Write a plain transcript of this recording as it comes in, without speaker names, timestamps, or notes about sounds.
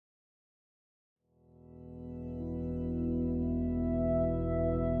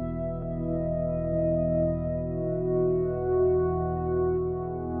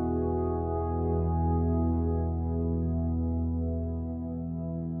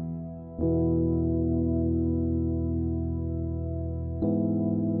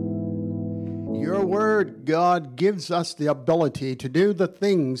Your word, God, gives us the ability to do the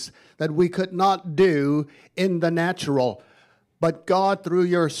things that we could not do in the natural. But God, through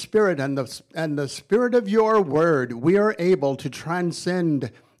your Spirit and the Spirit of your word, we are able to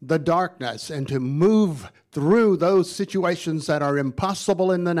transcend the darkness and to move through those situations that are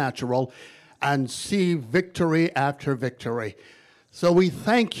impossible in the natural and see victory after victory. So we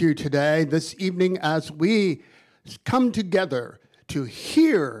thank you today, this evening, as we come together to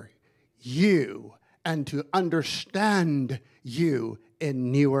hear you and to understand you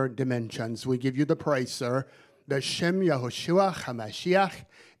in newer dimensions. We give you the praise, sir. B'Shem Yahushua HaMashiach,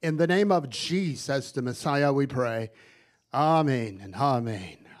 in the name of Jesus, the Messiah, we pray. Amen and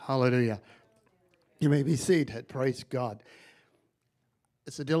amen. Hallelujah. You may be seated. Praise God.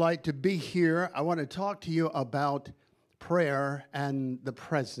 It's a delight to be here. I want to talk to you about prayer and the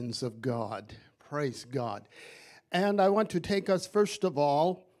presence of God. Praise God. And I want to take us, first of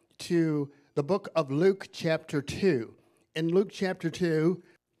all, to the book of Luke chapter 2. In Luke chapter 2,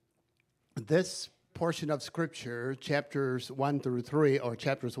 this portion of Scripture, chapters 1 through 3, or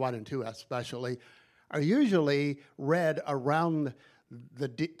chapters 1 and 2 especially, are usually read around the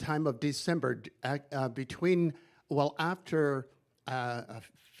time of December, after a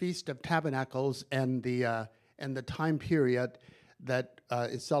Feast of Tabernacles and the time period that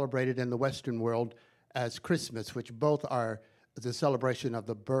is celebrated in the Western world as Christmas, which both are the celebration of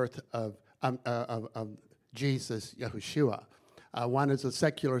the birth of Jesus, Yahushua. One is a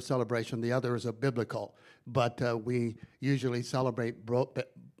secular celebration, the other is a biblical, but we usually celebrate both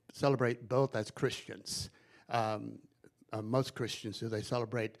as Christians. Most Christians do. They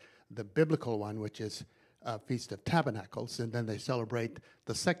celebrate the biblical one, which is Feast of Tabernacles, and then they celebrate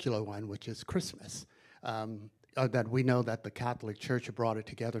the secular one, which is Christmas. That we know that the Catholic Church brought it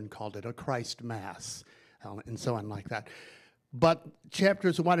together and called it a Christ Mass, and so on like that. But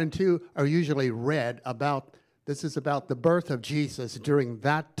chapters 1 and 2 are usually read about, this is about the birth of Jesus during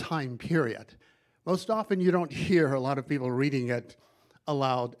that time period. Most often you don't hear a lot of people reading it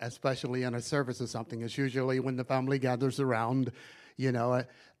aloud, especially in a service or something. It's usually when the family gathers around,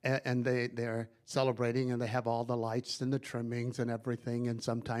 and they're celebrating and they have all the lights and the trimmings and everything, and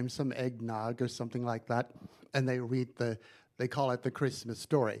sometimes some eggnog or something like that, and they call it the Christmas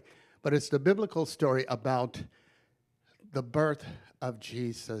story. But it's the biblical story about the birth of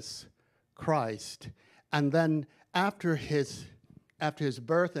Jesus Christ. And then after his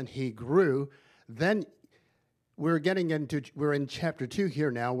birth and he grew, then we're in chapter 2 here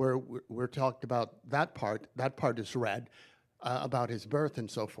now, where we're talked about that part. That part is read about his birth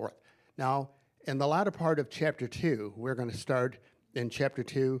and so forth. Now, in the latter part of chapter 2, we're going to start in chapter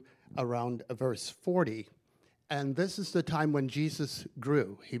 2 around verse 40. And this is the time when Jesus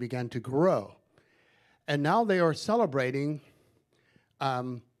grew. He began to grow. And now they are celebrating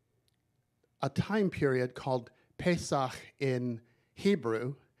a time period called Pesach in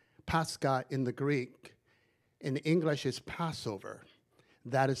Hebrew, Pascha in the Greek. In English is Passover.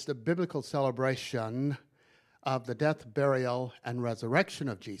 That is the biblical celebration of the death, burial, and resurrection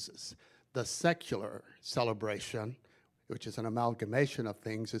of Jesus. The secular celebration, which is an amalgamation of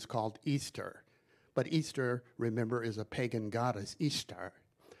things, is called Easter. But Easter, remember, is a pagan goddess, Ishtar.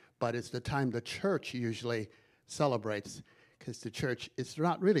 But it's the time the church usually celebrates, because the church is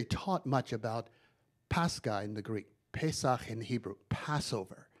not really taught much about Pascha in the Greek, Pesach in Hebrew,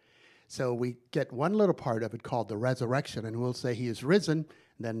 Passover. So we get one little part of it called the resurrection, and we'll say he is risen.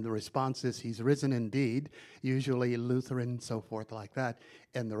 And then the response is he's risen indeed, usually Lutheran, so forth like that,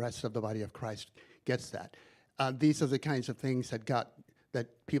 and the rest of the body of Christ gets that. These are the kinds of things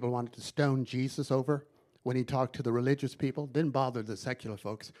that people wanted to stone Jesus over when he talked to the religious people. Didn't bother the secular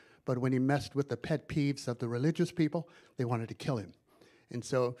folks, but when he messed with the pet peeves of the religious people, they wanted to kill him. And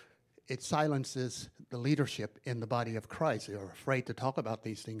so it silences the leadership in the body of Christ. They're afraid to talk about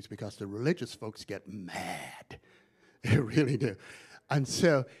these things because the religious folks get mad. They really do. And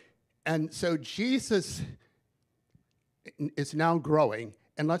so Jesus is now growing.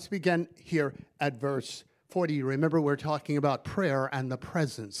 And let's begin here at verse 40. Remember, we're talking about prayer and the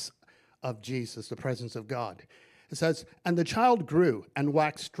presence of Jesus, the presence of God. It says, "And the child grew and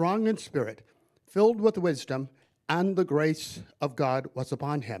waxed strong in spirit, filled with wisdom, and the grace of God was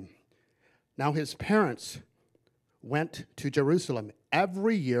upon him. Now his parents went to Jerusalem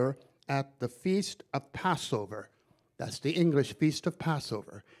every year at the feast of Passover." That's the English feast of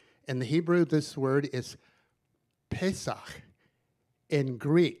Passover. In the Hebrew, this word is Pesach. In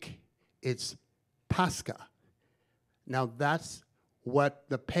Greek, it's Pascha. Now that's what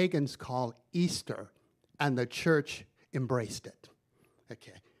the pagans call Easter, and the church embraced it.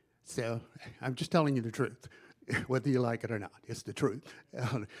 Okay, So I'm just telling you the truth, whether you like it or not. It's the truth.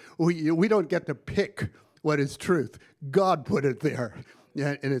 We don't get to pick what is truth. God put it there,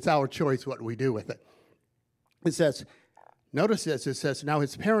 and it's our choice what we do with it. It says, notice this, it says, now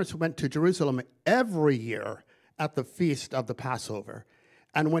his parents went to Jerusalem every year at the feast of the Passover.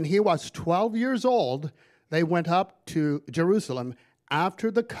 And when he was 12 years old, they went up to Jerusalem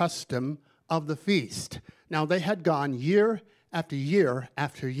after the custom of the feast. Now they had gone year after year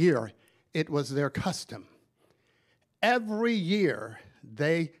after year. It was their custom. Every year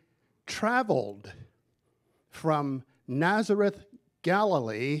they traveled from Nazareth,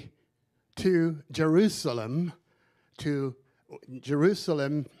 Galilee, to Jerusalem,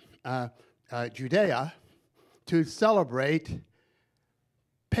 Judea, to celebrate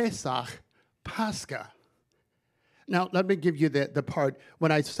Pesach, Pascha. Now, let me give you the part.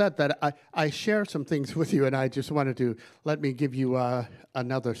 When I said that, I share some things with you, and I just wanted to let me give you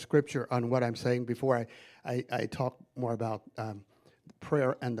another scripture on what I'm saying before I talk more about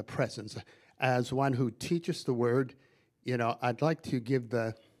prayer and the presence. As one who teaches the word, I'd like to give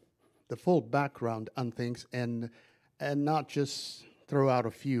the full background on things and not just throw out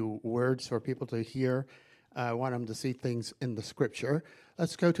a few words for people to hear. I want them to see things in the scripture.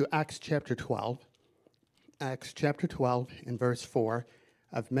 Let's go to Acts chapter 12. Acts chapter 12 in verse 4.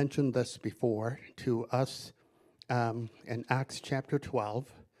 I've mentioned this before to us in Acts chapter 12.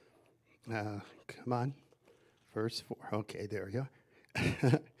 Come on. Verse 4. Okay, there you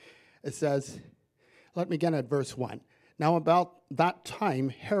are. It says, let me begin at verse 1. Now about that time,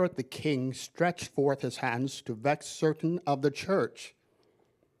 Herod the king stretched forth his hands to vex certain of the church.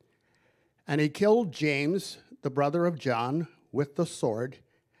 And he killed James, the brother of John, with the sword.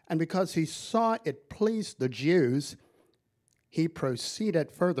 And because he saw it pleased the Jews, he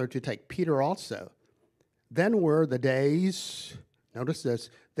proceeded further to take Peter also. Then were the days, notice this,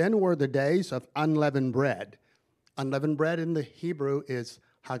 then were the days of unleavened bread. Unleavened bread in the Hebrew is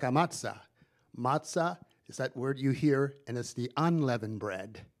hagamatzah. Matzah is that word you hear, and it's the unleavened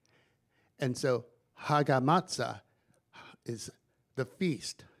bread. And so hagamatzah is the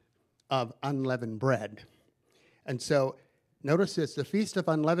feast of unleavened bread. And so notice this, the Feast of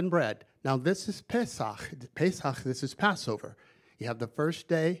Unleavened Bread. Now, this is Pesach. Pesach, this is Passover. You have the first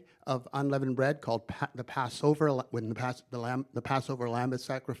day of unleavened bread called the Passover, when the Passover lamb is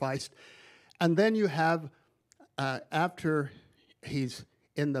sacrificed. And then you have, after he's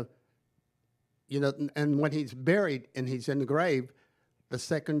in the, and when he's buried and he's in the grave, the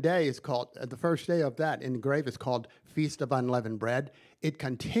second day is called, the first day of that in the grave is called Feast of Unleavened Bread. It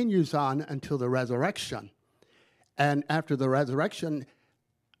continues on until the resurrection. And after the resurrection,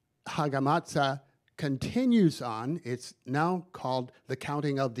 Hagamatzah continues on. It's now called the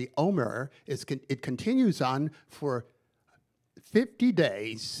counting of the Omer. It continues on for 50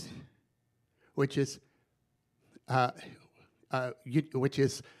 days, which is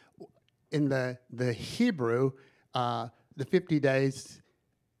in the Hebrew, the 50 days.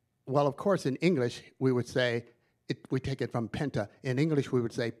 Well, of course, in English, we would say, we take it from Penta. In English, we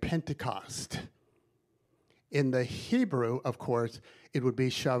would say Pentecost. In the Hebrew, of course, it would be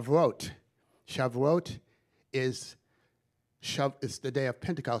Shavuot. Shavuot is the day of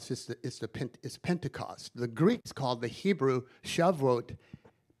Pentecost. It's Pentecost. The Greeks called the Hebrew Shavuot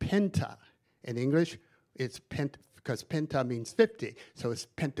Penta. In English, it's because Penta means 50. So it's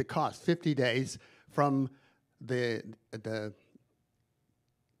Pentecost, 50 days from the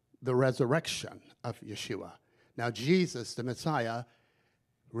resurrection of Yeshua. Now, Jesus, the Messiah,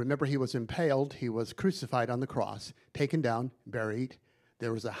 remember, he was impaled, he was crucified on the cross, taken down, buried.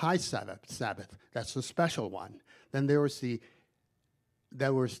 There was a high Sabbath. That's the special one. Then there was the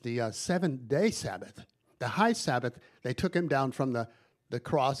 7-day Sabbath. The high Sabbath, they took him down from the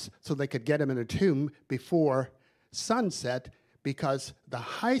cross so they could get him in a tomb before sunset, because the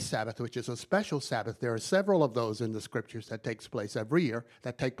high Sabbath, which is a special Sabbath, there are several of those in the scriptures that take place every year.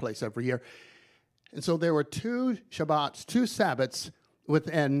 And so there were 2 Shabbats, 2 Sabbaths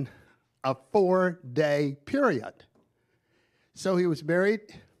within a 4-day period. So he was buried.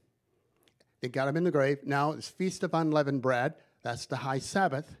 They got him in the grave. Now it's Feast of Unleavened Bread. That's the high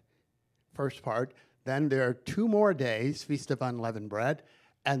Sabbath, first part. Then there are 2 more days, Feast of Unleavened Bread.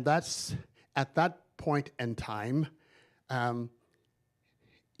 And that's at that point in time,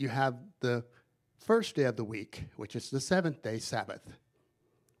 you have the first day of the week, which is the 7th-day Sabbath.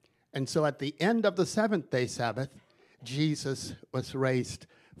 And so at the end of the 7th-day Sabbath, Jesus was raised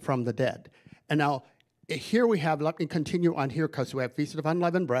from the dead. And now, here we have, let me continue on here because we have Feast of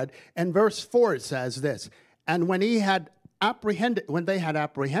Unleavened Bread. And verse 4 it says this, and when they had apprehended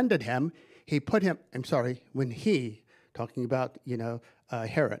him, when he, talking about,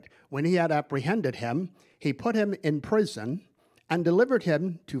 Herod. When he had apprehended him, he put him in prison and delivered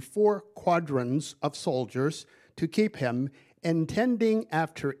him to 4 quadrants of soldiers to keep him, intending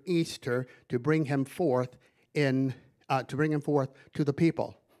after Easter to bring him forth to the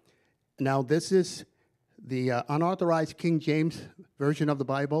people. Now, this is the unauthorized King James version of the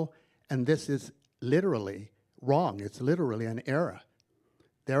Bible, and this is literally wrong. It's literally an error.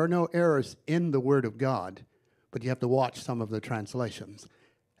 There are no errors in the Word of God, but you have to watch some of the translations.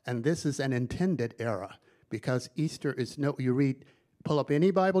 And this is an intended error, because Easter is pull up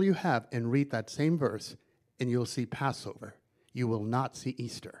any Bible you have and read that same verse, and you'll see Passover. You will not see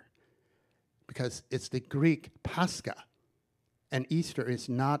Easter, because it's the Greek Pascha, and Easter is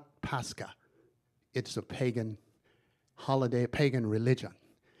not Pascha. It's a pagan holiday, pagan religion.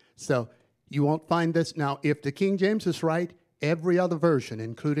 So you won't find this. Now, if the King James is right, every other version,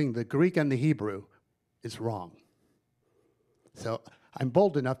 including the Greek and the Hebrew, is wrong. So I'm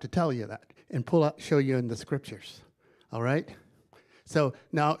bold enough to tell you that and show you in the scriptures. All right? So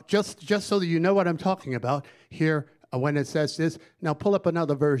now, just so that you know what I'm talking about, here, when it says this, now pull up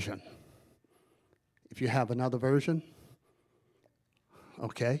another version. If you have another version.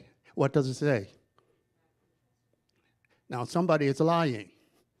 Okay. What does it say? Now, somebody is lying.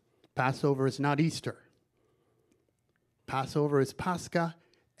 Passover is not Easter. Passover is Pascha,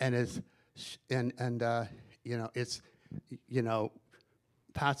 and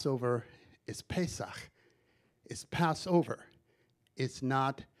Passover is Pesach. It's Passover. It's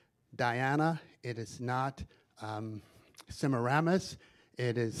not Diana. It is not Semiramis.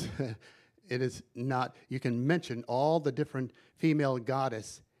 It is not. You can mention all the different female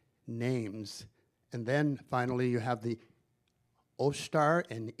goddess names, and then finally you have the Oshtar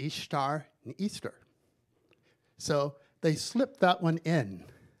and Ishtar and Easter. So they slipped that one in,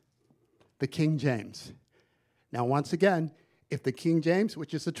 the King James. Now, once again, if the King James,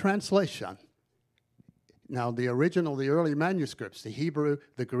 which is a translation, now the original, the early manuscripts, the Hebrew,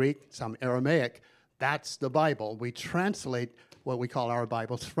 the Greek, some Aramaic, that's the Bible. We translate what we call our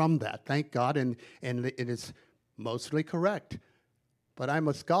Bibles from that, thank God, and it is mostly correct. But I'm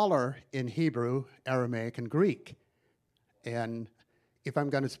a scholar in Hebrew, Aramaic, and Greek. And if I'm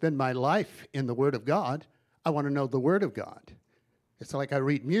going to spend my life in the Word of God, I want to know the Word of God. It's like I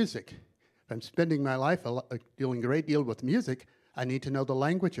read music. If I'm spending my life doing a great deal with music, I need to know the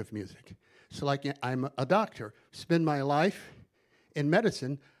language of music. So like I'm a doctor, spend my life in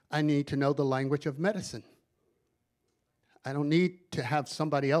medicine, I need to know the language of medicine. I don't need to have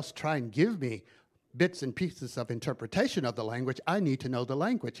somebody else try and give me bits and pieces of interpretation of the language. I need to know the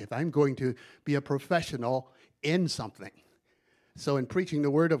language if I'm going to be a professional in something. So in preaching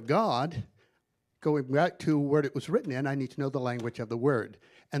the Word of God, going back to where it was written in, I need to know the language of the Word.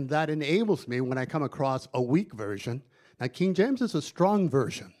 And that enables me when I come across a weak version. Now, King James is a strong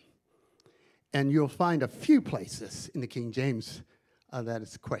version. And you'll find a few places in the King James that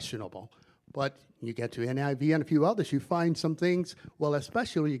is questionable. But you get to NIV and a few others, you find some things, well,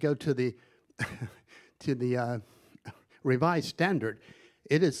 especially when you go to the Revised Standard,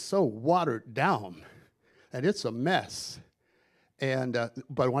 it is so watered down that it's a mess. And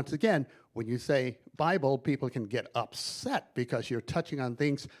but once again, when you say Bible, people can get upset because you're touching on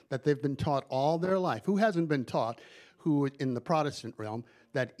things that they've been taught all their life. Who hasn't been taught, who in the Protestant realm,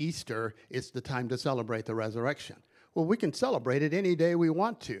 that Easter is the time to celebrate the resurrection? Well, we can celebrate it any day we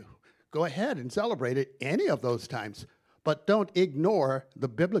want to. Go ahead and celebrate it any of those times, but don't ignore the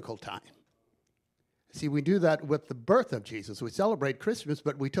biblical time. See, we do that with the birth of Jesus. We celebrate Christmas,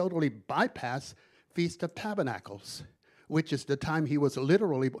 but we totally bypass Feast of Tabernacles, which is the time he was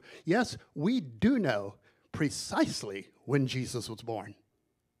literally born. Yes, we do know precisely when Jesus was born.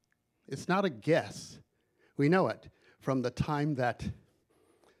 It's not a guess. We know it from the time that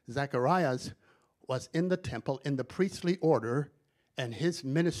Zacharias was in the temple, in the priestly order, and his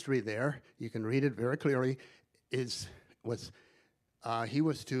ministry there, you can read it very clearly, he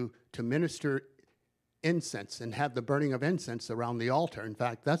was to minister incense and have the burning of incense around the altar. In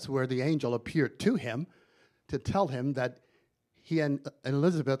fact, that's where the angel appeared to him to tell him that he and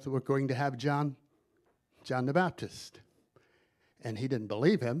Elizabeth were going to have John the Baptist. And he didn't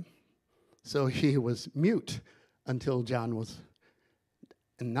believe him, so he was mute until John was,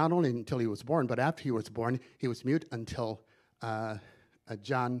 and not only until he was born, but after he was born, he was mute until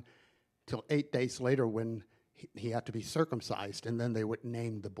till 8 days later when he had to be circumcised, and then they would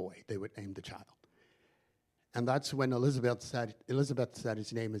name the boy, they would name the child. And that's when Elizabeth said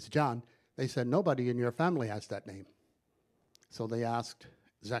his name is John. They said, nobody in your family has that name. So they asked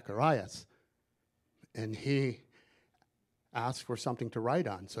Zacharias, and he asked for something to write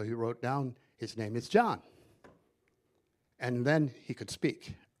on. So he wrote down, his name is John. And then he could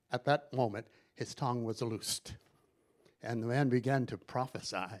speak. At that moment, his tongue was loosed. And the man began to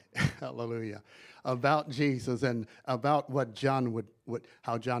prophesy, hallelujah, about Jesus and about what John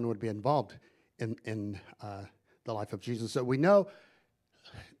how John would be involved in the life of Jesus. So we know,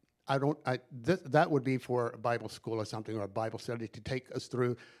 that would be for a Bible school or something, or a Bible study to take us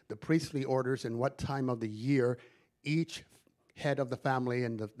through the priestly orders and what time of the year each head of the family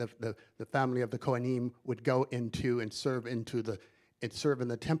and the family of the Kohanim would go into and serve in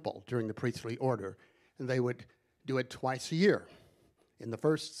the temple during the priestly order. And they would do it twice a year. In the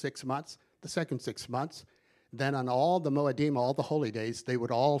first 6 months, the second 6 months, then on all the Moedim, all the holy days, they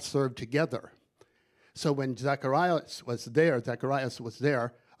would all serve together. So when Zacharias was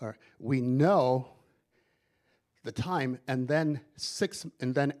there, we know the time, and then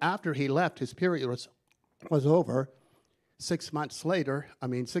after he left, his period was over. 6 months later,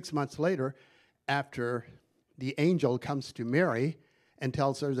 after the angel comes to Mary and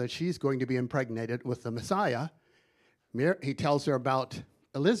tells her that she's going to be impregnated with the Messiah, he tells her about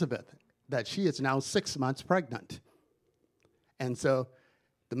Elizabeth, that she is now 6 months pregnant. And so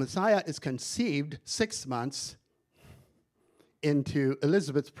the Messiah is conceived 6 months into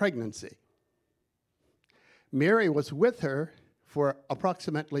Elizabeth's pregnancy. Mary was with her for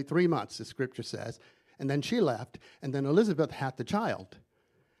approximately 3 months, the scripture says, and then she left, and then Elizabeth had the child.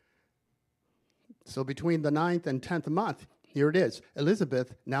 So between the 9th and 10th month, here it is,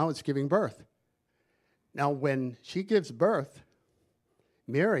 Elizabeth now is giving birth. Now, when she gives birth,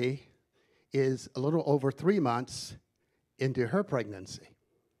 Mary is a little over 3 months into her pregnancy.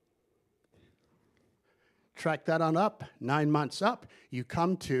 Track that on up, 9 months up, you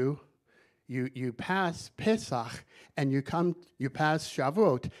pass Pesach, and you pass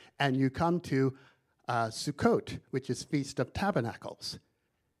Shavuot, and you come to Sukkot, which is Feast of Tabernacles.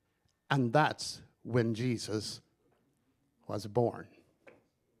 And that's when Jesus was born.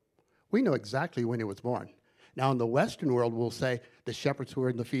 We know exactly when he was born. Now, in the Western world, we'll say the shepherds were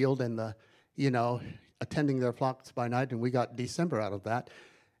in the field and attending their flocks by night, and we got December out of that.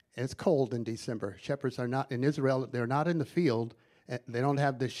 It's cold in December. Shepherds are not in Israel. They're not in the field. They don't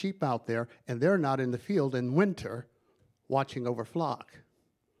have the sheep out there, and they're not in the field in winter watching over flock.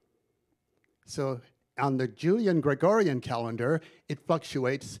 So on the Julian Gregorian calendar, it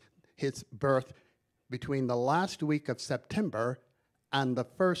fluctuates his birth between the last week of September and the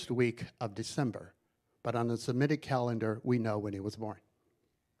first week of December. But on the Semitic calendar, we know when he was born.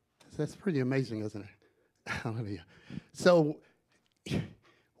 So that's pretty amazing, isn't it? Hallelujah. So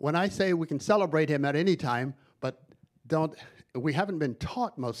when I say we can celebrate him at any time, but we haven't been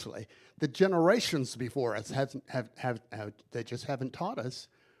taught mostly. The generations before us they just haven't taught us,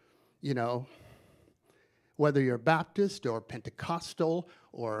 whether you're Baptist or Pentecostal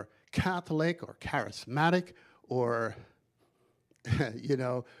or Catholic or charismatic or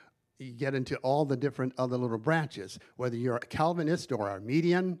you get into all the different other little branches, whether you're a Calvinist or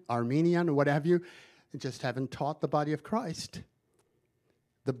Armenian, or what have you, just haven't taught the body of Christ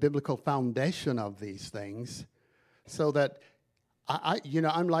the biblical foundation of these things, so that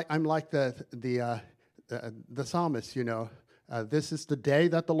I'm like the psalmist. This is the day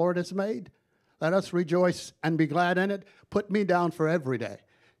that the Lord has made. Let us rejoice and be glad in it. Put me down for every day,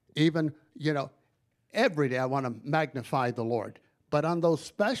 even every day I want to magnify the Lord. But on those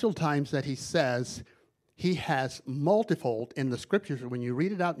special times that he says he has multifold in the scriptures, when you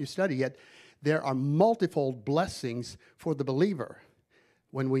read it out and you study it, there are multifold blessings for the believer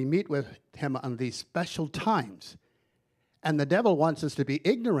when we meet with him on these special times. And the devil wants us to be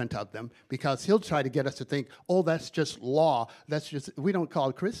ignorant of them, because he'll try to get us to think, oh, that's just law. We don't call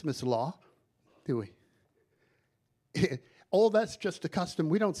it Christmas law, do we? Oh, that's just a custom.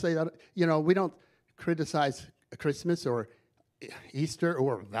 We don't say that, we don't criticize Christmas or Easter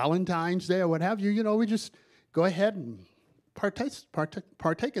or Valentine's Day or what have you. We just go ahead and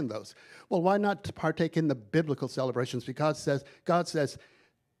partake in those. Well, why not partake in the biblical celebrations? Because God says,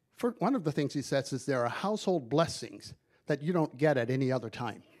 for one of the things he says is there are household blessings that you don't get at any other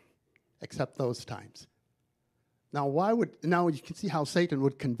time, except those times. Now you can see how Satan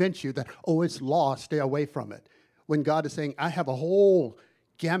would convince you that, oh, it's law, stay away from it. When God is saying, I have a whole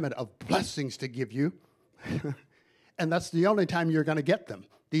gamut of blessings to give you, and that's the only time you're going to get them.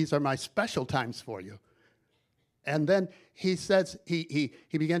 These are my special times for you. And then he says, he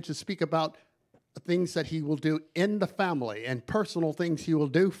began to speak about things that he will do in the family and personal things he will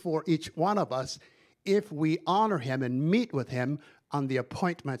do for each one of us if we honor him and meet with him on the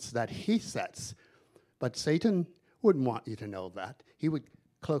appointments that he sets. But Satan wouldn't want you to know that. He would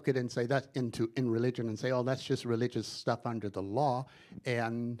cloak it and say that in religion and say, oh, that's just religious stuff under the law.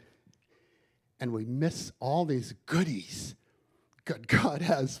 And and we miss all these goodies that God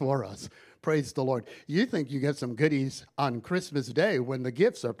has for us. Praise the Lord. You think you get some goodies on Christmas Day when the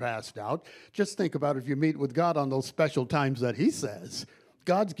gifts are passed out. Just think about if you meet with God on those special times that he says.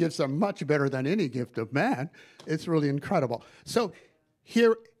 God's gifts are much better than any gift of man. It's really incredible. So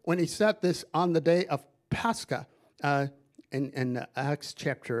here, when he set this on the day of Pascha, in Acts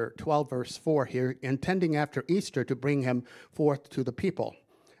chapter 12, verse 4 here, intending after Easter to bring him forth to the people.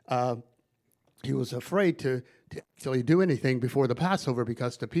 He was afraid to actually do anything before the Passover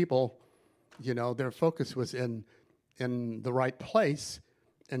because the people, their focus was in the right place.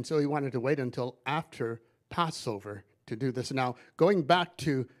 And so he wanted to wait until after Passover to do this. Now, going back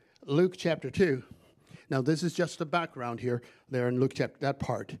to Luke chapter 2, now this is just the background here, there in Luke chapter, that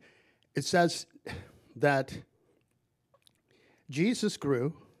part. It says that Jesus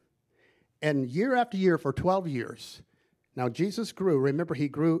grew, and year after year for 12 years. Now, Jesus grew. Remember, he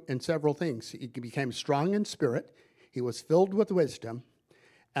grew in several things. He became strong in spirit. He was filled with wisdom,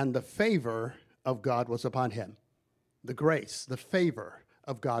 and the favor of God was upon him. The grace, the favor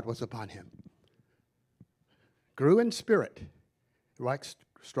of God was upon him. Grew in spirit, right?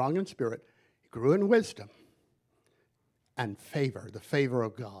 Strong in spirit. Grew in wisdom and favor, the favor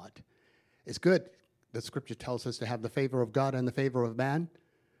of God. It's good. The scripture tells us to have the favor of God and the favor of man.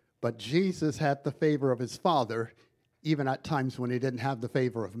 But Jesus had the favor of his Father, even at times when he didn't have the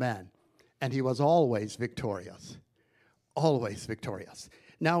favor of man. And he was always victorious. Always victorious.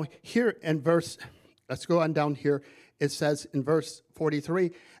 Now, here in let's go on down here. It says in verse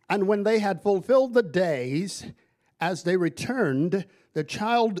 43, and when they had fulfilled the days, as they returned, the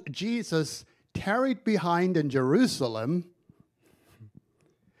child Jesus tarried behind in Jerusalem,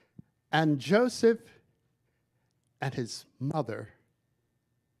 and Joseph and his mother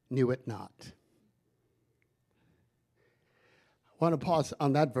knew it not. I want to pause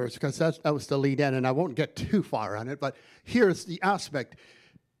on that verse because that was the lead in, and I won't get too far on it, but here's the aspect.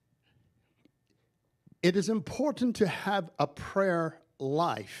 It is important to have a prayer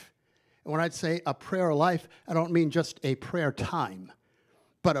life. And when I say a prayer life, I don't mean just a prayer time,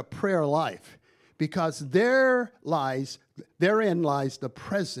 but a prayer life, because therein lies the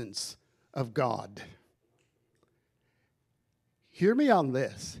presence of God. Hear me on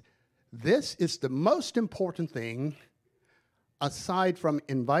this. This is the most important thing aside from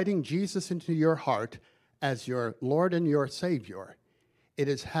inviting Jesus into your heart as your Lord and your Savior. It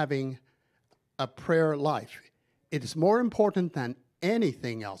is having a prayer life. It is more important than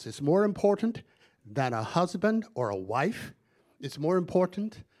anything else. It's more important than a husband or a wife. It's more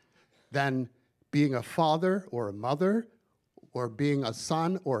important than being a father or a mother or being a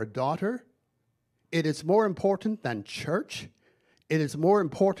son or a daughter. It is more important than church. It is more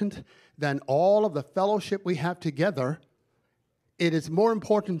important than all of the fellowship we have together. It is more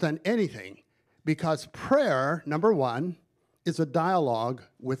important than anything because prayer, number one, is a dialogue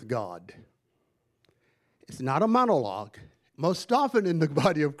with God. It's not a monologue. Most often in the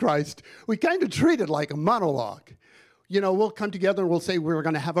body of Christ, we kind of treat it like a monologue. We'll come together and we'll say we're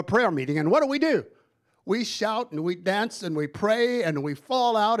going to have a prayer meeting. And what do? We shout and we dance and we pray and we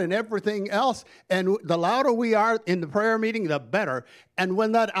fall out and everything else. And the louder we are in the prayer meeting, the better. And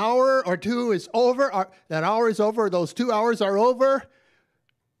when that hour or two is over, those 2 hours are over,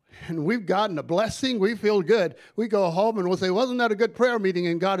 and we've gotten a blessing, we feel good. We go home and we'll say, wasn't that a good prayer meeting?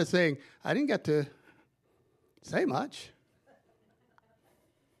 And God is saying, I didn't get to say much.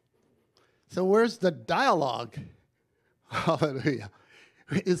 So where's the dialogue? Hallelujah.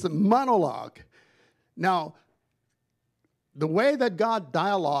 It's a monologue. Now, the way that God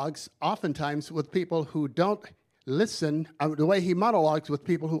dialogues oftentimes with people who don't listen, the way he monologues with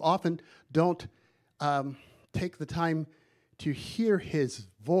people who often don't take the time to hear his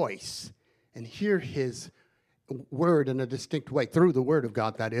voice and hear his word in a distinct way, through the word of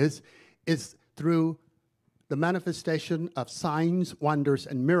God, that is through the manifestation of signs, wonders,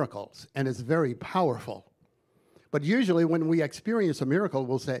 and miracles, and it's very powerful. But usually when we experience a miracle,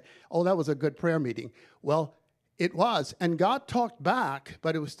 we'll say, oh, that was a good prayer meeting. Well, it was, and God talked back,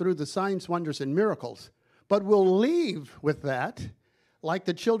 but it was through the signs, wonders, and miracles. But we'll leave with that, like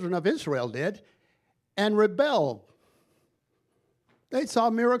the children of Israel did, and rebel. They saw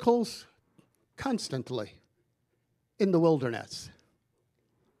miracles constantly in the wilderness.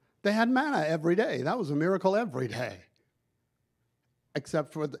 They had manna every day. That was a miracle every day.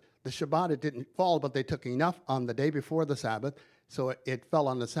 Except for the Shabbat, it didn't fall, but they took enough on the day before the Sabbath, so it fell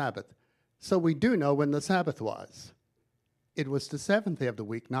on the Sabbath. So we do know when the Sabbath was. It was the seventh day of the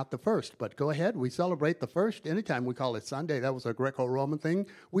week, not the first. But go ahead, we celebrate the first. Anytime we call it Sunday, that was a Greco-Roman thing.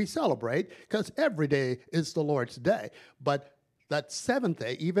 We celebrate because every day is the Lord's day. But that seventh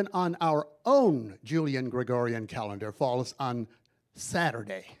day, even on our own Julian Gregorian calendar, falls on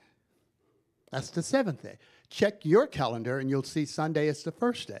Saturday. That's the seventh day. Check your calendar and you'll see Sunday is the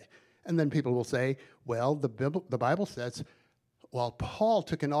first day. And then people will say, well, the Bible says, well, Paul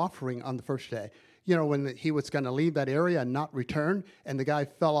took an offering on the first day. You know, when he was going to leave that area and not return, and the guy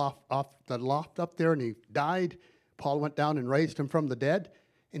fell off the loft up there and he died. Paul went down and raised him from the dead,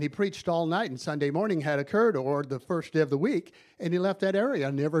 and he preached all night, and Sunday morning had occurred, or the first day of the week, and he left that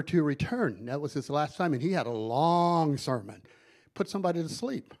area never to return. That was his last time, and he had a long sermon. Put somebody to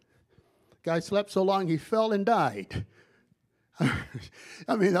sleep. Guy slept so long he fell and died.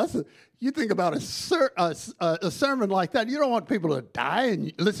 I mean, you think about a sermon like that. You don't want people to die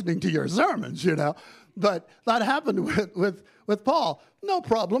and listening to your sermons, you know. But that happened with Paul. No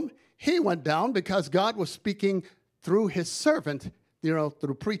problem. He went down because God was speaking through his servant, you know,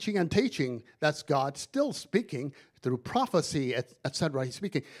 through preaching and teaching. That's God still speaking through prophecy, etc. He's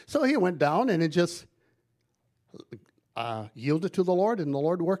speaking. So he went down and it just yielded to the Lord, and the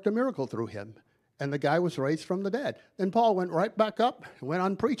Lord worked a miracle through him. And the guy was raised from the dead. Then Paul went right back up and went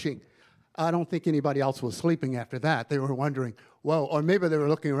on preaching. I don't think anybody else was sleeping after that. They were wondering, well, or maybe they were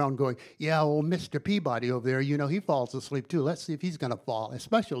looking around going, yeah, well, Mr. Peabody over there, you know, he falls asleep too. Let's see if he's going to fall,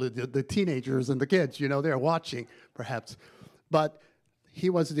 especially the teenagers and the kids, you know, they're watching perhaps. But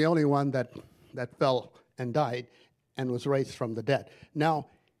he was the only one that fell and died and was raised from the dead. Now,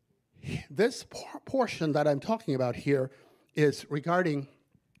 this portion that I'm talking about here is regarding,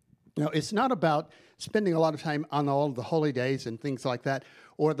 you know, it's not about spending a lot of time on all the holy days and things like that,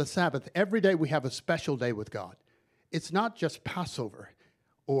 or the Sabbath. Every day we have a special day with God. It's not just Passover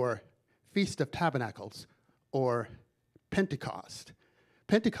or Feast of Tabernacles or Pentecost.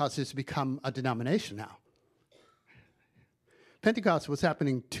 Pentecost has become a denomination now. Pentecost was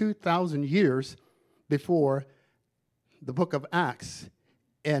happening 2,000 years before the book of Acts,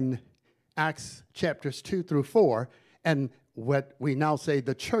 in Acts chapters 2 through 4, and what we now say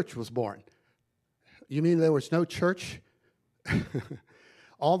the church was born. You mean there was no church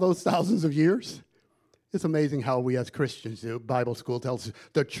all those thousands of years? It's amazing how we as Christians do. Bible school tells us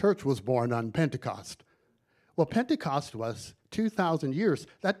the church was born on Pentecost. Well, Pentecost was 2,000 years.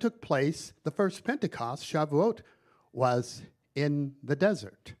 That took place, the first Pentecost, Shavuot, was in the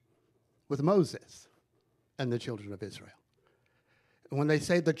desert with Moses and the children of Israel. When they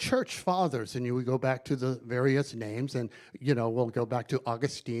say the church fathers, and we go back to the various names, and, you know, we'll go back to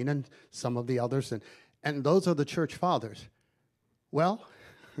Augustine and some of the others, and those are the church fathers. Well,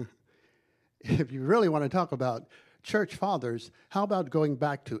 if you really want to talk about church fathers, how about going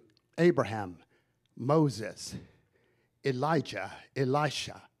back to Abraham, Moses, Elijah,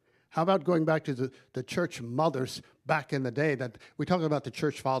 Elisha? How about going back to the church mothers back in the day? That we talk about the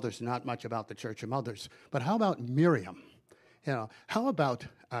church fathers, not much about the church mothers. But how about Miriam? You know, how about,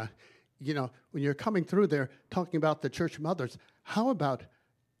 you know, when you're coming through there talking about the church mothers, how about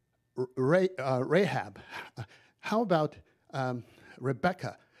Rahab? How about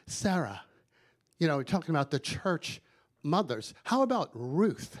Rebecca, Sarah? You know, we're talking about the church mothers. How about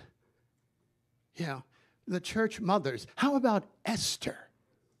Ruth? You know, the church mothers. How about Esther?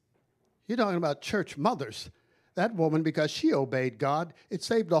 You're talking about church mothers. That woman, because she obeyed God, it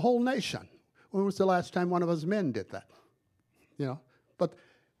saved the whole nation. When was the last time one of us men did that? You know, but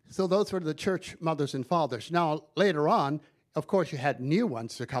so those were the church mothers and fathers. Now, later on, of course, you had new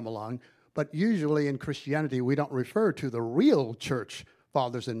ones to come along, but usually in Christianity, we don't refer to the real church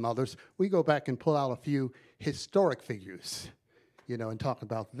fathers and mothers. We go back and pull out a few historic figures, you know, and talk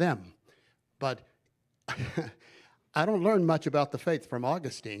about them. But I don't learn much about the faith from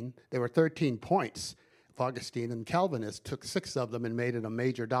Augustine. There were 13 points of Augustine, and Calvinists took 6 of them and made it a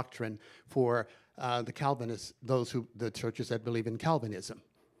major doctrine for the Calvinists, the churches that believe in Calvinism,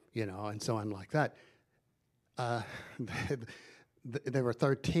 you know, and so on like that. There were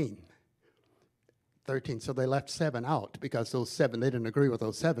 13, so they left 7 out because those 7, they didn't agree with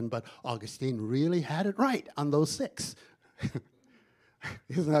those 7, but Augustine really had it right on those 6.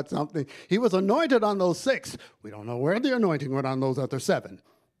 Isn't that something? He was anointed on those 6. We don't know where the anointing went on those other 7.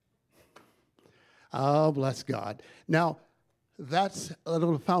 Oh, bless God. Now, that's a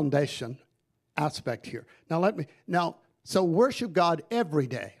little foundation aspect here. So worship God every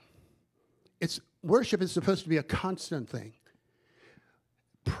day. Worship is supposed to be a constant thing.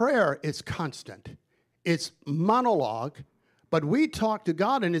 Prayer is constant. It's monologue, but we talk to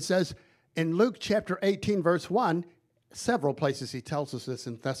God, and it says in Luke chapter 18, verse 1, several places he tells us this,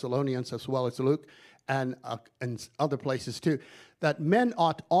 in Thessalonians as well as Luke, and other places too, that men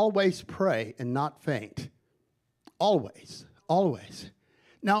ought always pray and not faint. Always, always.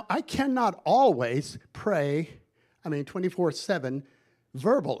 Now, I cannot always pray 24/7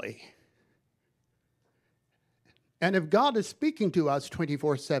 verbally. And if God is speaking to us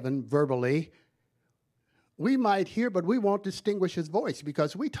 24/7 verbally, we might hear, but we won't distinguish his voice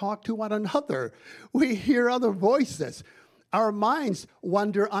because we talk to one another. We hear other voices. Our minds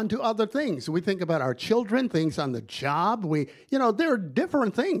wander onto other things. We think about our children, things on the job. There are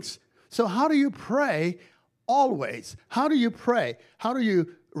different things. So how do you pray always? How do you pray? How do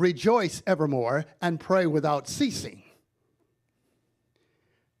you rejoice evermore and pray without ceasing?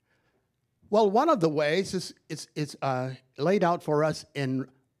 Well, one of the ways is laid out for us in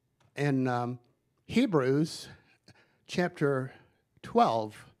Hebrews chapter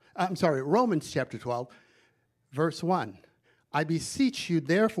 12. Romans chapter 12, verse 1. I beseech you,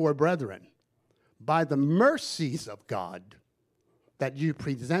 therefore, brethren, by the mercies of God, that you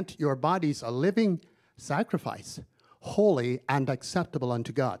present your bodies a living sacrifice, holy and acceptable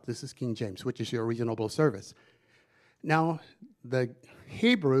unto God. This is King James, which is your reasonable service. Now, the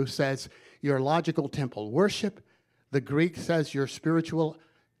Hebrew says your logical temple worship. The Greek says your spiritual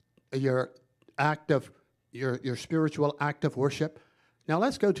act of worship. Now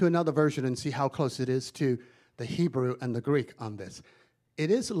let's go to another version and see how close it is to the Hebrew and the Greek on this.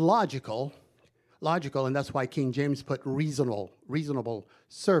 It is logical, and that's why King James put reasonable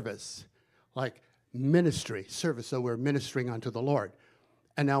service, like ministry, service, so we're ministering unto the Lord.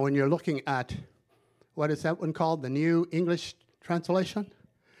 And now when you're looking at, what is that one called, the New English Translation?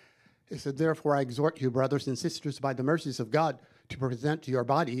 It said, therefore I exhort you, brothers and sisters, by the mercies of God, to present your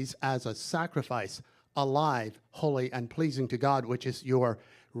bodies as a sacrifice, alive, holy, and pleasing to God, which is your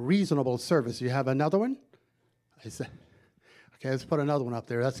reasonable service. You have another one? Okay, let's put another one up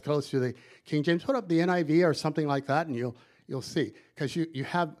there. That's close to the King James. Put up the NIV or something like that, and you'll see. Because you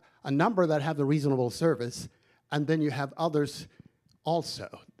have a number that have the reasonable service, and then you have others also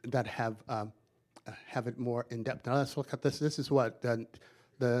that have it more in depth. Now let's look at this. This is what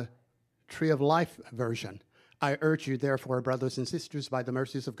the Tree of Life version. I urge you, therefore, brothers and sisters, by the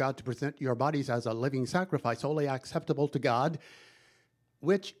mercies of God, to present your bodies as a living sacrifice, wholly acceptable to God,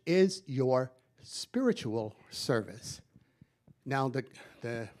 which is your spiritual service. Now, I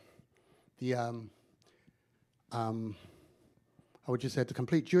would just say the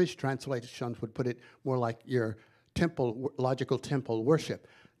complete Jewish translations would put it more like your logical temple worship.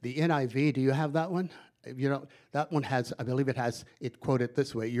 The NIV, do you have that one? That one has, I believe it quoted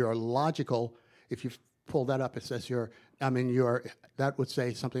this way, your logical, if you pull that up, it says that would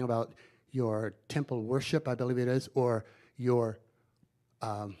say something about your temple worship, I believe it is, or your,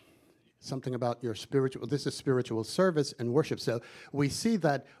 something about your spiritual, this is spiritual service and worship. So we see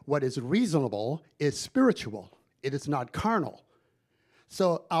that what is reasonable is spiritual. It is not carnal.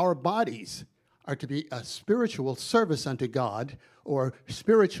 So our bodies are to be a spiritual service unto God, or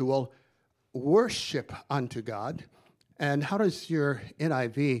spiritual worship unto God. And how does your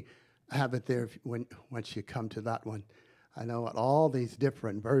NIV have it there once you come to that one? I know all these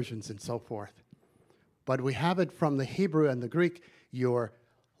different versions and so forth. But we have it from the Hebrew and the Greek, your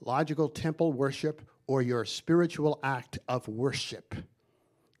logical temple worship or your spiritual act of worship,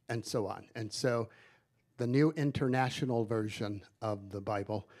 and so on. And so the New International Version of the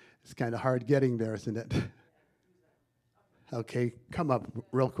Bible, it's kind of hard getting there, isn't it? Okay, come up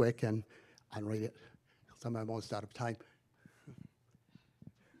real quick and I'll read it. I'm almost out of time.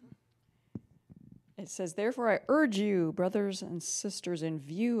 It says, therefore I urge you, brothers and sisters, in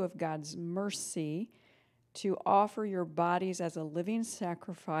view of God's mercy, to offer your bodies as a living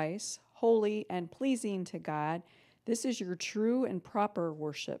sacrifice, holy and pleasing to God. This is your true and proper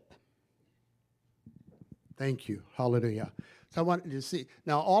worship. Thank you. Hallelujah. So I wanted to see.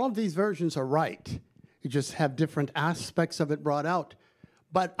 Now, all of these versions are right. You just have different aspects of it brought out.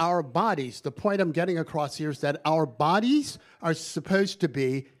 But our bodies, the point I'm getting across here is that our bodies are supposed to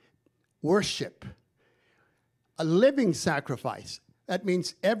be worship, a living sacrifice. That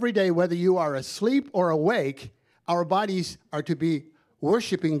means every day, whether you are asleep or awake, our bodies are to be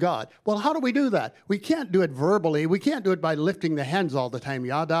worshiping God. Well, how do we do that? We can't do it verbally. We can't do it by lifting the hands all the time.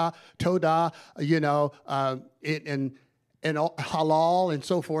 Yada, toda, and halal and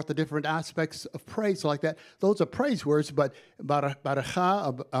so forth, the different aspects of praise like that. Those are praise words, but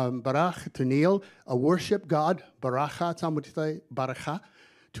barakah, barach, to kneel, worship God, baracha, some would say baracha,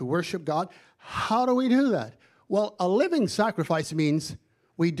 to worship God. How do we do that? Well, a living sacrifice means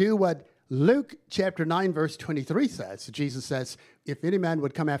we do what Luke chapter 9, verse 23 says. Jesus says, if any man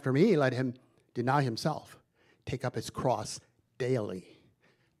would come after me, let him deny himself, take up his cross daily,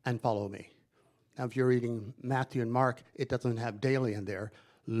 and follow me. Now, if you're reading Matthew and Mark, it doesn't have daily in there.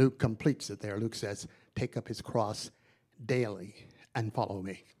 Luke completes it there. Luke says, take up his cross daily and follow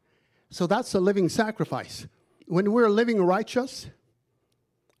me. So that's a living sacrifice. when we're living righteous,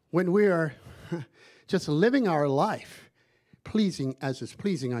 when we are just living our life pleasing as is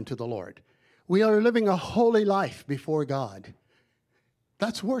pleasing unto the Lord, we are living a holy life before God.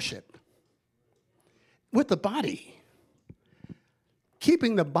 That's worship. With the body.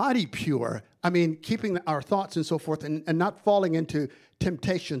 Keeping the body pure, I mean, keeping our thoughts and so forth, and not falling into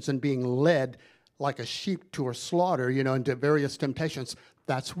temptations and being led like a sheep to a slaughter, into various temptations.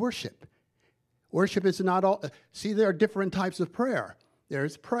 That's worship. Worship is not all. See, there are different types of prayer.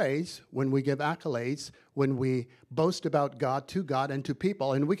 There's praise when we give accolades, when we boast about God to God and to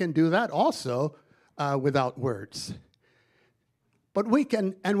people, and we can do that also without words. But we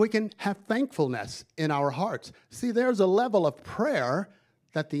can have thankfulness in our hearts. See, there's a level of prayer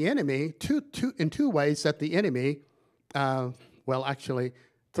that the enemy, in two ways that the enemy, actually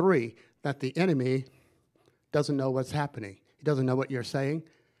three, that the enemy doesn't know what's happening. He doesn't know what you're saying.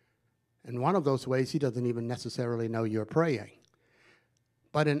 And one of those ways, he doesn't even necessarily know you're praying.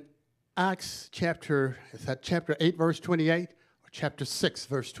 But in Acts chapter 8, verse 28, or chapter 6,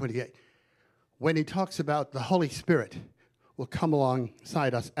 verse 28, when he talks about the Holy Spirit will come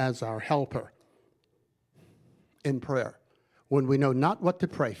alongside us as our helper in prayer. When we know not what to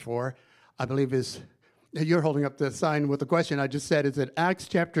pray for, I believe you're holding up the sign with the question I just said. Is it Acts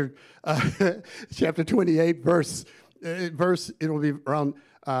chapter 28, verse, it'll be around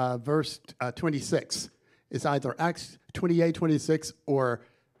verse 26. It's either Acts 28, 26 or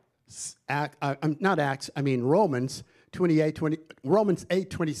Romans 8,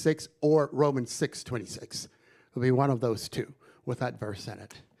 26 or Romans 6, 26. It'll be one of those two with that verse in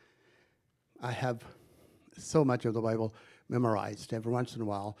it. I have so much of the Bible memorized. Every once in a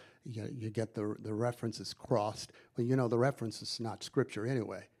while, you get the references crossed. But the reference is not Scripture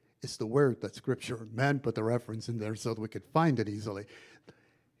anyway. It's the word that's Scripture. Man put the reference in there so that we could find it easily.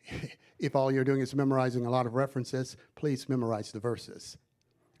 If all you're doing is memorizing a lot of references, please memorize the verses.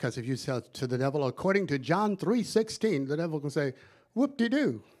 Because if you say to the devil, according to John 3:16, the devil can say,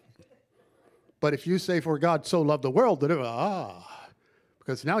 whoop-de-doo. But if you say, for God so loved the world,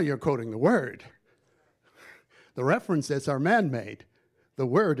 because now you're quoting the word. The references are man-made. The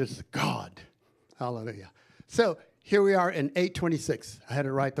word is God. Hallelujah. So here we are in 8:26. I had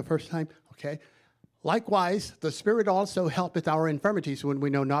it right the first time. Okay. Likewise, the Spirit also helpeth our infirmities when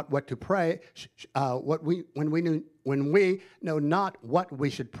we know not what to pray. When we know not what we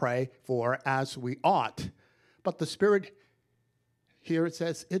should pray for as we ought. But the Spirit, here it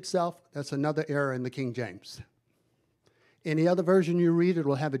says itself. That's another error in the King James. Any other version you read, it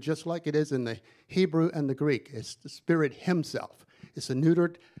will have it just like it is in the Hebrew and the Greek. It's the Spirit himself. It's a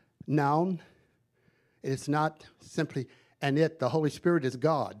neutered noun. It's not simply the Holy Spirit is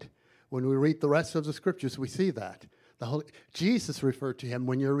God. When we read the rest of the scriptures, we see that. Jesus referred to him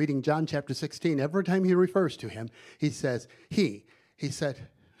when you're reading John chapter 16. Every time he refers to him, he says, he said,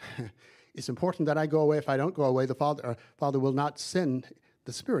 it's important that I go away. If I don't go away, the Father will not send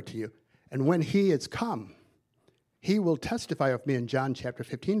the Spirit to you. And when he is come, he will testify of me in John chapter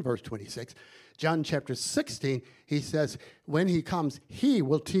 15, verse 26. John chapter 16, he says, when he comes, he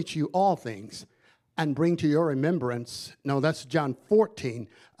will teach you all things and bring to your remembrance. No, that's John 14,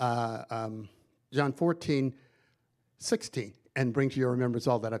 John 14, 16, and bring to your remembrance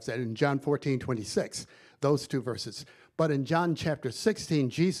all that I've said. In John 14, 26, those two verses. But in John chapter 16,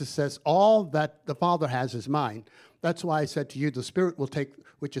 Jesus says, all that the Father has is mine. That's why I said to you, the Spirit will take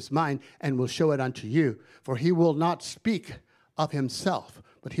which is mine and will show it unto you. For he will not speak of himself,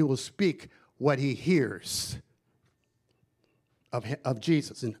 but he will speak what he hears of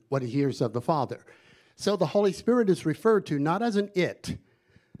Jesus and what he hears of the Father. So the Holy Spirit is referred to not as an it.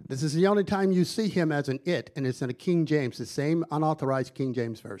 This is the only time you see him as an it, and it's in a King James, the same unauthorized King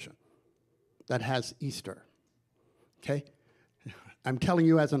James version that has Easter. Okay? I'm telling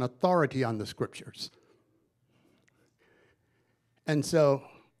you as an authority on the scriptures. And so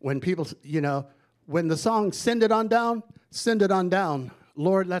when people, when the song send it on down,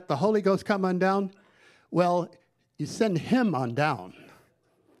 Lord, let the Holy Ghost come on down. Well, you send him on down,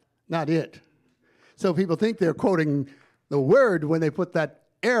 not it. So people think they're quoting the word when they put that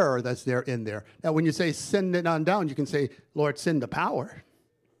error that's there in there. Now, when you say send it on down, you can say, Lord, send the power.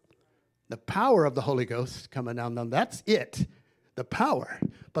 The power of the Holy Ghost coming down. Now, that's it, the power.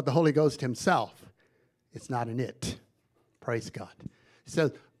 But the Holy Ghost himself, it's not an it. Praise God. He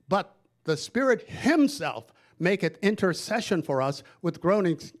says, but the Spirit himself maketh intercession for us with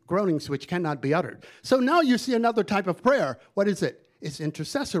groanings which cannot be uttered. So now you see another type of prayer. What is it? It's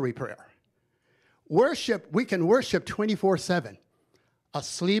intercessory prayer. Worship, we can worship 24/7,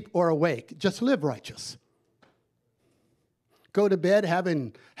 asleep or awake. Just live righteous. Go to bed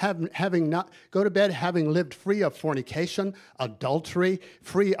having lived free of fornication, adultery,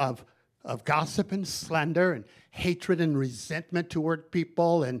 free of gossip and slander and hatred and resentment toward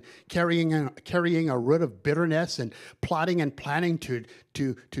people, and carrying a root of bitterness and plotting and planning to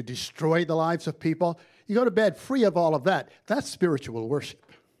destroy the lives of people. You go to bed free of all of that. That's spiritual worship.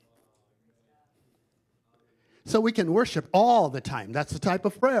 So we can worship all the time. That's a type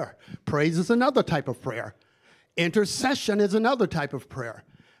of prayer. Praise is another type of prayer. Intercession is another type of prayer.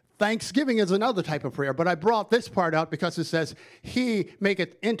 Thanksgiving is another type of prayer. But I brought this part out because it says, he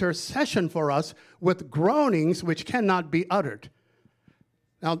maketh intercession for us with groanings which cannot be uttered.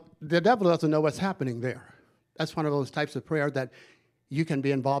 Now, the devil doesn't know what's happening there. That's one of those types of prayer that you can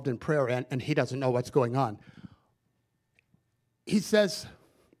be involved in prayer and he doesn't know what's going on. He says,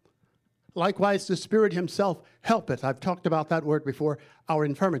 likewise, the Spirit himself helpeth. I've talked about that word before, our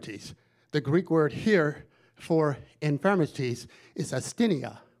infirmities. The Greek word here for infirmities is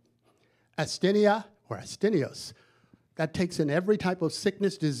asthenia. Asthenia or asthenios. That takes in every type of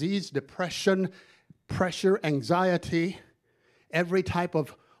sickness, disease, depression, pressure, anxiety, every type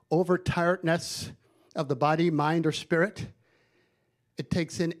of overtiredness of the body, mind, or spirit. It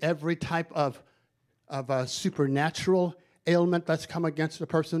takes in every type of a supernatural ailment that's come against a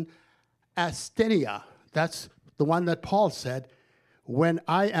person. Asthenia, that's the one that Paul said, when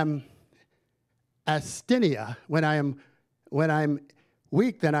I am asthenia, when I'm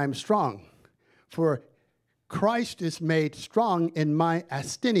weak, then I'm strong. For Christ is made strong in my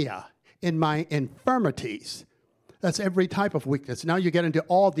asthenia, in my infirmities. That's every type of weakness. Now you get into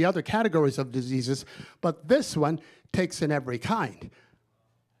all the other categories of diseases, but this one takes in every kind.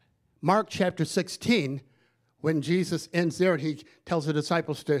 Mark chapter 16, when Jesus ends there, he tells the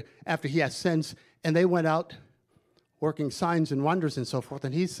disciples to, after he has sins, and they went out working signs and wonders and so forth,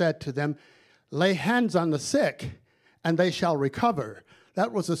 and he said to them, lay hands on the sick, and they shall recover.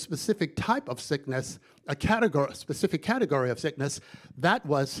 That was a specific type of sickness, a specific category of sickness. That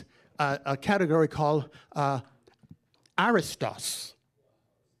was a category called aristos.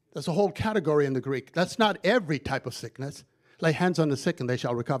 There's a whole category in the Greek. That's not every type of sickness. Lay hands on the sick and they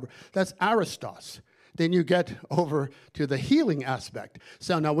shall recover. That's aristos. Then you get over to the healing aspect.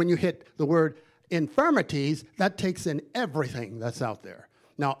 So now when you hit the word infirmities, that takes in everything that's out there.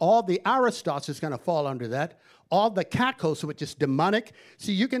 Now all the aristos is going to fall under that. All the kakos, which is demonic.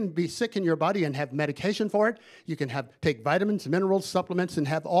 See, you can be sick in your body and have medication for it. You can take vitamins, minerals, supplements, and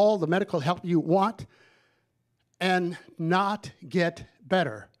have all the medical help you want and not get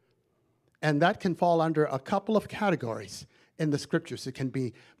better. And that can fall under a couple of categories in the scriptures. It can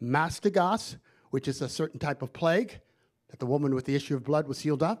be mastigos, which is a certain type of plague that the woman with the issue of blood was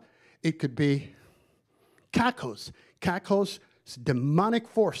healed of. It could be kakos. Kakos, demonic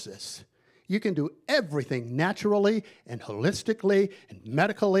forces. You can do everything naturally and holistically and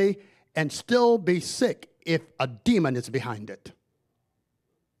medically and still be sick if a demon is behind it.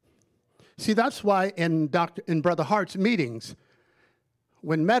 See, that's why in Brother Hart's meetings,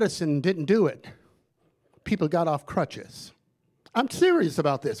 when medicine didn't do it, people got off crutches. I'm serious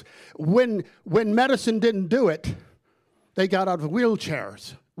about this. When medicine didn't do it, they got out of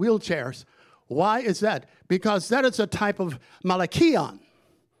wheelchairs. Why is that? Because that is a type of malachion,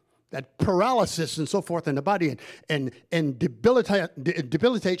 that paralysis and so forth in the body and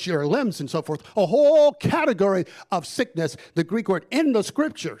debilitates your limbs and so forth. A whole category of sickness, the Greek word in the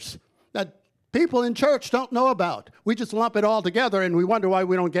scriptures, that people in church don't know about. We just lump it all together and we wonder why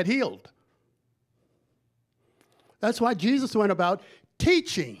we don't get healed. That's why Jesus went about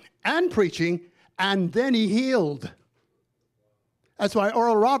teaching and preaching, and then he healed. That's why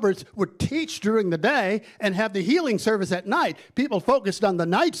Oral Roberts would teach during the day and have the healing service at night. People focused on the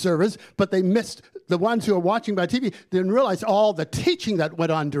night service, but they missed the ones who are watching by TV, didn't realize all the teaching that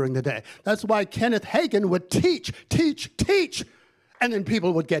went on during the day. That's why Kenneth Hagin would teach, and then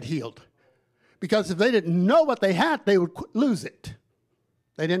people would get healed. Because if they didn't know what they had, they would lose it.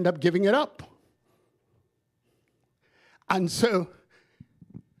 They'd end up giving it up. And so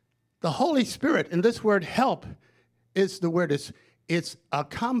the Holy Spirit, and this word help is the word, it's a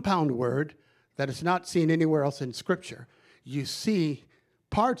compound word that is not seen anywhere else in Scripture. You see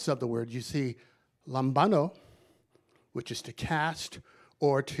parts of the word. You see lambano, which is to cast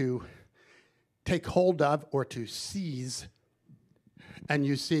or to take hold of or to seize. And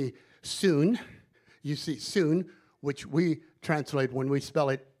you see soon, which we translate when we spell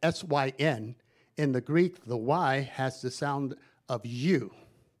it S-Y-N. In the Greek, the Y has the sound of U.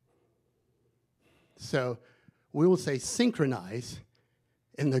 So we will say synchronize.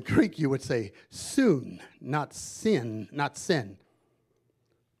 In the Greek, you would say soon, not sin.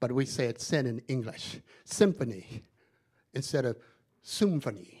 But we say it's sin in English. Symphony. instead of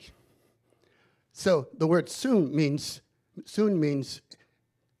symphony. So the word soon means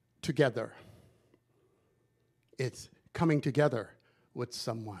together. It's coming together with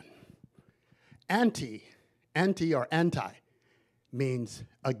someone. Anti or anti means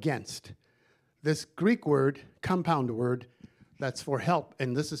against. This Greek word, compound word, that's for help,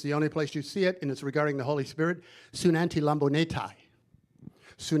 and this is the only place you see it, and it's regarding the Holy Spirit, sunantilambonetai.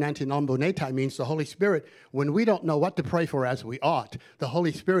 Sunantilambonetai means the Holy Spirit, when we don't know what to pray for as we ought, the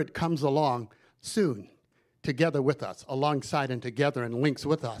Holy Spirit comes along soon, together with us, alongside and together, and links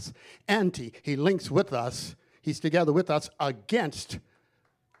with us. Anti, he links with us, he's together with us against.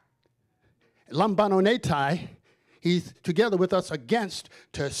 Lambanonetai, he's together with us against,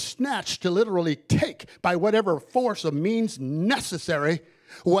 to snatch, to literally take by whatever force or means necessary,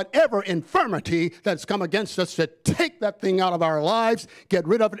 whatever infirmity that's come against us, to take that thing out of our lives, get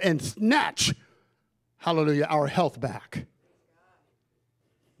rid of it, and snatch, hallelujah, our health back.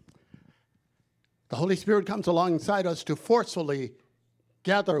 The Holy Spirit comes alongside us to forcefully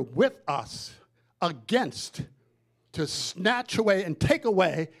gather with us against, to snatch away and take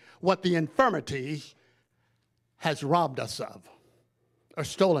away what the infirmity has robbed us of or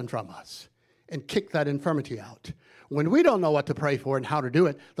stolen from us, and kick that infirmity out. When we don't know what to pray for and how to do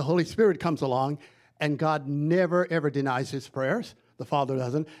it, the Holy Spirit comes along, and God never, ever denies his prayers. The Father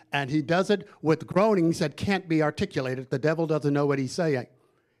doesn't. And he does it with groanings that can't be articulated. The devil doesn't know what he's saying.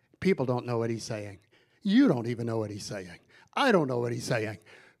 People don't know what he's saying. You don't even know what he's saying. I don't know what he's saying,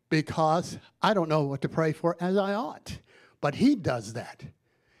 because I don't know what to pray for as I ought. But he does that.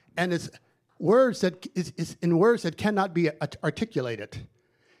 And it's words that is in words that cannot be articulated.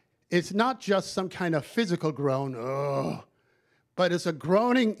 It's not just some kind of physical groan, but it's a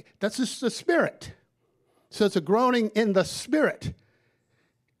groaning, that's just the Spirit. So it's a groaning in the Spirit.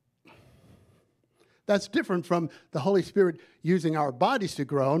 That's different from the Holy Spirit using our bodies to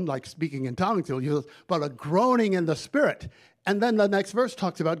groan, like speaking in tongues, but a groaning in the Spirit. And then the next verse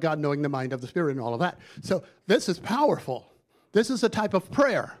talks about God knowing the mind of the Spirit and all of that. So this is powerful. This is a type of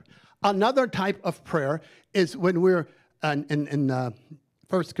prayer. Another type of prayer is when we're in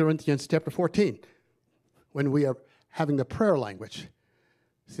 1 Corinthians chapter 14, when we are having the prayer language.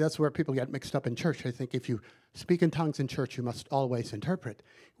 See, that's where people get mixed up in church. They think if you speak in tongues in church, you must always interpret.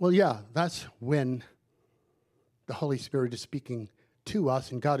 Well, yeah, that's when the Holy Spirit is speaking to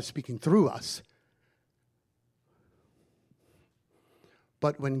us and God is speaking through us.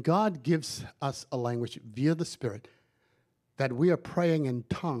 But when God gives us a language via the Spirit, that we are praying in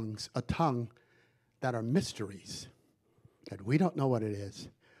tongues, a tongue that are mysteries, that we don't know what it is.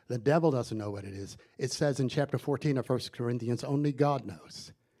 The devil doesn't know what it is. It says in chapter 14 of 1 Corinthians, only God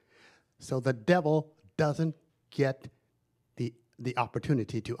knows. So the devil doesn't get the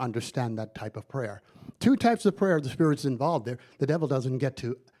opportunity to understand that type of prayer. Two types of prayer, the Spirit's involved there. The devil doesn't get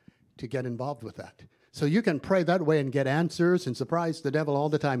to get involved with that. So you can pray that way and get answers and surprise the devil all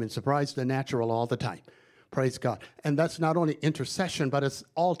the time and surprise the natural all the time. Praise God. And that's not only intercession, but it's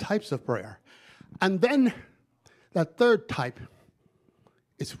all types of prayer. And then that third type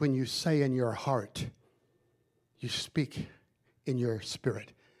is when you say in your heart, you speak in your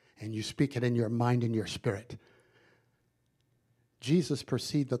spirit, and you speak it in your mind and your spirit. Jesus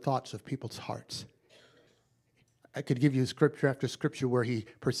perceived the thoughts of people's hearts. I could give you scripture after scripture where he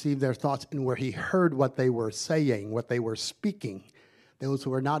perceived their thoughts and where he heard what they were saying, what they were speaking. Those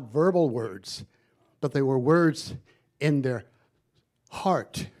were not verbal words, but they were words in their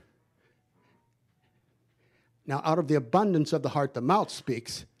heart. Now, out of the abundance of the heart, the mouth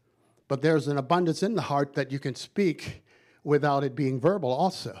speaks, but there's an abundance in the heart that you can speak without it being verbal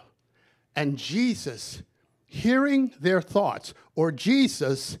also. And Jesus, hearing their thoughts, or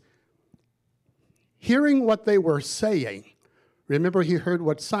Jesus hearing what they were saying. Remember, he heard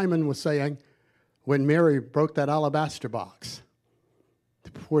what Simon was saying when Mary broke that alabaster box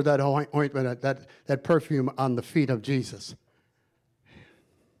to pour that ointment, that perfume on the feet of Jesus.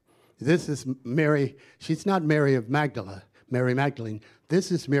 This is Mary. She's not Mary of Magdala, Mary Magdalene. This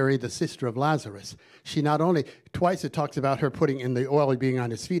is Mary, the sister of Lazarus. She not only, twice it talks about her putting in the oil being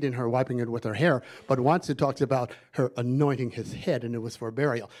on his feet and her wiping it with her hair, but once it talks about her anointing his head, and it was for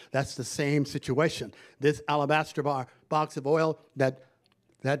burial. That's the same situation. This alabaster box of oil that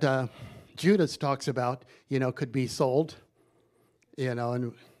Judas talks about, could be sold,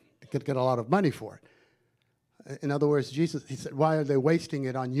 and could get a lot of money for it. In other words, Jesus, he said, why are they wasting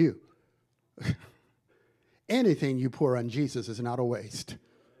it on you? Anything you pour on Jesus is not a waste.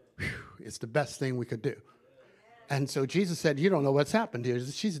 Whew, it's the best thing we could do. And so Jesus said, you don't know what's happened here.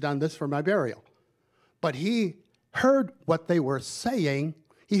 She's done this for my burial. But he heard what they were saying.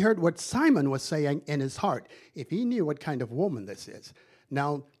 He heard what Simon was saying in his heart. If he knew what kind of woman this is.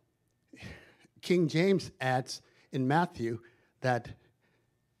 Now, King James adds in Matthew that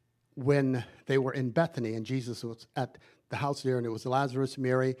when they were in Bethany and Jesus was at the house there, and it was Lazarus,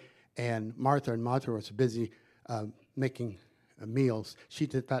 Mary, and Martha was busy making meals. She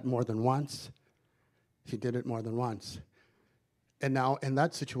did that more than once. She did it more than once. And now in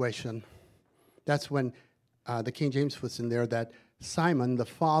that situation, that's when the King James puts in there that Simon, the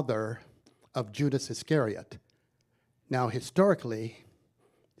father of Judas Iscariot. Now, historically,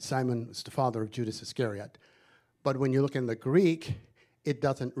 Simon was the father of Judas Iscariot. But when you look in the Greek, it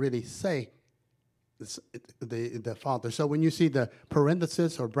doesn't really say the father. So when you see the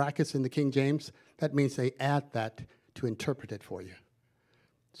parenthesis or brackets in the King James, that means they add that to interpret it for you.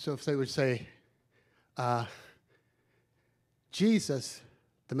 So if they would say, Jesus,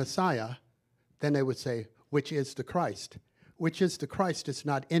 the Messiah, then they would say, which is the Christ. Which is the Christ is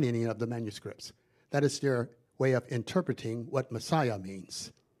not in any of the manuscripts. That is their way of interpreting what Messiah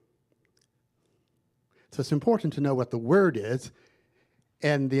means. So it's important to know what the word is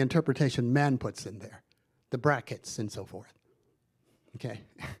and the interpretation man puts in there, the brackets and so forth. Okay?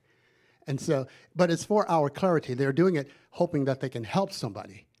 And so, but it's for our clarity. They're doing it hoping that they can help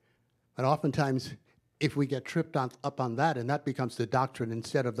somebody. But oftentimes, if we get tripped up on that and that becomes the doctrine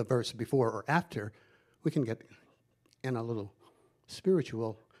instead of the verse before or after, we can get in a little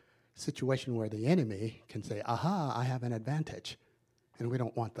spiritual situation where the enemy can say, aha, I have an advantage. And we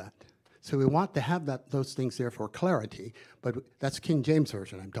don't want that. So we want to have those things there for clarity, but that's King James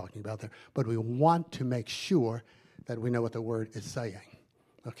Version I'm talking about there. But we want to make sure that we know what the word is saying,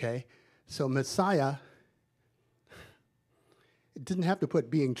 okay? So Messiah, it didn't have to put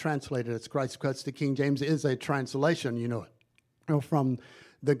being translated as Christ because the King James is a translation, from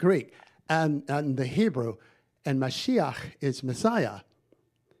the Greek and the Hebrew, and Mashiach is Messiah.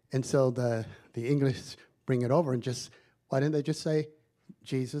 And so the English bring it over and why didn't they just say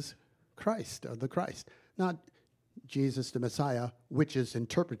Jesus Christ, or the Christ, not Jesus the Messiah, which is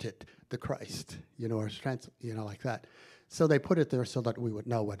interpreted the Christ, or like that. So they put it there so that we would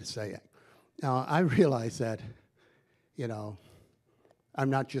know what it's saying. Now, I realize that, I'm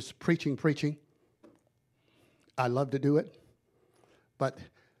not just preaching. I love to do it. But,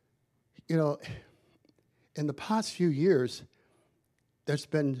 in the past few years, there's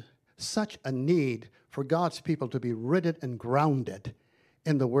been such a need for God's people to be rooted and grounded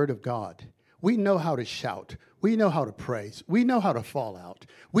in the Word of God. We know how to shout. We know how to praise. We know how to fall out.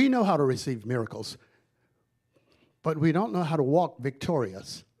 We know how to receive miracles. But we don't know how to walk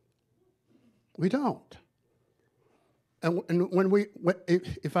victorious. We don't. And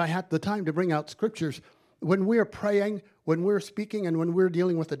if I had the time to bring out scriptures, when we're praying, when we're speaking, and when we're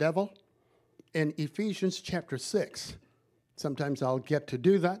dealing with the devil, in Ephesians chapter 6, sometimes I'll get to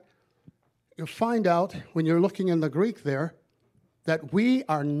do that, you'll find out when you're looking in the Greek there, that we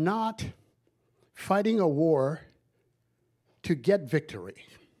are not fighting a war to get victory.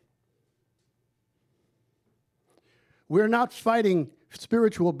 We're not fighting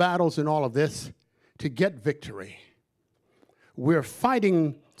spiritual battles in all of this to get victory. We're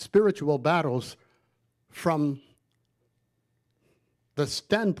fighting spiritual battles from the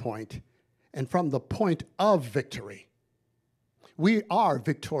standpoint and from the point of victory. We are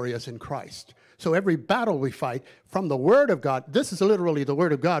victorious in Christ. So every battle we fight from the Word of God, this is literally the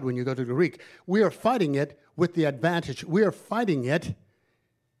Word of God when you go to the Greek, we are fighting it with the advantage. We are fighting it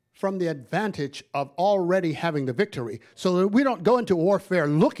from the advantage of already having the victory. So that we don't go into warfare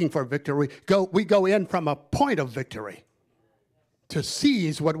looking for victory. We go in from a point of victory to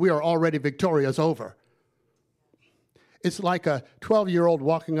seize what we are already victorious over. It's like a 12-year-old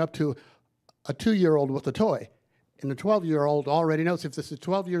walking up to a 2-year-old with a toy. And the 12-year-old already knows if this is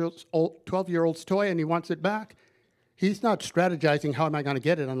 12-year-old's toy and he wants it back, he's not strategizing how am I going to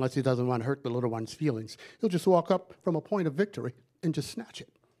get it unless he doesn't want to hurt the little one's feelings. He'll just walk up from a point of victory and just snatch it.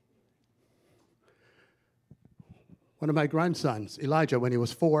 One of my grandsons, Elijah, when he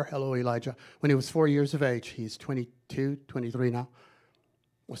was 4, hello Elijah, when he was 4 years of age, he's 22, 23 now,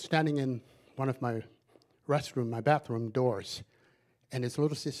 was standing in one of my bathroom doors, and his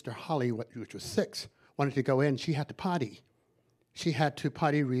little sister Holly, which was 6, wanted to go in. She had to potty. She had to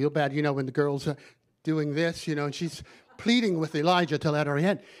potty real bad. When the girls are doing this, and she's pleading with Elijah to let her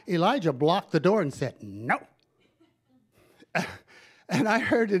in. Elijah blocked the door and said, no. And I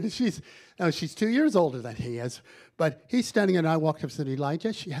heard it. She's 2 years older than he is. But he's standing and I walked up and said,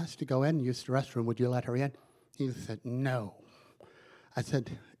 Elijah, she has to go in and use the restroom. Would you let her in? He said, no. I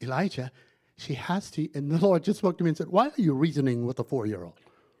said, Elijah, she has to. And the Lord just spoke to me and said, why are you reasoning with a 4-year-old?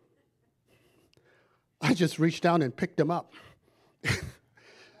 I just reached down and picked him up.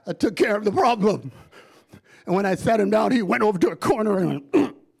 I took care of the problem. And when I sat him down, he went over to a corner and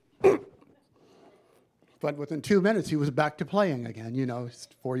went, but within 2 minutes, he was back to playing again. You know, he's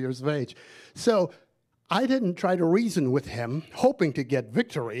 4 years of age. So I didn't try to reason with him, hoping to get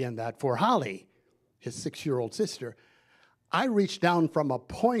victory in that for Holly, his 6-year-old sister. I reached down from a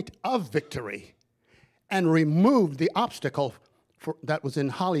point of victory and removed the obstacle that was in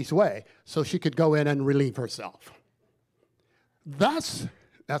Holly's way so she could go in and relieve herself. That's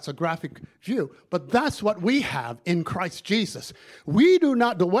a graphic view, but that's what we have in Christ Jesus. We do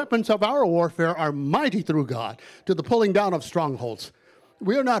not, the weapons of our warfare are mighty through God to the pulling down of strongholds.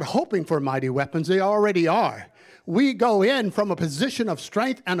 We are not hoping for mighty weapons, they already are. We go in from a position of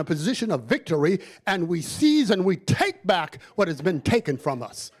strength and a position of victory, and we seize and we take back what has been taken from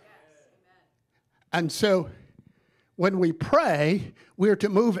us. And so when we pray, we're to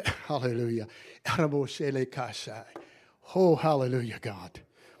move, hallelujah. Oh, hallelujah, God.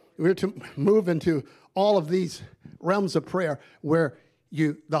 We're to move into all of these realms of prayer where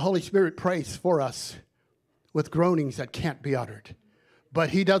the Holy Spirit prays for us with groanings that can't be uttered.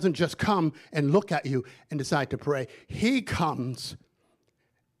 But he doesn't just come and look at you and decide to pray. He comes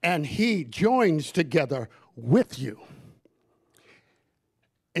and he joins together with you.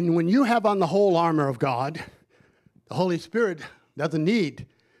 And when you have on the whole armor of God, the Holy Spirit doesn't need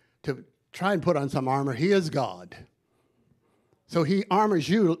to try and put on some armor. He is God. So he armors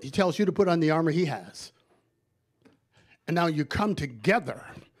you. He tells you to put on the armor he has. And now you come together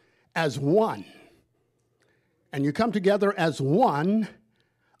as one. And you come together as one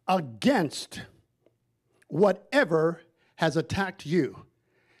against whatever has attacked you.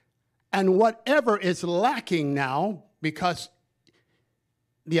 And whatever is lacking now, because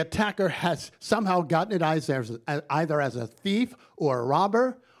the attacker has somehow gotten it either as a thief or a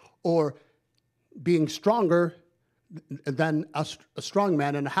robber or being stronger than a strong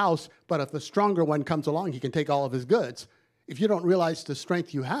man in a house, but if the stronger one comes along, he can take all of his goods. If you don't realize the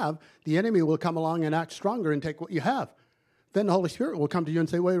strength you have, the enemy will come along and act stronger and take what you have. Then the Holy Spirit will come to you and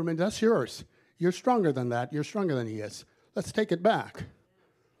say, wait a minute, that's yours. You're stronger than that. You're stronger than he is. Let's take it back.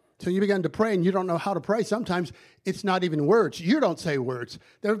 So you begin to pray and you don't know how to pray. Sometimes it's not even words. You don't say words.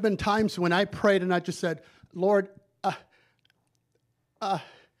 There have been times when I prayed and I just said, Lord, and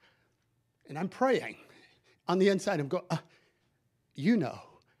I'm praying. On the inside, I'm going, you know.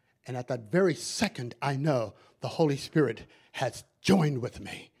 And at that very second, I know the Holy Spirit has joined with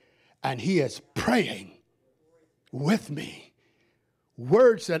me. And he is praying with me.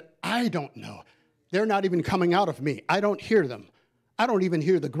 Words that I don't know. They're not even coming out of me. I don't hear them. I don't even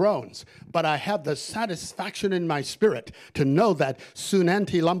hear the groans. But I have the satisfaction in my spirit to know that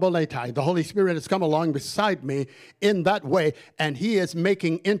Sunanti Lamboletai, the Holy Spirit has come along beside me in that way. And he is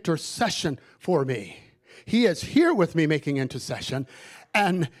making intercession for me. He is here with me making intercession,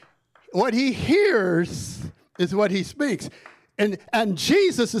 and what he hears is what he speaks. And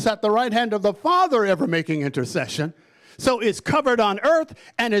Jesus is at the right hand of the Father ever making intercession. So it's covered on earth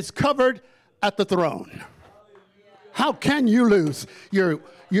and it's covered at the throne. How can you lose? You're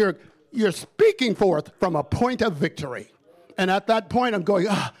speaking forth from a point of victory. And at that point I'm going,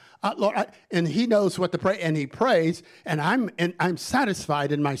 Lord, and he knows what to pray, and he prays, and I'm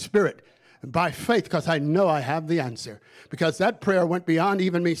satisfied in my spirit. By faith, because I know I have the answer. Because that prayer went beyond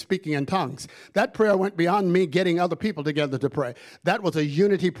even me speaking in tongues. That prayer went beyond me getting other people together to pray. That was a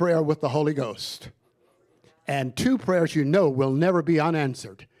unity prayer with the Holy Ghost. And two prayers you know will never be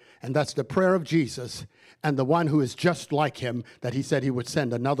unanswered. And that's the prayer of Jesus and the one who is just like him, that he said he would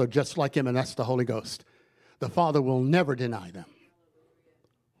send another just like him, and that's the Holy Ghost. The Father will never deny them.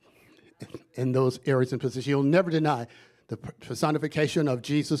 In those areas and positions, he'll never deny the personification of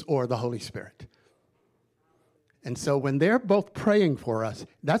Jesus or the Holy Spirit. And so when they're both praying for us,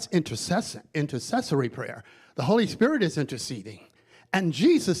 that's intercessory prayer. The Holy Spirit is interceding. And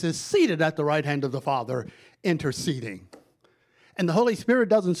Jesus is seated at the right hand of the Father, interceding. And the Holy Spirit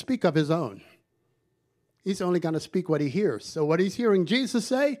doesn't speak of his own. He's only going to speak what he hears. So what he's hearing Jesus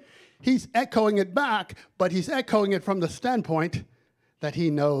say, he's echoing it back, but he's echoing it from the standpoint that he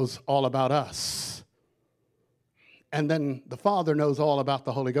knows all about us. And then the Father knows all about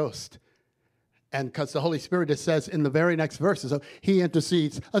the Holy Ghost. And because the Holy Spirit, it says in the very next verses, so he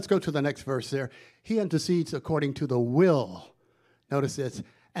intercedes. Let's go to the next verse there. He intercedes according to the will. Notice this.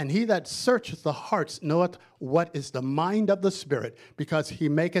 And he that searcheth the hearts knoweth what is the mind of the Spirit, because he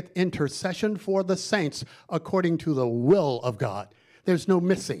maketh intercession for the saints according to the will of God. There's no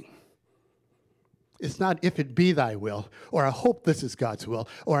missing. It's not if it be thy will, or I hope this is God's will,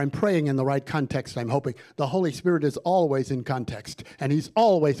 or I'm praying in the right context, I'm hoping. The Holy Spirit is always in context, and he's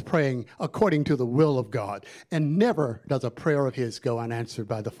always praying according to the will of God. And never does a prayer of his go unanswered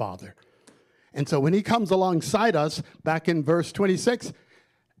by the Father. And so when he comes alongside us, back in verse 26,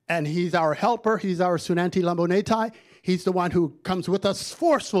 and he's our helper, he's our sunanti lambonetai, he's the one who comes with us,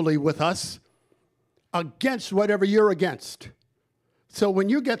 forcefully with us, against whatever you're against. So when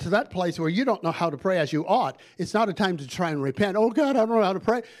you get to that place where you don't know how to pray as you ought, it's not a time to try and repent. Oh, God, I don't know how to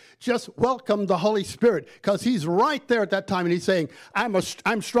pray. Just welcome the Holy Spirit, because he's right there at that time, and he's saying,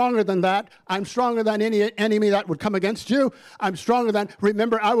 I'm stronger than that. I'm stronger than any enemy that would come against you. I'm stronger than,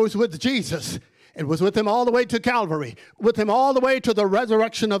 remember, I was with Jesus. It was with him all the way to Calvary, with him all the way to the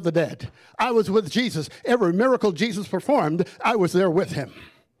resurrection of the dead. I was with Jesus. Every miracle Jesus performed, I was there with him.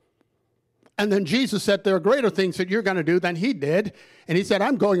 And then Jesus said, there are greater things that you're going to do than he did. And he said,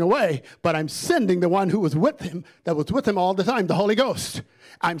 I'm going away, but I'm sending the one who was with him, that was with him all the time, the Holy Ghost.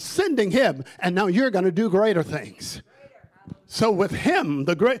 I'm sending him, and now you're going to do greater things. So with him,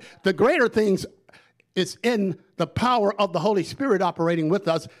 the greater things is in the power of the Holy Spirit operating with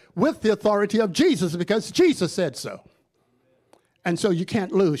us, with the authority of Jesus, because Jesus said so. And so you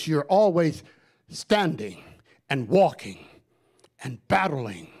can't lose. You're always standing and walking and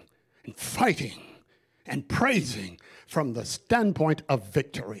battling and fighting and praising from the standpoint of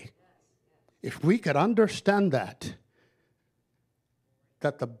victory. If we could understand that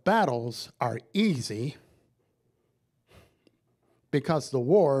the battles are easy because the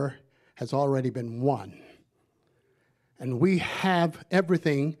war has already been won. And we have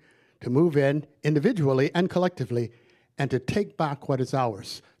everything to move in individually and collectively and to take back what is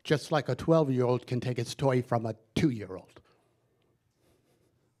ours, just like a 12-year-old can take its toy from a 2-year-old.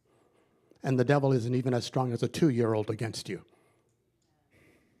 And the devil isn't even as strong as a 2-year-old against you.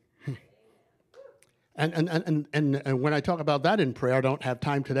 And when I talk about that in prayer, I don't have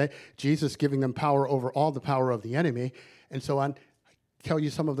time today. Jesus giving them power over all the power of the enemy, and so on. I tell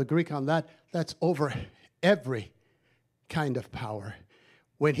you some of the Greek on that. That's over every kind of power.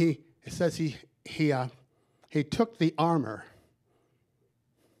 When it says he took the armor,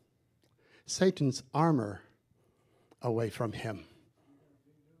 Satan's armor, away from him.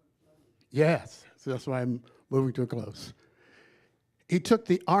 Yes, so that's why I'm moving to a close. He took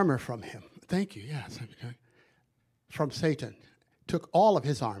the armor from him. Thank you, yes. From Satan. Took all of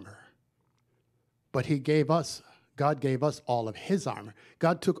his armor. But God gave us all of his armor.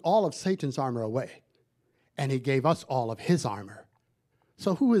 God took all of Satan's armor away. And he gave us all of his armor.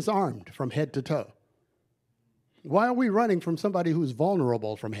 So who is armed from head to toe? Why are we running from somebody who's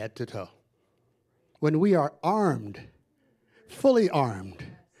vulnerable from head to toe? When we are armed, fully armed,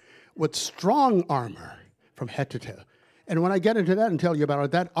 with strong armor from head to toe. And when I get into that and tell you about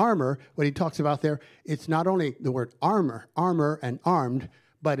it, that armor, what he talks about there, it's not only the word armor and armed,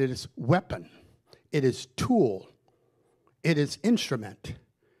 but it is weapon. It is tool. It is instrument.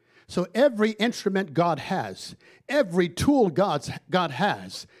 So every instrument God has, every tool God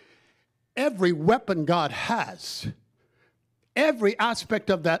has, every weapon God has, every aspect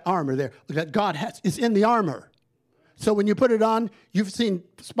of that armor there that God has is in the armor. So when you put it on, you've seen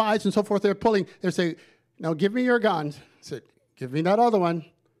spies and so forth, they're saying, now give me your guns. I said, give me that other one.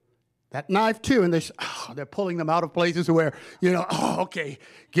 That knife too. And they're pulling them out of places where, okay,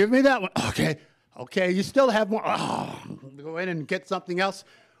 give me that one. Okay, you still have more. Go in and get something else.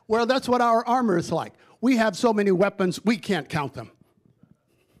 Well, that's what our armor is like. We have so many weapons, we can't count them.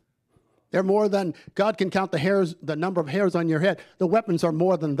 They're more than, God can count the number of hairs on your head. The weapons are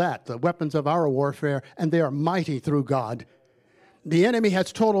more than that, the weapons of our warfare, and they are mighty through God. The enemy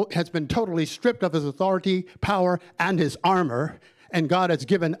has been totally stripped of his authority, power, and his armor, and God has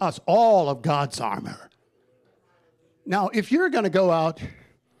given us all of God's armor. Now, if you're going to go out,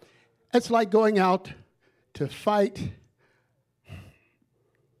 it's like going out to fight.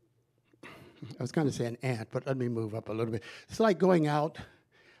 I was going to say an ant, but let me move up a little bit. It's like going out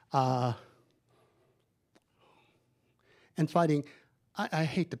and fighting. I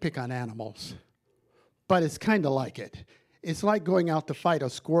hate to pick on animals, but it's kind of like it. It's like going out to fight a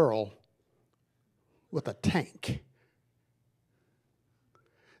squirrel with a tank.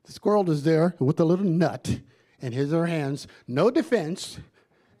 The squirrel is there with a little nut in his or her hands, no defense,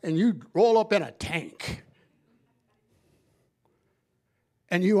 and you roll up in a tank.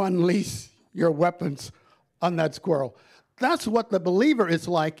 And you unleash your weapons on that squirrel. That's what the believer is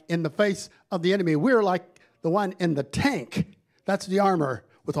like in the face of the enemy. We're like the one in the tank. That's the armor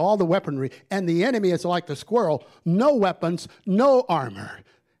with all the weaponry. And the enemy is like the squirrel. No weapons, no armor.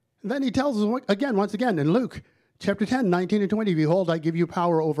 And then he tells us again, once again, in Luke Chapter 10, 19 and 20, behold, I give you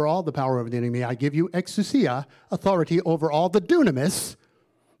power over all the power of the enemy. I give you exousia, authority over all the dunamis,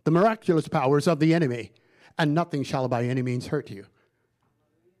 the miraculous powers of the enemy, and nothing shall by any means hurt you.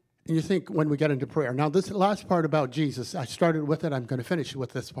 And you think when we get into prayer. Now, this last part about Jesus, I started with it. I'm going to finish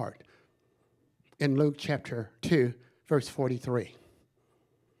with this part. In Luke chapter 2, verse 43.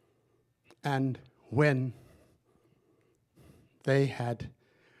 And when they had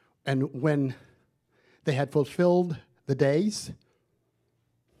fulfilled the days,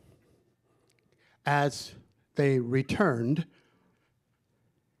 as they returned,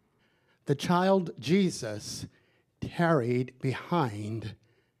 the child Jesus tarried behind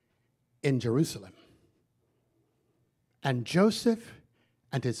in Jerusalem. And Joseph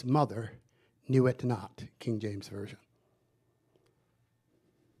and his mother knew it not, King James Version.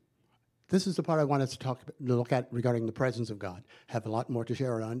 This is the part I want us to look at regarding the presence of God. Have a lot more to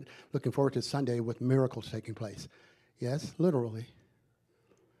share on. Looking forward to Sunday with miracles taking place. Yes, literally.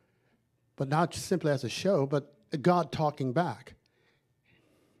 But not simply as a show, but God talking back.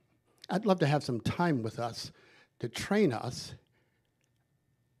 I'd love to have some time with us to train us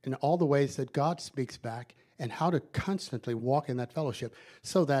in all the ways that God speaks back and how to constantly walk in that fellowship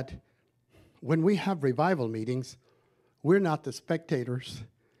so that when we have revival meetings, we're not the spectators.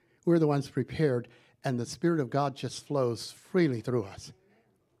 We're the ones prepared, and the Spirit of God just flows freely through us.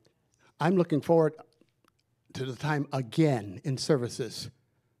 I'm looking forward to the time again in services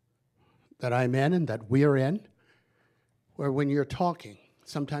that I'm in and that we're in, where when you're talking,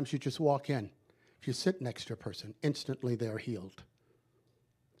 sometimes you just walk in. If you sit next to a person, instantly they're healed.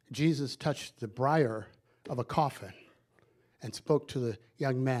 Jesus touched the briar of a coffin and spoke to the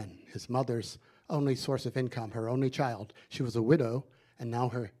young man, his mother's only source of income, her only child. She was a widow, and now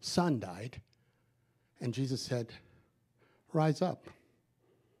her son died. And Jesus said, rise up.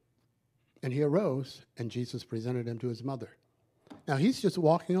 And he arose, and Jesus presented him to his mother. Now, he's just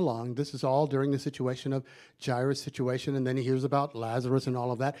walking along. This is all during the situation of Jairus' situation, and then he hears about Lazarus and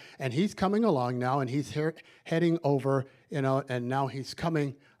all of that. And he's coming along now, and he's heading over, and now he's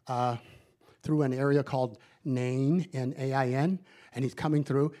coming through an area called Nain, N-A-I-N, and he's coming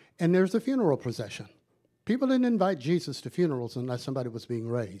through, and there's a funeral procession. People didn't invite Jesus to funerals unless somebody was being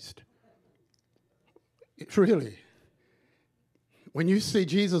raised. Really. When you see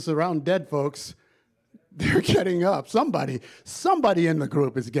Jesus around dead folks, they're getting up. Somebody in the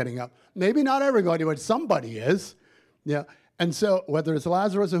group is getting up. Maybe not everybody, but somebody is. Yeah. And so, whether it's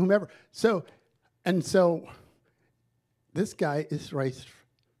Lazarus or whomever. So this guy is raised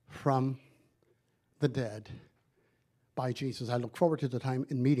from the dead by Jesus. I look forward to the time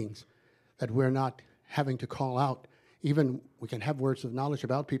in meetings that we're not having to call out. Even we can have words of knowledge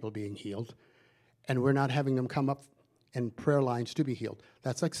about people being healed, and we're not having them come up in prayer lines to be healed.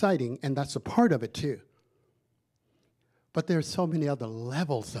 That's exciting, and that's a part of it too. But there's so many other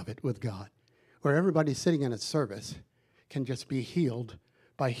levels of it with God, where everybody sitting in a service can just be healed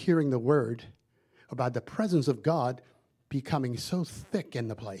by hearing the word, or by the presence of God becoming so thick in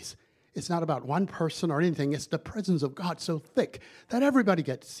the place. It's not about one person or anything. It's the presence of God so thick that everybody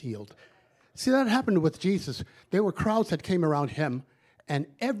gets healed. See, that happened with Jesus. There were crowds that came around him, and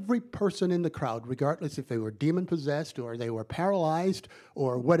every person in the crowd, regardless if they were demon-possessed or they were paralyzed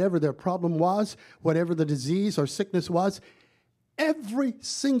or whatever their problem was, whatever the disease or sickness was, every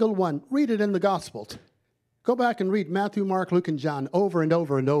single one, read it in the Gospels. Go back and read Matthew, Mark, Luke, and John over and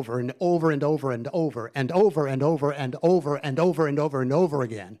over and over and over and over and over and over and over and over and over and over and over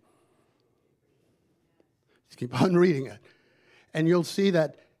again. Just keep on reading it. And you'll see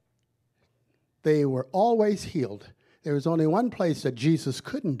that they were always healed. There was only one place that Jesus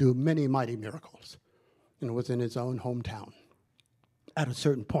couldn't do many mighty miracles, and it was in his own hometown, at a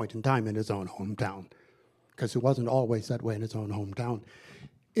certain point in time in his own hometown, because it wasn't always that way in his own hometown.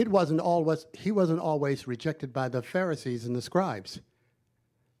 He wasn't always rejected by the Pharisees and the scribes.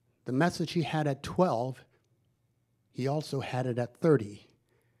 The message he had at 12, he also had it at 30.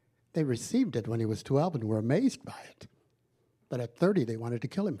 They received it when he was 12 and were amazed by it. But at 30, they wanted to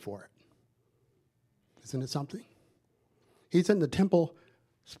kill him for it. Isn't it something? He's in the temple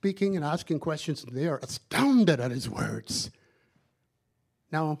speaking and asking questions, and they are astounded at his words.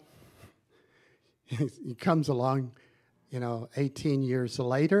 Now, he comes along, 18 years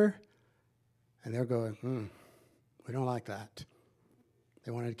later, and they're going, we don't like that.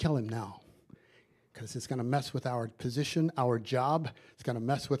 They wanted to kill him now because it's going to mess with our position, our job. It's going to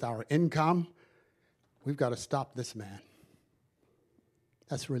mess with our income. We've got to stop this man.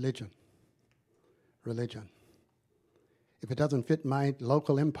 That's religion. Religion. If it doesn't fit my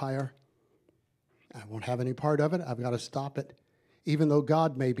local empire, I won't have any part of it. I've got to stop it, even though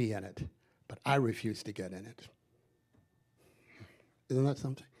God may be in it. But I refuse to get in it. Isn't that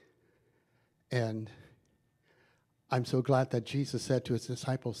something? And I'm so glad that Jesus said to his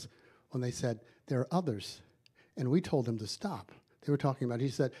disciples when they said, there are others. And we told them to stop. They were talking about, he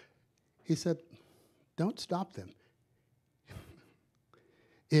said, don't stop them.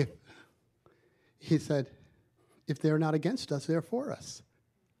 He said, if they're not against us, they're for us.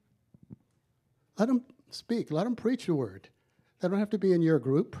 Let them speak. Let them preach the word. They don't have to be in your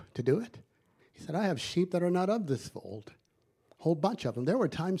group to do it. He said, I have sheep that are not of this fold. A whole bunch of them. There were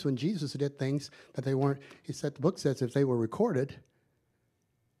times when Jesus did things that they weren't. He said, the book says if they were recorded,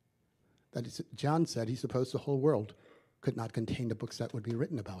 John said he supposed the whole world could not contain the books that would be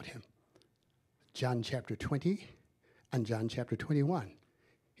written about him. John chapter 20 and John chapter 21.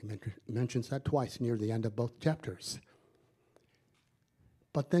 He mentions that twice near the end of both chapters.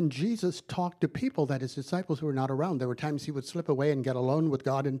 But then Jesus talked to people that his disciples were not around. There were times he would slip away and get alone with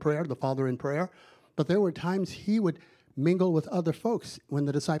God in prayer, the Father in prayer. But there were times he would mingle with other folks when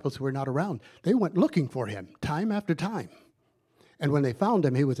the disciples were not around. They went looking for him time after time. And when they found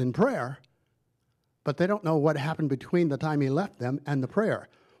him, he was in prayer. But they don't know what happened between the time he left them and the prayer.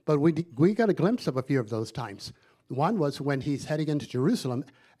 But we got a glimpse of a few of those times. One was when he's heading into Jerusalem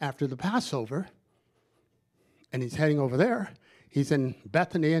after the Passover, and he's heading over there. He's in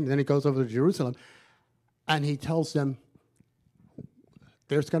Bethany, and then he goes over to Jerusalem, and he tells them,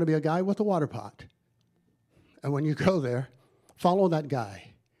 there's going to be a guy with a water pot. And when you go there, follow that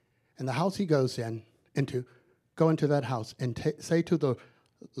guy. And the house he goes into, go into that house and say to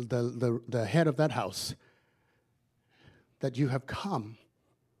the head of that house that you have come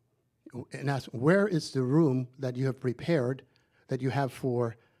and ask, where is the room that you have prepared that you have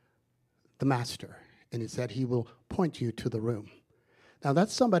for the master? And he said he will point you to the room. Now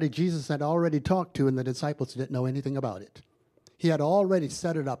that's somebody Jesus had already talked to, and the disciples didn't know anything about it. He had already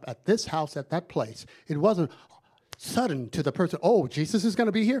set it up at this house, at that place. It wasn't sudden to the person, oh, Jesus is going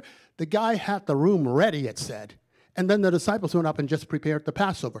to be here. The guy had the room ready, it said. And then the disciples went up and just prepared the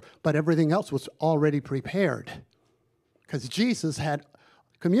Passover. But everything else was already prepared. Because Jesus had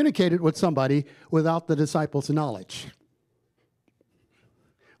communicated with somebody without the disciples' knowledge.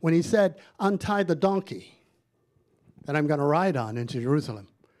 When he said, untie the donkey that I'm going to ride on into Jerusalem,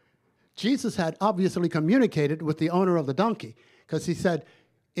 Jesus had obviously communicated with the owner of the donkey, because he said,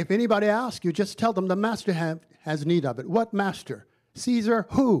 if anybody asks you, just tell them the master has need of it. What master? Caesar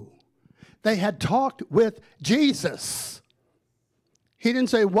who? They had talked with Jesus. He didn't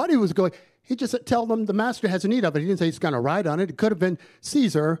say what he was going. He just said, tell them the master has need of it. He didn't say he's going to ride on it. It could have been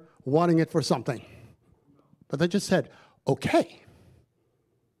Caesar wanting it for something. But they just said, okay.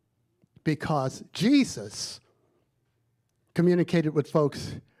 Because Jesus communicated with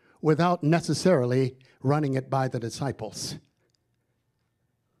folks without necessarily running it by the disciples.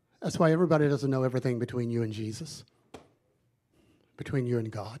 That's why everybody doesn't know everything between you and Jesus, between you and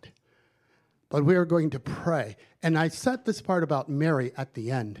God. But we are going to pray. And I set this part about Mary at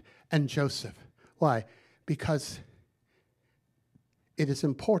the end and Joseph. Why? Because it is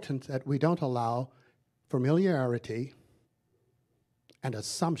important that we don't allow familiarity and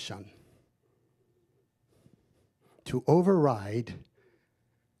assumption to override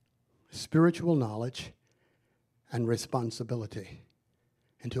spiritual knowledge and responsibility,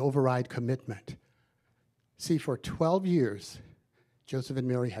 and to override commitment. See, for 12 years, Joseph and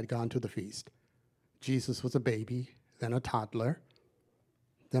Mary had gone to the feast. Jesus was a baby, then a toddler,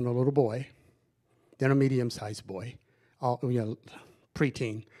 then a little boy, then a medium-sized boy,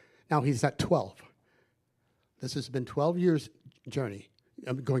 preteen. Now he's at 12. This has been 12 years journey,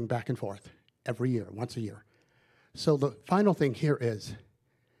 going back and forth every year, once a year. So the final thing here is,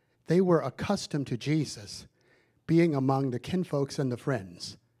 they were accustomed to Jesus being among the kinfolks and the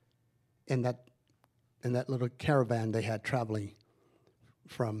friends in that little caravan they had traveling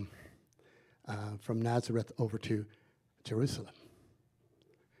from Nazareth over to Jerusalem.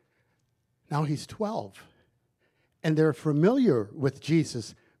 Now he's 12, and they're familiar with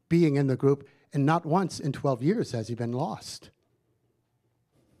Jesus being in the group, and not once in 12 years has he been lost.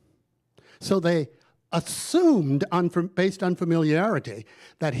 So they assumed, based on familiarity,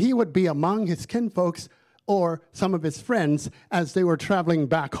 that he would be among his kinfolks or some of his friends as they were traveling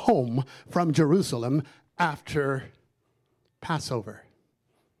back home from Jerusalem after Passover.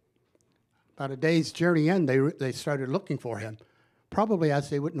 About a day's journey in, they started looking for him, probably as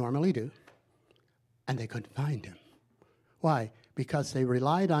they would normally do, and they couldn't find him. Why? Because they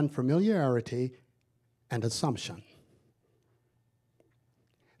relied on familiarity and assumption.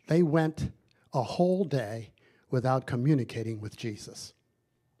 They went a whole day without communicating with Jesus.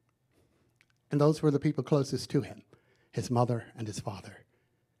 And those were the people closest to him, his mother and his father.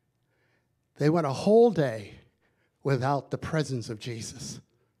 They went a whole day without the presence of Jesus.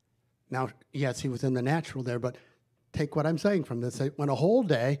 Now, yes, he was in the natural there, but take what I'm saying from this. They went a whole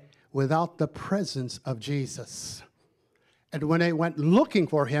day without the presence of Jesus. And when they went looking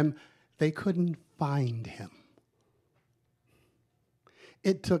for him, they couldn't find him.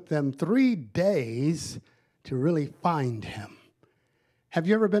 It took them 3 days to really find him. Have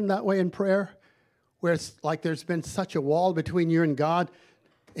you ever been that way in prayer? Where it's like there's been such a wall between you and God?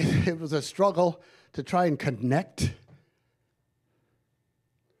 It was a struggle to try and connect.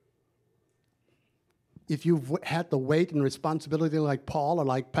 If you've had the weight and responsibility like Paul or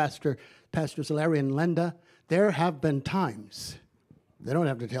like Pastors Larry and Linda, there have been times, they don't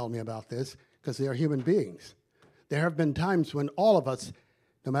have to tell me about this because they are human beings. There have been times when all of us,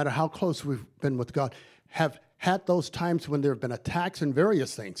 no matter how close we've been with God, have had those times when there have been attacks and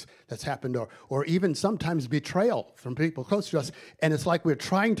various things that's happened, or even sometimes betrayal from people close to us. And it's like we're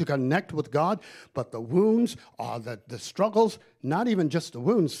trying to connect with God, but the wounds, the struggles, not even just the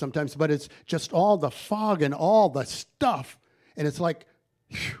wounds sometimes, but it's just all the fog and all the stuff. And it's like,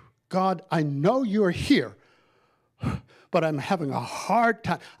 God, I know you're here, but I'm having a hard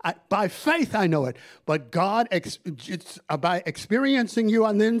time. By faith, I know it. But God, by experiencing you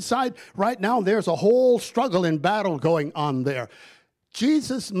on the inside, right now, there's a whole struggle and battle going on there.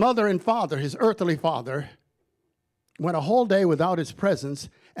 Jesus' mother and father, his earthly father, went a whole day without his presence,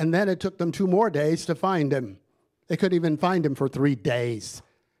 and then it took them 2 more days to find him. They couldn't even find him for 3 days.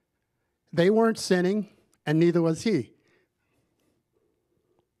 They weren't sinning, and neither was he.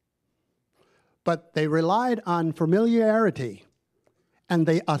 But they relied on familiarity, and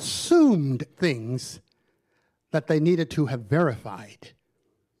they assumed things that they needed to have verified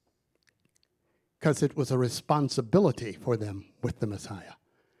because it was a responsibility for them with the Messiah.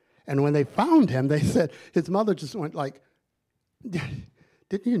 And when they found him, they said, his mother just went like,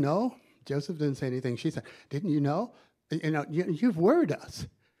 didn't you know? Joseph didn't say anything. She said, didn't you know? You've worried us.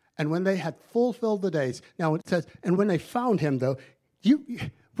 And when they had fulfilled the days, now it says, and when they found him, though,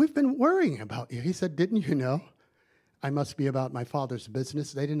 we've been worrying about you. He said, didn't you know? I must be about my Father's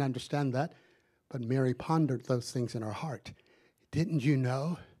business. They didn't understand that, but Mary pondered those things in her heart. Didn't you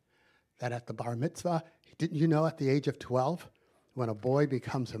know that at the bar mitzvah, didn't you know at the age of 12, when a boy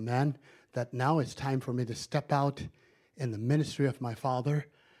becomes a man, that now it's time for me to step out in the ministry of my Father?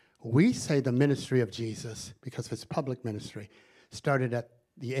 We say the ministry of Jesus, because of his public ministry, started at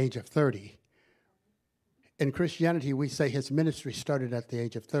the age of 30. In Christianity, we say his ministry started at the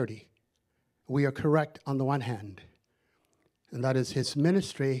age of 30. We are correct on the one hand, and that is his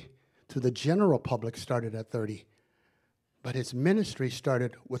ministry to the general public started at 30. But his ministry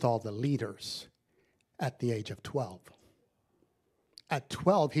started with all the leaders at the age of 12. At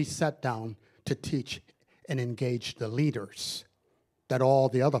 12, he sat down to teach and engage the leaders that all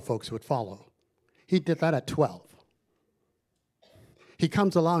the other folks would follow. He did that at 12. He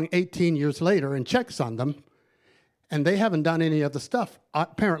comes along 18 years later and checks on them, and they haven't done any of the stuff,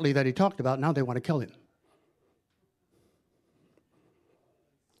 apparently, that he talked about. Now they want to kill him.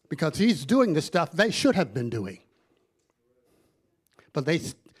 Because he's doing the stuff they should have been doing. But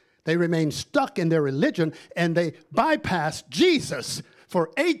they remain stuck in their religion, and they bypassed Jesus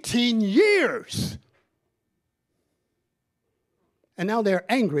for 18 years. And now they're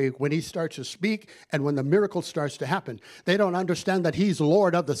angry when he starts to speak and when the miracle starts to happen. They don't understand that he's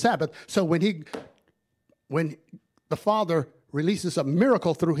Lord of the Sabbath. So when the Father releases a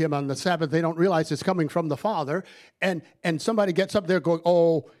miracle through him on the Sabbath, they don't realize it's coming from the Father. And somebody gets up there going,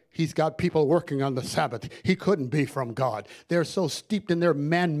 oh, he's got people working on the Sabbath. He couldn't be from God. They're so steeped in their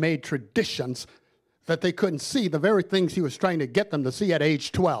man-made traditions that they couldn't see the very things he was trying to get them to see at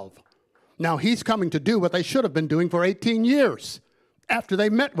age 12. Now he's coming to do what they should have been doing for 18 years after they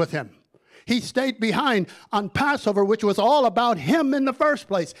met with him. He stayed behind on Passover, which was all about him in the first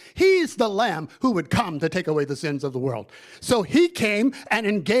place. He's the Lamb who would come to take away the sins of the world. So he came and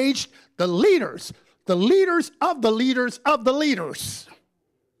engaged the leaders of the leaders of the leaders.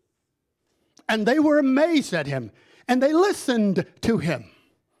 And they were amazed at him, and they listened to him.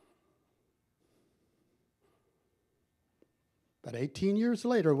 But 18 years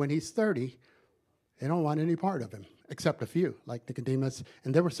later, when he's 30, they don't want any part of him, except a few, like Nicodemus,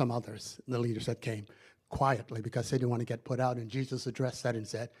 and there were some others, the leaders that came quietly because they didn't want to get put out. And Jesus addressed that and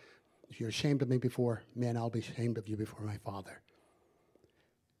said, if you're ashamed of me before men, I'll be ashamed of you before my Father.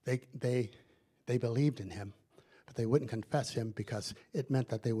 They believed in him, but they wouldn't confess him because it meant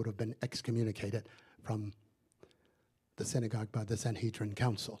that they would have been excommunicated from the synagogue by the Sanhedrin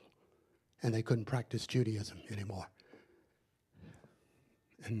Council, and they couldn't practice Judaism anymore.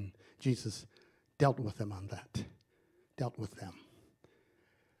 And Jesus dealt with them on that, dealt with them.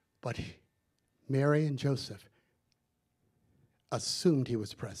 But Mary and Joseph assumed he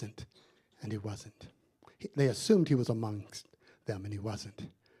was present, and he wasn't. They assumed he was amongst them, and he wasn't.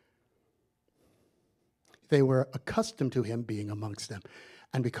 They were accustomed to him being amongst them,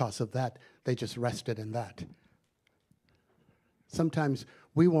 and because of that, they just rested in that. Sometimes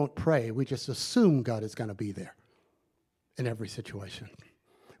we won't pray. We just assume God is going to be there in every situation.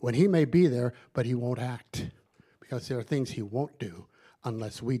 When he may be there, but he won't act, because there are things he won't do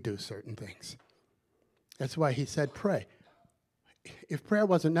unless we do certain things. That's why he said pray. If prayer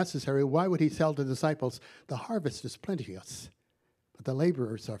wasn't necessary, why would he tell the disciples, the harvest is plenteous, but the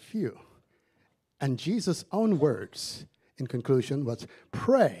laborers are few? And Jesus' own words in conclusion was,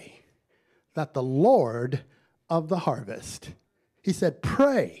 pray that the Lord of the harvest, he said,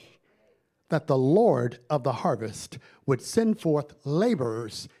 pray that the Lord of the harvest would send forth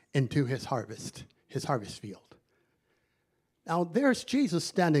laborers into his harvest field. Now, there's Jesus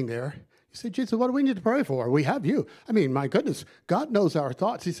standing there. You say, Jesus, what do we need to pray for? We have you. I mean, my goodness, God knows our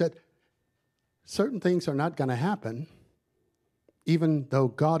thoughts. He said, certain things are not going to happen, even though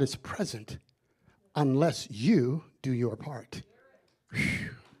God is present, unless you do your part. Whew.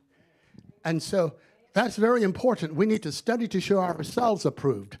 And so that's very important. We need to study to show ourselves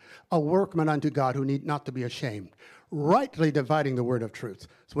approved, a workman unto God who need not to be ashamed, rightly dividing the word of truth.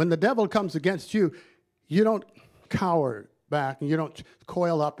 So when the devil comes against you, you don't cower back and you don't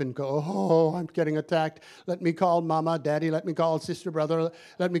coil up and go, oh, I'm getting attacked. Let me call mama, daddy, let me call sister, brother,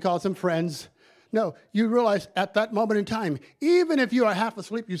 let me call some friends. No, you realize at that moment in time, even if you are half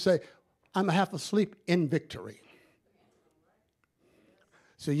asleep, you say, I'm half asleep in victory.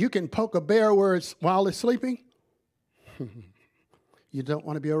 So you can poke a bear while it's sleeping. You don't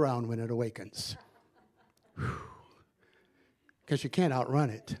want to be around when it awakens. Because you can't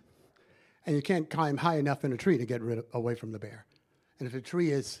outrun it. And you can't climb high enough in a tree to get away from the bear. And if the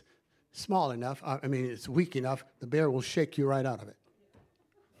tree is small enough, it's weak enough, the bear will shake you right out of it.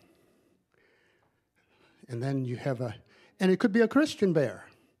 And then you have and it could be a Christian bear.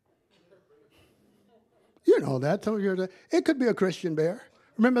 You know that. It could be a Christian bear.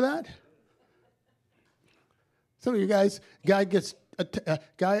 Remember that? Some of you guys,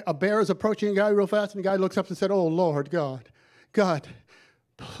 a bear is approaching a guy real fast, and the guy looks up and said, oh, Lord God,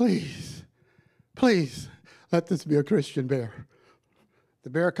 please, let this be a Christian bear. The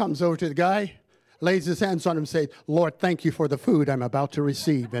bear comes over to the guy, lays his hands on him and says, Lord, thank you for the food I'm about to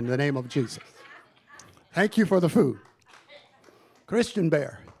receive in the name of Jesus. Thank you for the food. Christian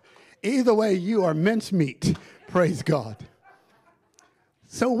bear. Either way, you are mincemeat. Praise God.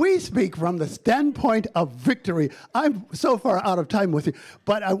 So we speak from the standpoint of victory. I'm so far out of time with you,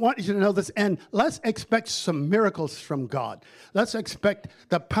 but I want you to know this, and let's expect some miracles from God. Let's expect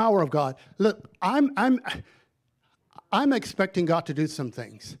the power of God. Look, I'm expecting God to do some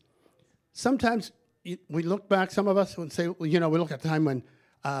things. Sometimes we look back, some of us would say, well, we look at the time when,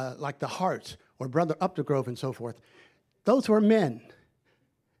 like the Harts or Brother Updegrove and so forth. Those were men.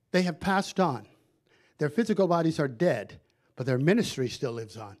 They have passed on. Their physical bodies are dead, but their ministry still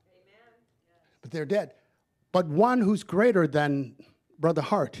lives on. Amen. But they're dead. But one who's greater than Brother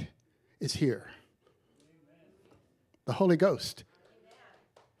Hart is here. Amen. The Holy Ghost. Amen.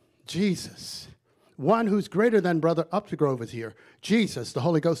 Jesus. One who's greater than Brother Updegrove is here. Jesus, the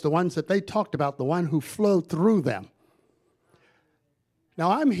Holy Ghost, the ones that they talked about, the one who flowed through them.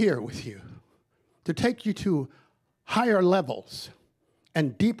 Now I'm here with you to take you to higher levels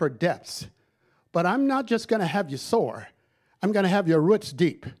and deeper depths. But I'm not just going to have you soar. I'm going to have your roots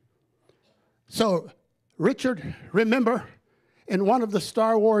deep. So, Richard, remember in one of the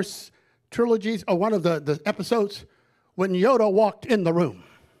Star Wars trilogies, or one of the episodes, when Yoda walked in the room.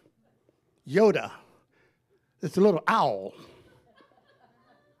 Yoda, this little owl,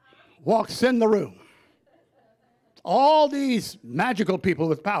 walks in the room. All these magical people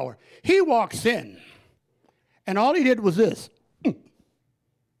with power. He walks in, and all he did was this.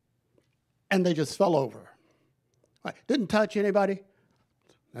 And they just fell over. Right. Didn't touch anybody.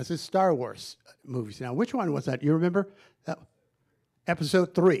 That's his Star Wars movies. Now, which one was that? You remember?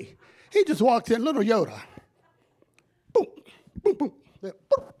 Episode 3. He just walks in, little Yoda. Boom, boom, boom. They're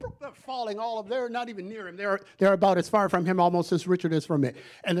falling all of them. They're not even near him. They're about as far from him almost as Richard is from me.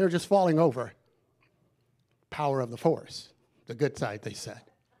 And they're just falling over. Power of the Force. The good side, they said.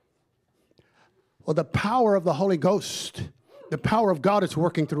 Well, the power of the Holy Ghost, the power of God is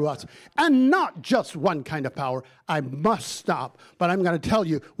working through us. And not just one kind of power. I must stop. But I'm going to tell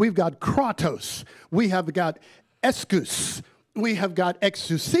you, we've got kratos. We have got eskus. We have got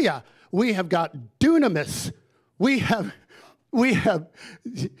exousia. We have got dunamis. We have,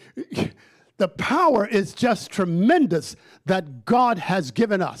 the power is just tremendous that God has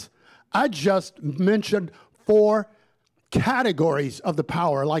given us. I just mentioned 4 categories of the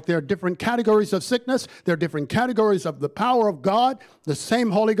power. Like there are different categories of sickness, there are different categories of the power of God, the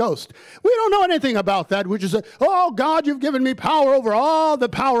same Holy Ghost. We don't know anything about that, which is, oh, God, you've given me power over all the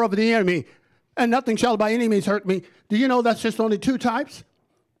power of the enemy, and nothing shall by any means hurt me. Do you know that's just only two types?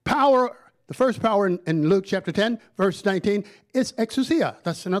 Power, the first power in Luke chapter 10, verse 19, is exousia.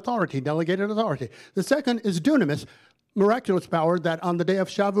 That's an authority, delegated authority. The second is dunamis, miraculous power that on the day of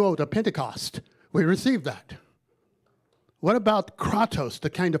Shavuot, of Pentecost, we received that. What about kratos, the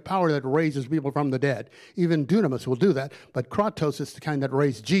kind of power that raises people from the dead? Even dunamis will do that, but kratos is the kind that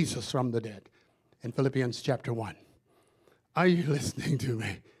raised Jesus from the dead in Philippians chapter 1. Are you listening to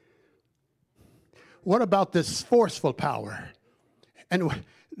me? What about this forceful power? And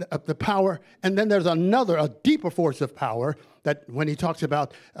the power, and then there's a deeper force of power that when he talks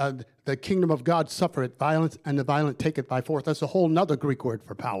about the kingdom of God suffereth violence and the violent take it by force, that's a whole nother Greek word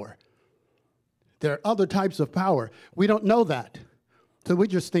for power. There are other types of power. We don't know that. So we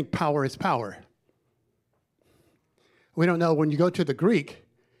just think power is power. We don't know when you go to the Greek,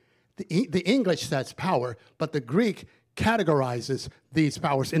 the English says power, but the Greek categorizes these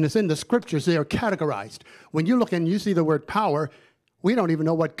powers. And it's in the scriptures, they are categorized. When you look and you see the word power, we don't even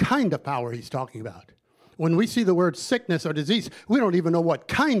know what kind of power he's talking about. When we see the word sickness or disease, we don't even know what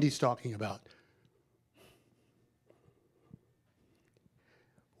kind he's talking about.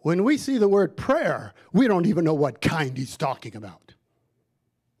 When we see the word prayer, we don't even know what kind he's talking about.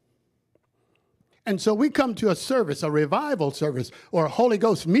 And so we come to a service, a revival service, or a Holy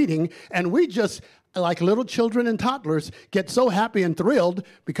Ghost meeting, and we just, like little children and toddlers, get so happy and thrilled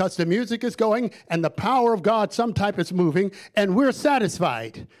because the music is going and the power of God, some type, is moving, and we're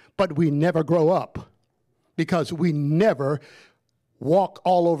satisfied. But we never grow up because we never walk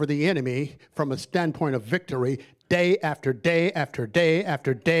all over the enemy from a standpoint of victory, day after day after day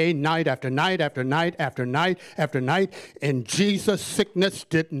after day, night after night after night after night after night. And Jesus' sickness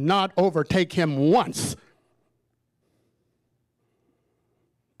did not overtake him once.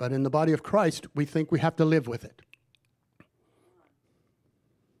 But in the body of Christ, we think we have to live with it.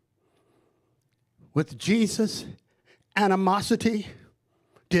 With Jesus, animosity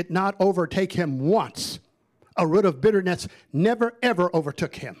did not overtake him once. A root of bitterness never, ever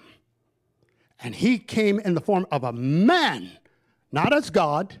overtook him. And he came in the form of a man, not as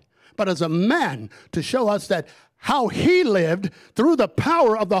God, but as a man, to show us that how he lived through the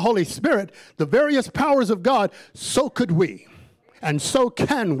power of the Holy Spirit, the various powers of God, so could we, and so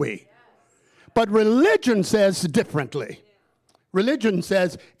can we. But religion says differently. Religion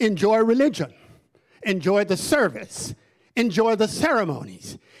says, enjoy religion, enjoy the service, enjoy the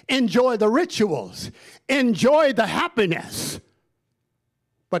ceremonies, enjoy the rituals, enjoy the happiness,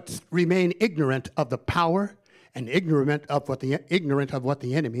 but remain ignorant of the power and ignorant of what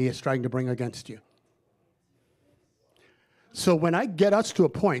the enemy is trying to bring against you. So when I get us to a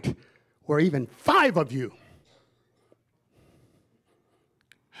point where even 5 of you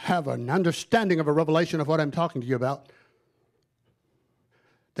have an understanding of a revelation of what I'm talking to you about,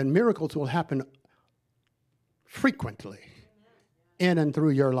 then miracles will happen frequently in and through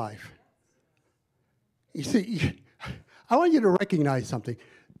your life. You see, I want you to recognize something.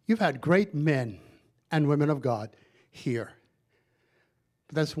 You've had great men and women of God here.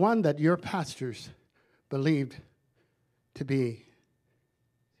 But there's one that your pastors believed to be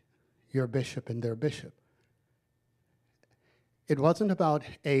your bishop and their bishop. It wasn't about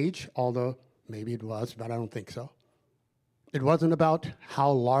age, although maybe it was, but I don't think so. It wasn't about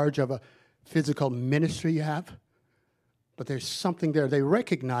how large of a physical ministry you have, but there's something there. They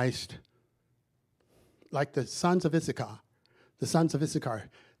recognized, like the sons of Issachar,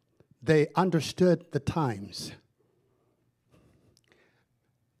 they understood the times.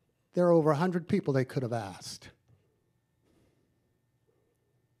 There are over 100 people they could have asked.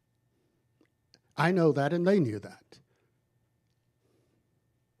 I know that, and they knew that.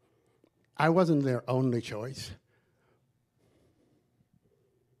 I wasn't their only choice.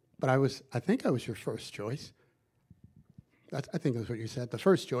 But I think I was your first choice. I think that's what you said, the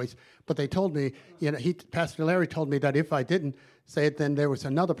first choice. But they told me, Pastor Larry told me that if I didn't say it, then there was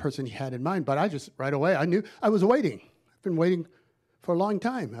another person he had in mind. But I just, right away, I knew I was waiting. I've been waiting for a long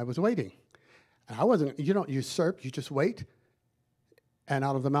time. I was waiting. And I wasn't, you don't usurp, you just wait. And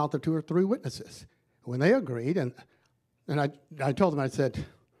out of the mouth of 2 or 3 witnesses. When they agreed, and I told them, I said,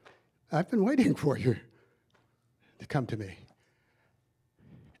 I've been waiting for you to come to me.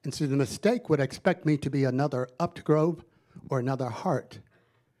 And so the mistake would expect me to be another Upgrove or another Hart.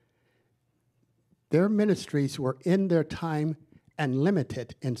 Their ministries were in their time and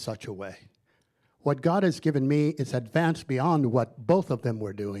limited in such a way. What God has given me is advanced beyond what both of them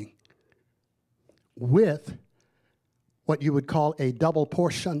were doing with what you would call a double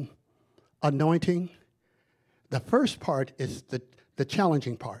portion anointing. The first part is the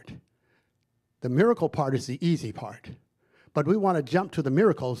challenging part. The miracle part is the easy part. But we want to jump to the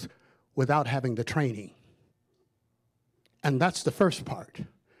miracles without having the training. And that's the first part.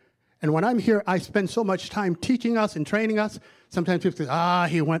 And when I'm here, I spend so much time teaching us and training us. Sometimes people say,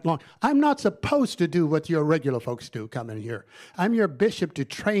 he went long. I'm not supposed to do what your regular folks do, come in here. I'm your bishop to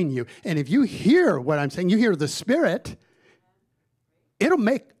train you. And if you hear what I'm saying, you hear the Spirit, it'll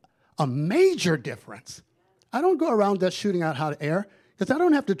make a major difference. I don't go around just shooting out hot air because I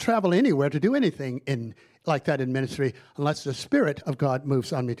don't have to travel anywhere to do anything like that in ministry unless the Spirit of God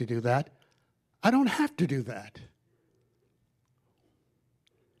moves on me to do that. I don't have to do that.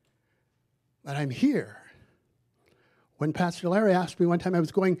 But I'm here. When Pastor Larry asked me one time, I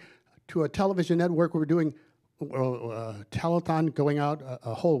was going to a television network. We were doing a telethon, going out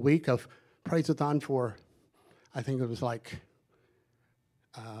a whole week of praise-a-thon for, I think it was like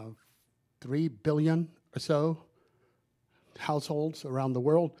 3 billion or so households around the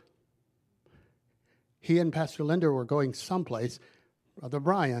world. He and Pastor Linda were going someplace. Brother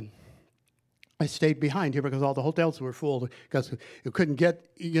Brian, I stayed behind here because all the hotels were full because you couldn't get,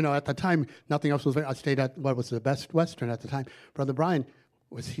 at the time, nothing else was there. I stayed at what was the Best Western at the time. Brother Brian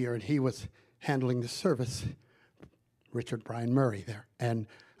was here, and he was handling the service, Richard Brian Murray there. And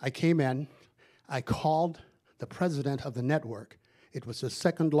I came in. I called the president of the network. It was the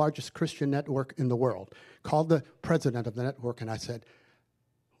second largest Christian network in the world. Called the president of the network, and I said,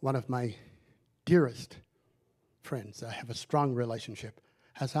 one of my dearest friends, I have a strong relationship,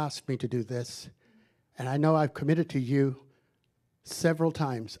 has asked me to do this, and I know I've committed to you several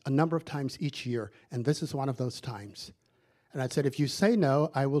times, a number of times each year, and this is one of those times. And I said, if you say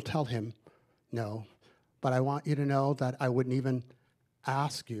no, I will tell him no, but I want you to know that I wouldn't even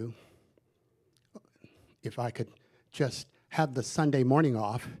ask you if I could just have the Sunday morning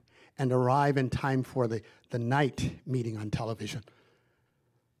off and arrive in time for the night meeting on television.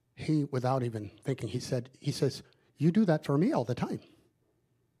 He, without even thinking, he says, you do that for me all the time.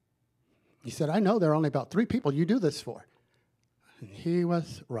 He said, I know there are only about 3 people you do this for. And he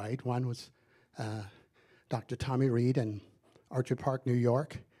was right. One was Dr. Tommy Reed in Orchard Park, New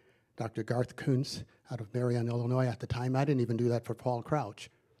York. Dr. Garth Kuntz out of Marion, Illinois at the time. I didn't even do that for Paul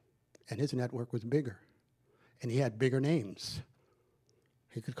Crouch. And his network was bigger. And he had bigger names.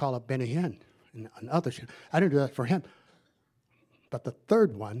 He could call up Benny Hinn and others. I didn't do that for him. But the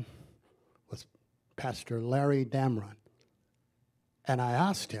third one was Pastor Larry Damron. And I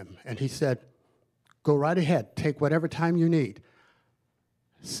asked him, and he said, go right ahead. Take whatever time you need.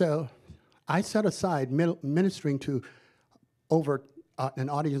 So I set aside ministering to over an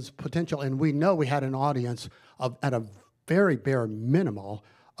audience potential, and we know we had an audience at a very bare minimal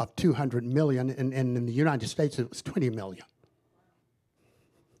of 200 million, and in the United States it was 20 million.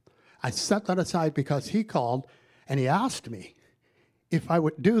 I set that aside because he called, and he asked me if I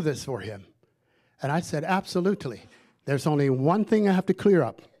would do this for him. And I said, absolutely. There's only one thing I have to clear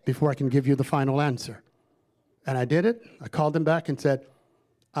up before I can give you the final answer. And I did it. I called him back and said,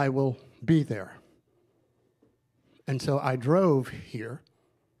 I will be there. And so I drove here,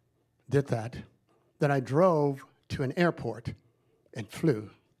 did that. Then I drove to an airport and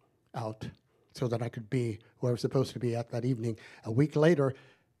flew out so that I could be where I was supposed to be at that evening. A week later,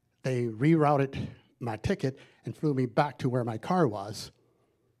 they rerouted my ticket and flew me back to where my car was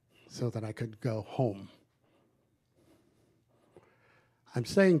so that I could go home. I'm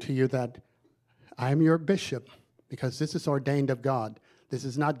saying to you that I'm your bishop because this is ordained of God. This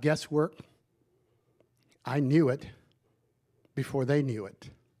is not guesswork. I knew it before they knew it.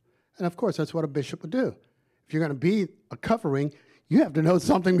 And of course, that's what a bishop would do. If you're going to be a covering, you have to know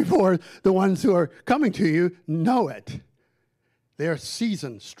something before the ones who are coming to you know it. They are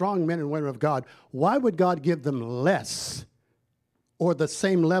seasoned, strong men and women of God. Why would God give them less or the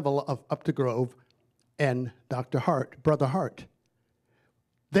same level of Upton Grove and Dr. Hart, Brother Hart?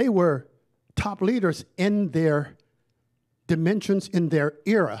 They were top leaders in their dimensions, in their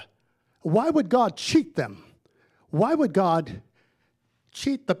era. Why would God cheat them? Why would God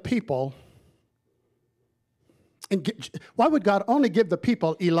cheat the people? Why would God only give the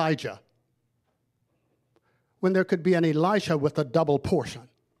people Elijah when there could be an Elisha with a double portion?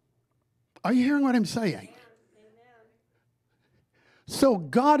 Are you hearing what I'm saying? Amen. So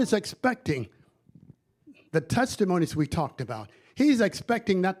God is expecting the testimonies we talked about. He's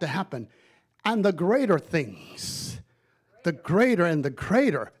expecting that to happen. And the greater things, the greater and the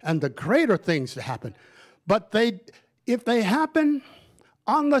greater and the greater things to happen. But if they happen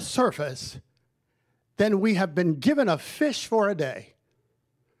on the surface, then we have been given a fish for a day.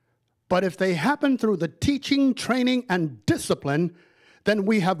 But if they happen through the teaching, training, and discipline, then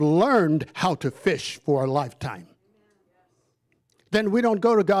we have learned how to fish for a lifetime. Then we don't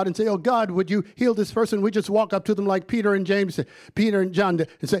go to God and say, oh, God, would you heal this person? We just walk up to them like Peter and James, Peter and John,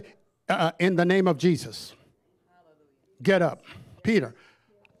 and say, in the name of Jesus, get up. Peter,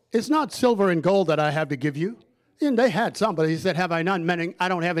 it's not silver and gold that I have to give you. And they had somebody. He said, have I none? Meaning, I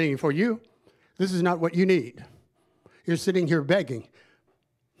don't have anything for you. This is not what you need. You're sitting here begging,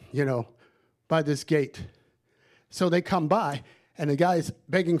 by this gate. So they come by, and the guy's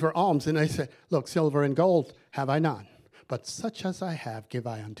begging for alms, and they say, look, silver and gold have I none, but such as I have give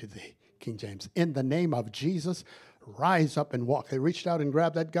I unto thee, King James. In the name of Jesus, rise up and walk. They reached out and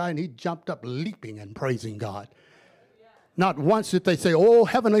grabbed that guy, and he jumped up leaping and praising God. Not once did they say, oh,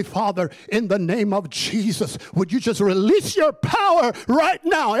 Heavenly Father, in the name of Jesus, would you just release your power right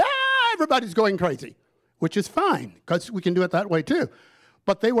now? Everybody's going crazy, which is fine, because we can do it that way too.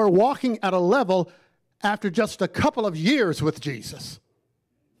 But they were walking at a level after just a couple of years with Jesus.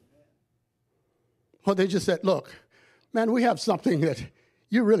 Well, they just said, look, man, we have something that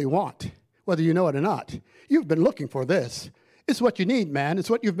you really want, whether you know it or not. You've been looking for this. It's what you need, man. It's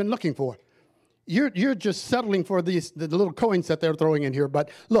what you've been looking for. You're just settling for the little coins that they're throwing in here. But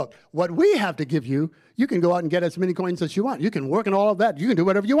look, what we have to give you, you can go out and get as many coins as you want. You can work in all of that. You can do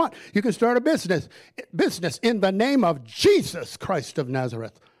whatever you want. You can start a business. Business in the name of Jesus Christ of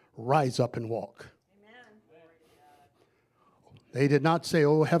Nazareth. Rise up and walk. Amen. They did not say,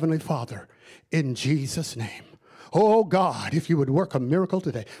 oh, Heavenly Father, in Jesus' name. Oh, God, if you would work a miracle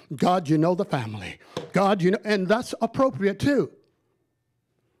today. God, you know the family. God, you know, and that's appropriate too.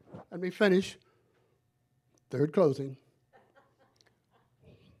 Let me finish. Third closing.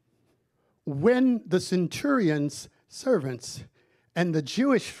 When the centurion's servants and the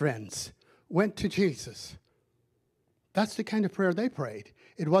Jewish friends went to Jesus, that's the kind of prayer they prayed.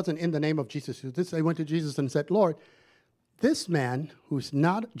 It wasn't in the name of Jesus. They went to Jesus and said, Lord, this man who's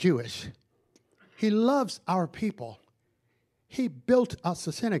not Jewish, he loves our people. He built us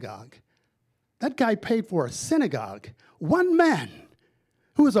a synagogue. That guy paid for a synagogue. One man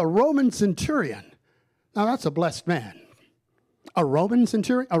who was a Roman centurion. Now, that's a blessed man. A Roman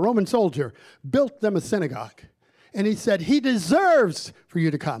centurion, a Roman soldier, built them a synagogue. And he said, he deserves for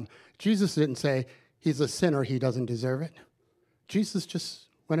you to come. Jesus didn't say, he's a sinner, he doesn't deserve it. Jesus just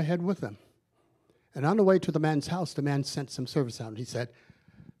went ahead with them. And on the way to the man's house, the man sent some servants out. And he said,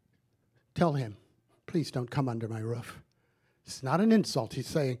 tell him, please don't come under my roof. It's not an insult. He's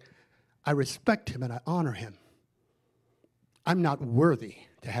saying, I respect him and I honor him. I'm not worthy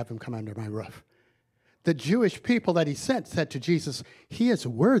to have him come under my roof. The Jewish people that he sent said to Jesus, he is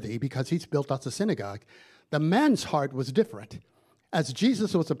worthy because he's built us a synagogue. The man's heart was different. As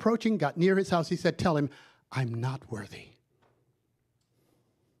Jesus was approaching, got near his house, he said, tell him, I'm not worthy.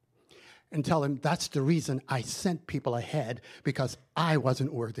 And tell him, that's the reason I sent people ahead, because I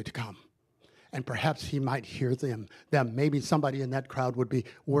wasn't worthy to come. And perhaps he might hear them. Maybe somebody in that crowd would be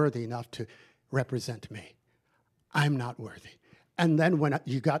worthy enough to represent me. I'm not worthy. And then when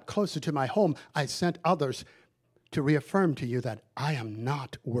you got closer to my home, I sent others to reaffirm to you that I am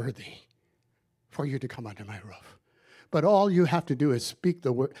not worthy for you to come under my roof. But all you have to do is speak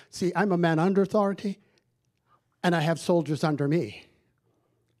the word. See, I'm a man under authority, and I have soldiers under me.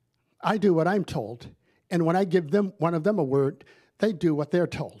 I do what I'm told, and when I give them one of them a word, they do what they're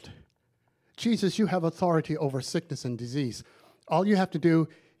told. Jesus, you have authority over sickness and disease. All you have to do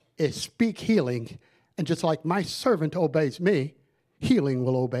is speak healing, and just like my servant obeys me, healing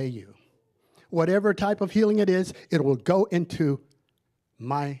will obey you. Whatever type of healing it is, it will go into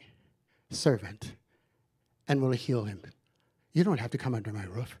my servant and will heal him. You don't have to come under my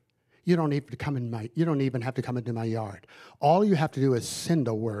roof. You don't even have to come into my yard. All you have to do is send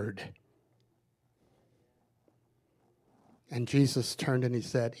a word. And Jesus turned and he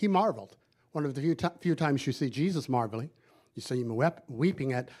said, he marveled. One of the few times you see Jesus marveling. You see him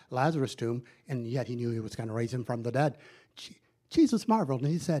weeping at Lazarus' tomb, and yet he knew he was going to raise him from the dead. Jesus marveled,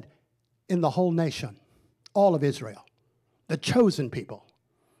 and he said, in the whole nation, all of Israel, the chosen people,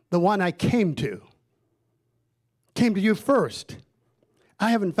 the one I came to you first.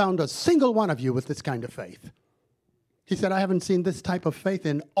 I haven't found a single one of you with this kind of faith. He said, I haven't seen this type of faith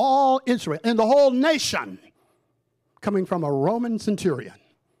in all Israel, in the whole nation, coming from a Roman centurion,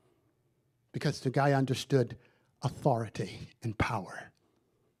 because the guy understood authority and power.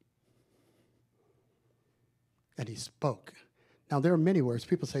 And he spoke. Now, there are many words.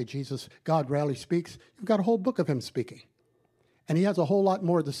 People say, Jesus, God rarely speaks. You've got a whole book of him speaking. And he has a whole lot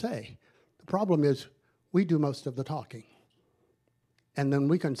more to say. The problem is, we do most of the talking. And then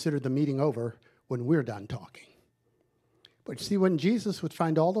we consider the meeting over when we're done talking. But see, when Jesus would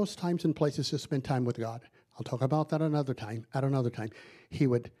find all those times and places to spend time with God, I'll talk about that another time, at another time, he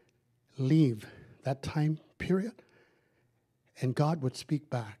would leave that time period, and God would speak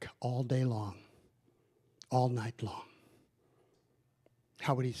back all day long, all night long.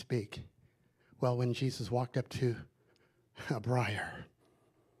 How would he speak? Well, when Jesus walked up to a briar,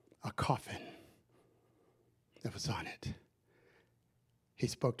 a coffin that was on it, he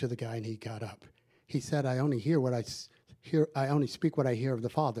spoke to the guy and he got up. He said, I only hear what I hear. I only speak what I hear of the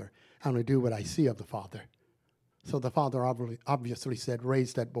Father. I only do what I see of the Father. So the Father obviously said,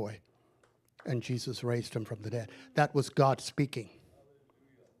 raise that boy. And Jesus raised him from the dead. That was God speaking.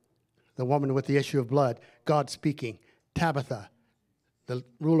 The woman with the issue of blood, God speaking. Tabitha, the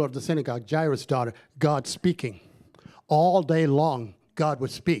ruler of the synagogue, Jairus' daughter, God speaking. All day long, God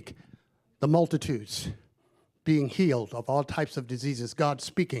would speak. The multitudes being healed of all types of diseases, God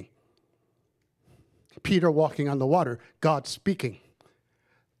speaking. Peter walking on the water, God speaking.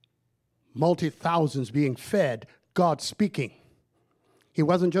 Multi-thousands being fed, God speaking. He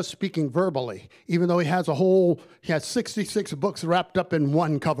wasn't just speaking verbally, even though he has 66 books wrapped up in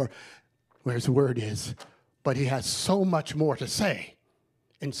one cover, where his word is. But he has so much more to say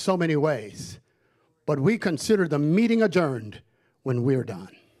in so many ways. But we consider the meeting adjourned when we're done.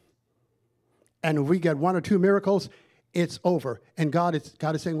 And if we get one or two miracles, it's over. And God is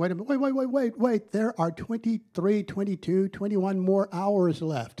saying, wait a minute, wait. There are 23, 22, 21 more hours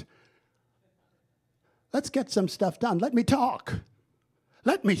left. Let's get some stuff done. Let me talk.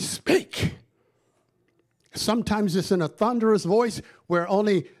 Let me speak. Sometimes it's in a thunderous voice where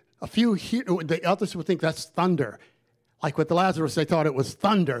only a few hear. The others would think that's thunder. Like with Lazarus, they thought it was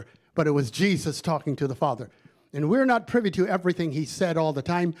thunder, but it was Jesus talking to the Father. And we're not privy to everything he said all the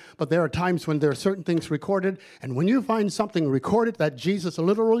time, but there are times when there are certain things recorded. And when you find something recorded that Jesus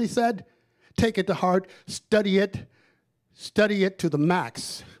literally said, take it to heart, study it to the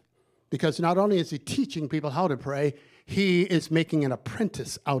max. Because not only is he teaching people how to pray, he is making an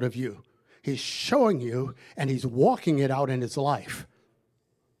apprentice out of you. He's showing you, and he's walking it out in his life.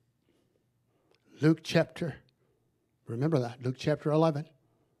 Luke chapter 11,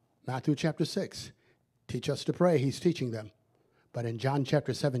 Matthew chapter 6. Teach us to pray, he's teaching them. But in John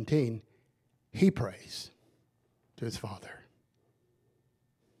chapter 17, he prays to his Father.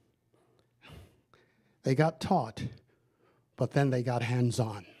 They got taught, but then they got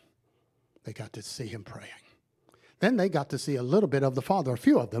hands-on. They got to see him praying. Then they got to see a little bit of the Father, a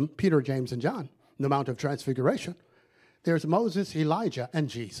few of them, Peter, James, and John, the Mount of Transfiguration. There's Moses, Elijah, and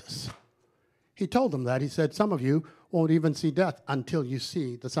Jesus. He told them that. He said, some of you won't even see death until you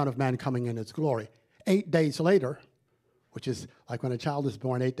see the Son of Man coming in his glory. 8 days later, which is like when a child is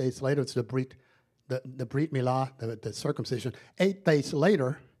born, 8 days later, it's the Brit Milah, the circumcision. 8 days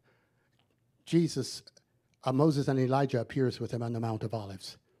later, Moses and Elijah appears with him on the Mount of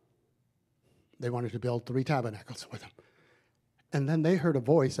Olives. They wanted to build 3 tabernacles with him. And then they heard a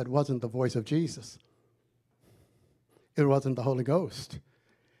voice that wasn't the voice of Jesus. It wasn't the Holy Ghost.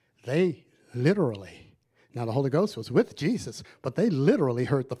 They literally, now the Holy Ghost was with Jesus, but they literally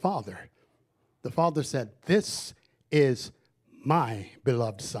heard the Father. The Father said, this is my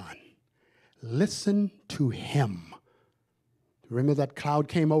beloved Son. Listen to him. Remember that cloud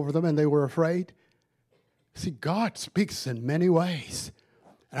came over them and they were afraid? See, God speaks in many ways.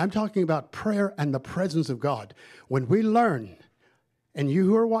 And I'm talking about prayer and the presence of God. When we learn, and you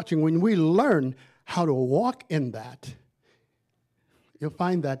who are watching, when we learn how to walk in that, you'll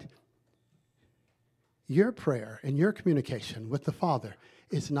find that your prayer and your communication with the Father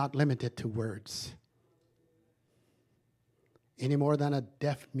is not limited to words, any more than a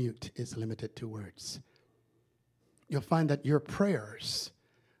deaf mute is limited to words. You'll find that your prayers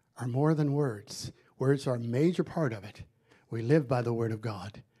are more than words. Words are a major part of it. We live by the Word of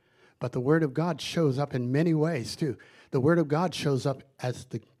God. But the Word of God shows up in many ways, too. The Word of God shows up as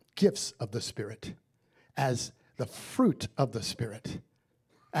the gifts of the Spirit, as the fruit of the Spirit,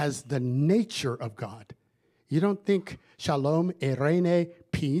 as the nature of God. You don't think shalom, eirene,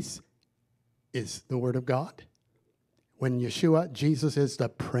 peace is the Word of God? When Yeshua, Jesus, is the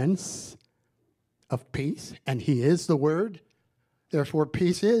Prince of Peace, and he is the Word, therefore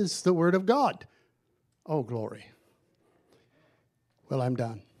peace is the Word of God. Oh, glory. Well, I'm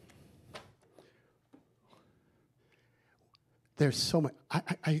done. There's so much.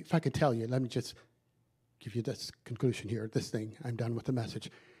 If I could tell you, let me just give you this conclusion here, this thing. I'm done with the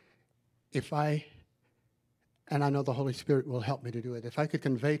message. And I know the Holy Spirit will help me to do it, if I could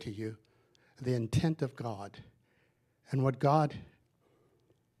convey to you the intent of God and what God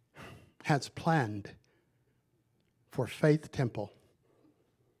has planned for Faith Temple.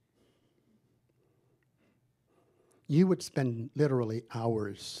 you would spend literally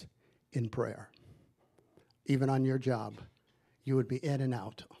hours in prayer. Even on your job, you would be in and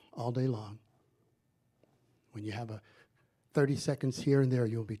out all day long. When you have 30 seconds here and there,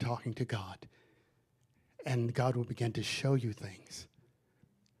 you'll be talking to God. And God will begin to show you things.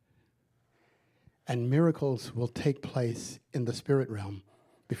 And miracles will take place in the spirit realm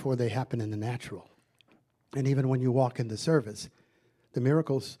before they happen in the natural. And even when you walk in the service, the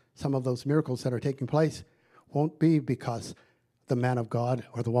miracles, some of those miracles that are taking place won't be because the man of God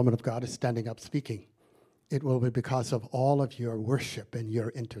or the woman of God is standing up speaking. It will be because of all of your worship and your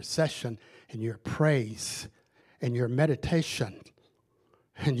intercession and your praise and your meditation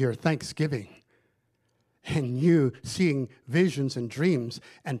and your thanksgiving and you seeing visions and dreams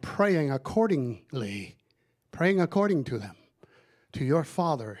and praying accordingly, praying according to them, to your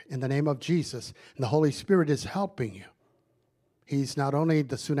Father in the name of Jesus. And the Holy Spirit is helping you. He's not only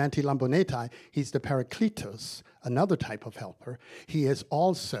the Sunanti Lambonetai, he's the Parakletos, another type of helper. He is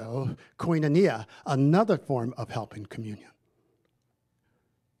also koinonia, another form of help in communion.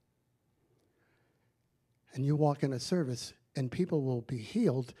 And you walk in a service and people will be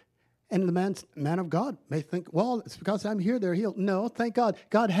healed. And the man of God may think, well, it's because I'm here, they're healed. No, thank God.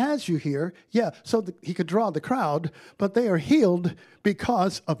 God has you here. Yeah, so he could draw the crowd, but they are healed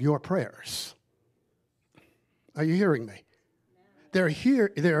because of your prayers. Are you hearing me? They're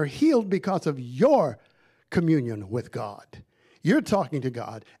healed because of your communion with God. You're talking to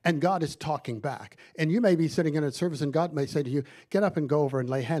God, and God is talking back. And you may be sitting in a service, and God may say to you, get up and go over and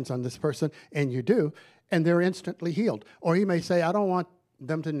lay hands on this person, and you do, and they're instantly healed. Or he may say, I don't want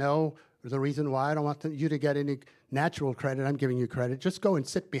them to know the reason why. I don't want you to get any natural credit. I'm giving you credit. Just go and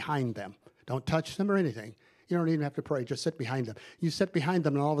sit behind them. Don't touch them or anything. You don't even have to pray. Just sit behind them. You sit behind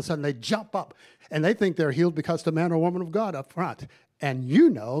them, and all of a sudden they jump up, and they think they're healed because the man or woman of God up front. And you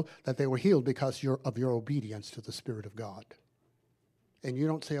know that they were healed because of your obedience to the Spirit of God. And you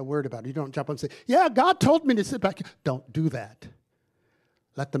don't say a word about it. You don't jump up and say, yeah, God told me to sit back. Don't do that.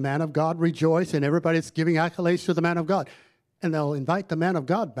 Let the man of God rejoice, and everybody's giving accolades to the man of God. And they'll invite the man of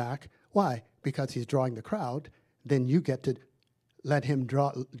God back. Why? Because he's drawing the crowd. Then you get to let him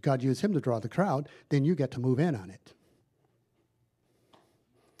draw, God use him to draw the crowd. Then you get to move in on it.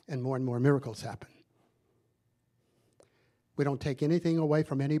 And more miracles happen. We don't take anything away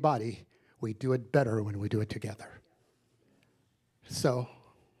from anybody. We do it better when we do it together. So,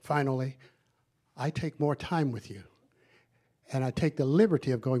 finally, I take more time with you. And I take the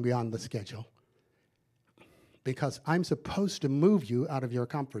liberty of going beyond the schedule. Because I'm supposed to move you out of your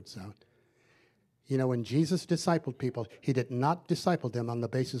comfort zone. You know, when Jesus discipled people, he did not disciple them on the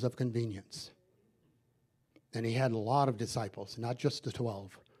basis of convenience. And he had a lot of disciples, not just the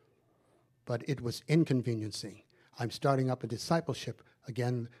 12. But it was inconveniencing. I'm starting up a discipleship,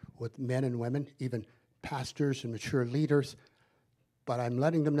 again, with men and women, even pastors and mature leaders. But I'm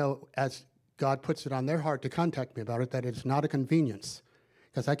letting them know, as God puts it on their heart to contact me about it, that it's not a convenience.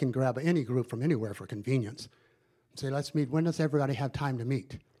 Because I can grab any group from anywhere for convenience. And say, let's meet. When does everybody have time to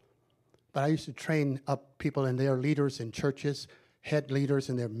meet? But I used to train up people, and they're leaders in churches, head leaders,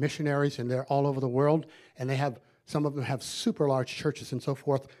 and they're missionaries, and they're all over the world. And they have, some of them have super large churches and so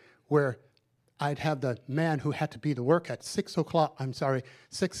forth, where I'd have the man who had to be to work at 8 o'clock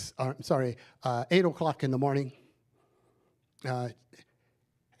in the morning. And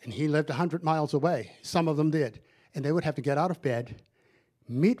he lived 100 miles away. Some of them did. And they would have to get out of bed,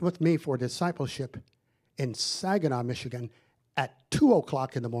 meet with me for discipleship in Saginaw, Michigan at 2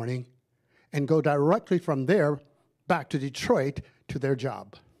 o'clock in the morning, and go directly from there back to Detroit to their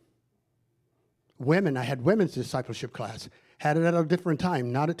job. Women, I had women's discipleship class. Had it at a different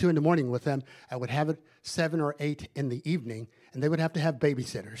time, not at 2 in the morning with them. I would have it 7 or 8 in the evening, and they would have to have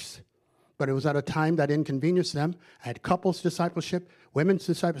babysitters. But it was at a time that inconvenienced them. I had couples discipleship, women's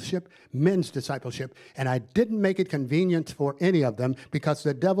discipleship, men's discipleship, and I didn't make it convenient for any of them because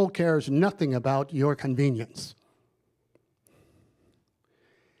the devil cares nothing about your convenience.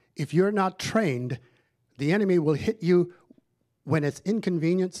 If you're not trained, the enemy will hit you when it's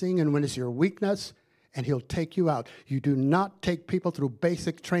inconveniencing and when it's your weakness, and he'll take you out. You do not take people through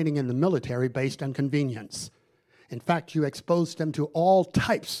basic training in the military based on convenience. In fact, you expose them to all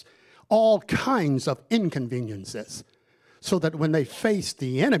kinds of inconveniences, so that when they face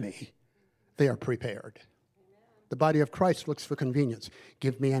the enemy, they are prepared. The body of Christ looks for convenience.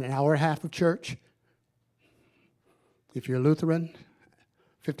 Give me an hour and a half of church. If you're Lutheran,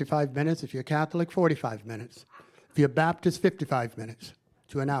 55 minutes. If you're Catholic, 45 minutes. If you're Baptist, 55 minutes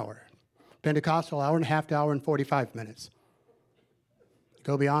to an hour. Pentecostal, hour and a half to hour and 45 minutes.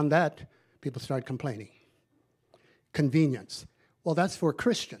 Go beyond that, people start complaining. Convenience. Well, that's for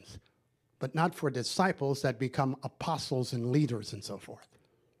Christians. but not for disciples that become apostles and leaders and so forth.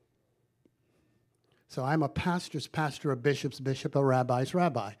 So I'm a pastor's pastor, a bishop's bishop, a rabbi's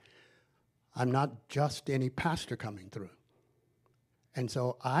rabbi. I'm not just any pastor coming through. And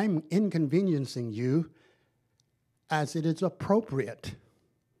so I'm inconveniencing you as it is appropriate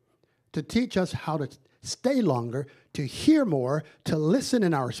to teach us how to stay longer, to hear more, to listen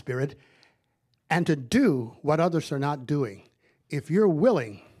in our spirit, and to do what others are not doing. If you're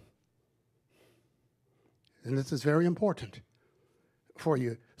willing, and this is very important for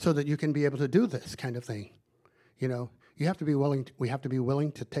you, so that you can be able to do this kind of thing. You know, you have to be willing, we have to be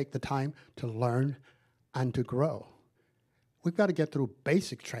willing to take the time to learn and to grow. We've got to get through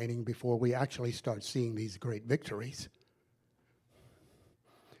basic training before we actually start seeing these great victories.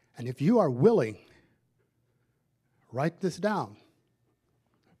 And if you are willing, write this down.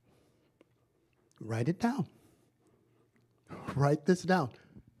 Write it down. Write this down.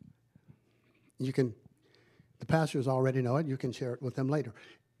 You can, the pastors already know it, you can share it with them later.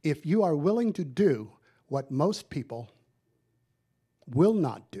 If you are willing to do what most people will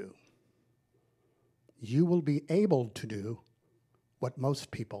not do, you will be able to do what most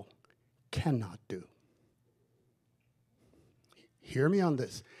people cannot do. Hear me on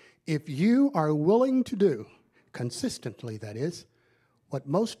this. If you are willing to do, consistently that is, what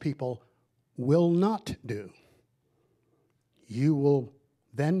most people will not do, you will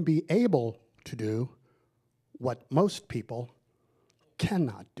then be able to do what most people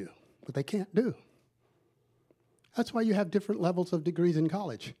cannot do, what they can't do. That's why you have different levels of degrees in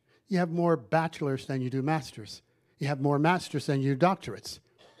college. You have more bachelors than you do masters. You have more masters than you do doctorates.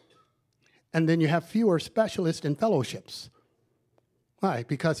 And then you have fewer specialists and fellowships. Why?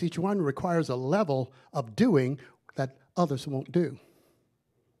 Because each one requires a level of doing that others won't do.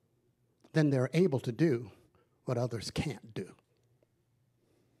 Then they're able to do what others can't do.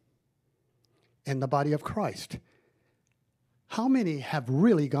 In the body of Christ, how many have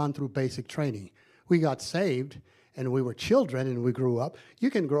really gone through basic training? We got saved and we were children and we grew up. You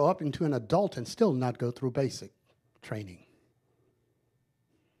can grow up into an adult and still not go through basic training.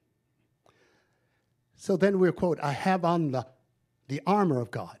 So then we'll quote, I have on the armor of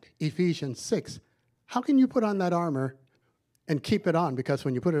God, Ephesians 6. How can you put on that armor and keep it on? Because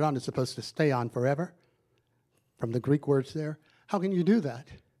when you put it on, it's supposed to stay on forever. From the Greek words there. How can you do that?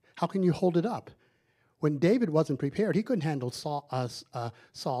 How can you hold it up? When David wasn't prepared, he couldn't handle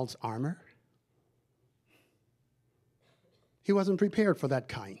Saul's armor. He wasn't prepared for that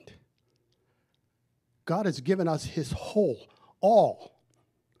kind. God has given us his whole, all,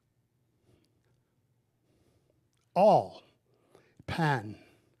 pan,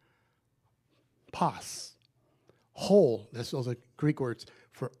 pas, whole, those are Greek words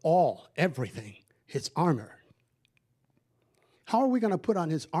for all, everything, his armor. How are we going to put on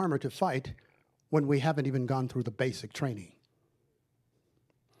his armor to fight when we haven't even gone through the basic training?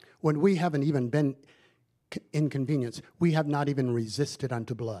 When we haven't even been inconvenienced, we have not even resisted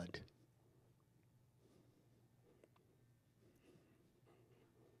unto blood.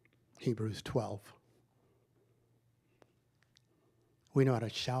 Hebrews 12. We know how to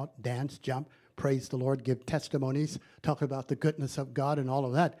shout, dance, jump, praise the Lord, give testimonies, talk about the goodness of God and all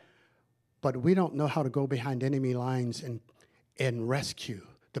of that. But we don't know how to go behind enemy lines and rescue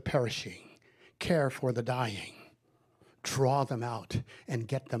the perishing, care for the dying, draw them out, and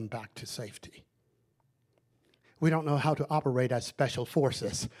get them back to safety. We don't know how to operate as special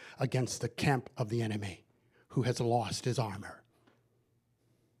forces against the camp of the enemy who has lost his armor.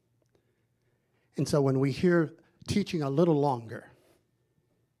 And so when we hear teaching a little longer,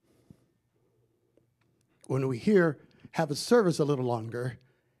 when we hear have a service a little longer,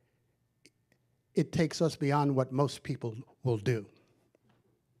 it takes us beyond what most people will do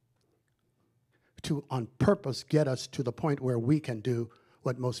to on purpose get us to the point where we can do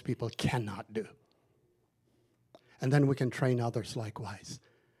what most people cannot do. And then we can train others likewise.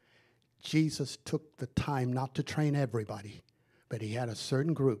 Jesus took the time not to train everybody, but he had a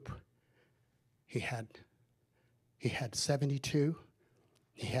certain group. He had 72.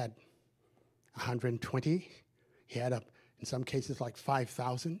 He had 120. He had, in some cases, like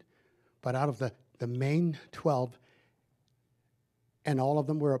 5,000. But out of the main 12, and all of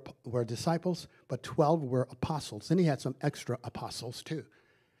them were disciples, but 12 were apostles. Then he had some extra apostles, too.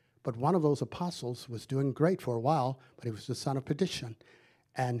 But one of those apostles was doing great for a while, but he was the son of perdition.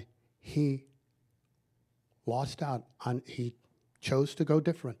 And he lost out on, he chose to go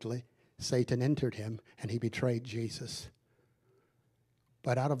differently. Satan entered him, and he betrayed Jesus.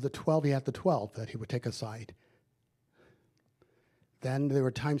 But out of the 12, he had the 12 that he would take aside. Then there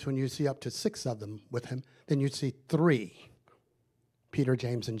were times when you see up to 6 of them with him. Then you'd see 3, Peter,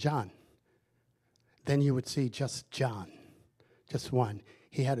 James, and John. then you would see just John, just one.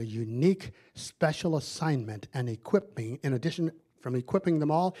 He had a unique special assignment and equipping. In addition, from equipping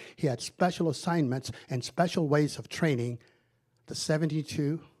them all, he had special assignments and special ways of training the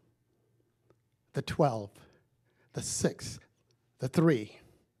 72, the 12, the 6, the 3,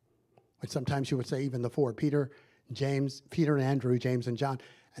 or sometimes you would say even the 4, Peter and Andrew, James and John,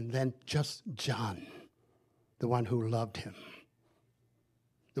 and then just John, the one who loved him,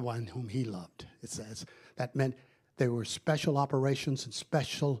 the one whom he loved, it says. That meant there were special operations and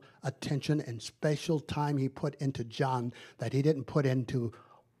special attention and special time he put into John that he didn't put into,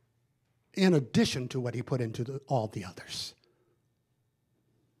 in addition to what he put into all the others.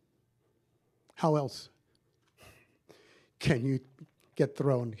 How else can you get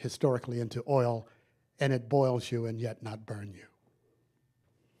thrown historically into oil and it boils you and yet not burn you?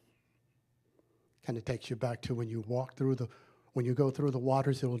 Kind of takes you back to when you walk through when you go through the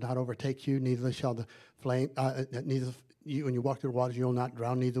waters, it will not overtake you, neither shall the flame, when you walk through the waters, you will not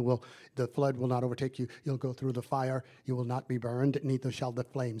drown, neither will the flood will not overtake you. You'll go through the fire, you will not be burned, neither shall the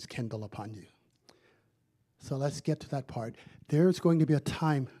flames kindle upon you. So let's get to that part. There's going to be a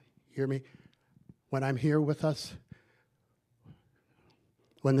time, hear me, when I'm here with us,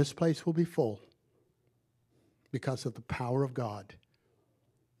 when this place will be full because of the power of God,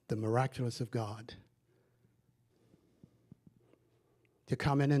 the miraculous of God. To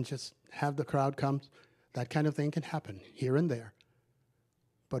come in and just have the crowd come, that kind of thing can happen here and there.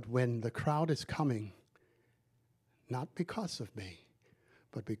 But when the crowd is coming, not because of me,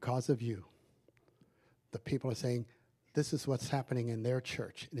 but because of you, the people are saying, this is what's happening in their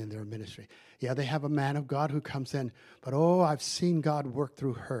church and in their ministry. Yeah, they have a man of God who comes in, but I've seen God work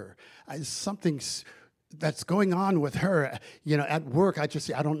through her. Something's that's going on with her, at work. I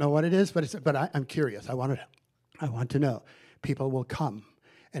don't know what it is, but I'm curious. I want to know. People will come,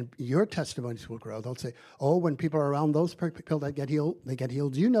 and your testimonies will grow. They'll say, when people are around those people that get healed, they get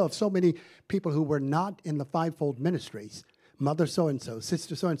healed. You know of so many people who were not in the fivefold ministries, mother so-and-so,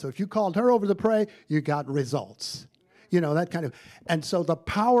 sister so-and-so. If you called her over to pray, you got results. That kind of. And so the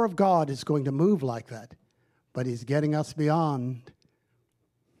power of God is going to move like that, but he's getting us beyond.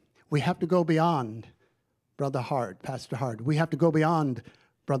 We have to go beyond Brother Hart, Pastor Hart. We have to go beyond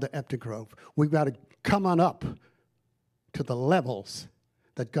Brother Eptigrove. We've got to come on up to the levels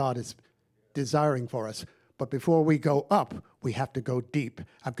that God is desiring for us. But before we go up, we have to go deep.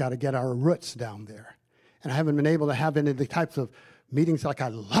 I've got to get our roots down there. And I haven't been able to have any of the types of meetings like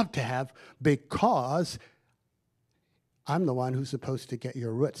I'd love to have because I'm the one who's supposed to get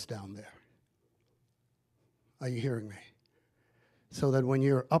your roots down there. Are you hearing me? So that when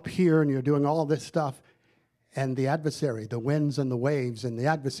you're up here and you're doing all this stuff, and the adversary, the winds and the waves, and the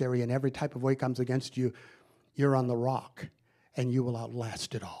adversary in every type of way comes against you, you're on the rock, and you will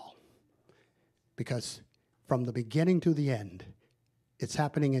outlast it all. Because from the beginning to the end, it's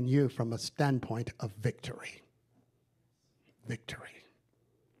happening in you from a standpoint of victory. Victory.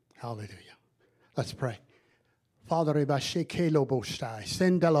 Hallelujah. Let's pray. Father, Rebashekelo Bostai,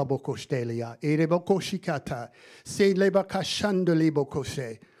 Sendala Bokostelia, Erebokoshikata, Selebakashandali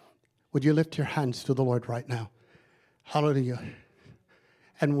Bokose. Would you lift your hands to the Lord right now? Hallelujah.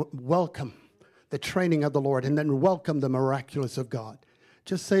 And welcome the training of the Lord, and then welcome the miraculous of God.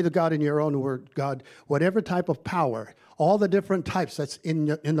 Just say to God in your own word, God, whatever type of power, all the different types that's in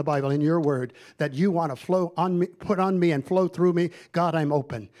the Bible, in your word, that you want to flow on me, put on me and flow through me, God, I'm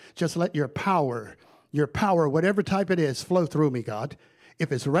open. Just let your power, whatever type it is, flow through me, God.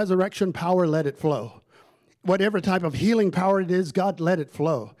 If it's resurrection power, let it flow. Whatever type of healing power it is, God, let it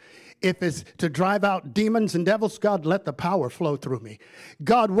flow. If it's to drive out demons and devils, God, let the power flow through me.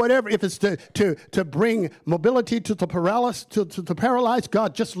 God, whatever, if it's to bring mobility to the paralyzed,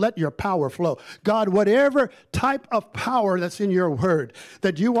 God, just let your power flow. God, whatever type of power that's in your word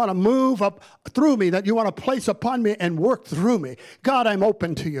that you want to move up through me, that you want to place upon me and work through me, God, I'm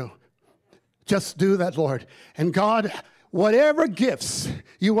open to you. Just do that, Lord. And God, whatever gifts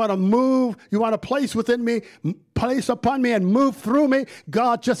you want to move, you want to place within me, place upon me and move through me,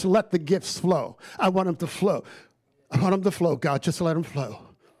 God, just let the gifts flow. I want them to flow. I want them to flow, God, just let them flow.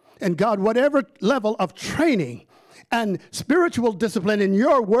 And God, whatever level of training and spiritual discipline in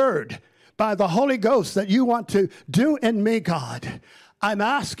your word by the Holy Ghost that you want to do in me, God, I'm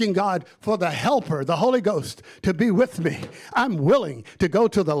asking God for the helper, the Holy Ghost, to be with me. I'm willing to go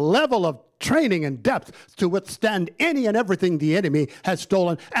to the level of training and depth to withstand any and everything the enemy has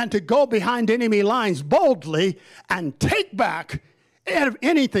stolen, and to go behind enemy lines boldly and take back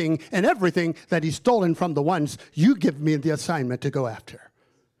anything and everything that he's stolen from the ones you give me the assignment to go after.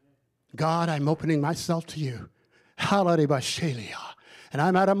 God, I'm opening myself to you. Hallelujah. And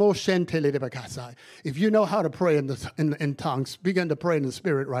I'm at a moshentelebakasai. If you know how to pray in tongues, begin to pray in the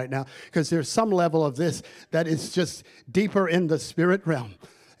Spirit right now, because there's some level of this that is just deeper in the Spirit realm.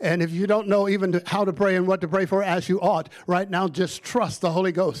 And if you don't know even how to pray and what to pray for as you ought, right now just trust the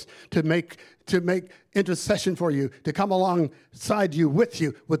Holy Ghost to make intercession for you, to come alongside you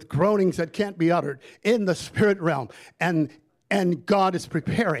with groanings that can't be uttered in the Spirit realm. And God is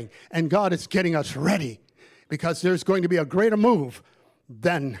preparing, and God is getting us ready, because there's going to be a greater move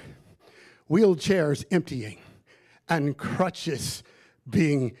than wheelchairs emptying and crutches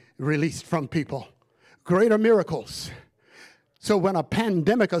being released from people. Greater miracles. So when a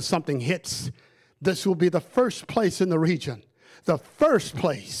pandemic or something hits, this will be the first place in the region, the first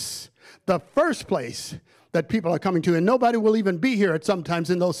place that people are coming to. And nobody will even be here at sometimes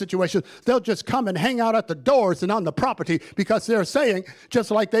in those situations. They'll just come and hang out at the doors and on the property, because they're saying,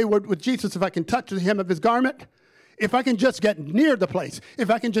 just like they would with Jesus, if I can touch the hem of his garment, if I can just get near the place, if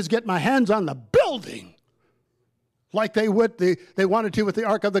I can just get my hands on the building, like they wanted to with the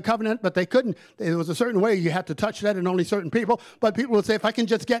Ark of the Covenant, but they couldn't. There was a certain way you had to touch that, and only certain people. But people would say, if I can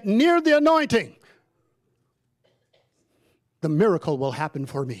just get near the anointing, the miracle will happen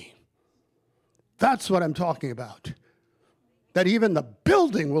for me. That's what I'm talking about. That even the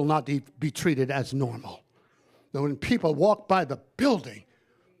building will not be treated as normal. That when people walk by the building,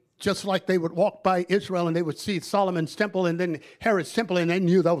 just like they would walk by Israel and they would see Solomon's temple and then Herod's temple, and they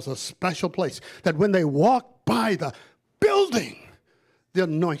knew that was a special place. That when they walk by the building, the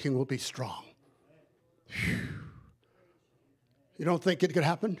anointing will be strong. Whew. You don't think it could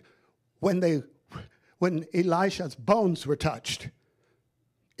happen? When Elisha's bones were touched,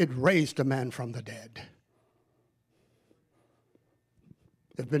 it raised a man from the dead.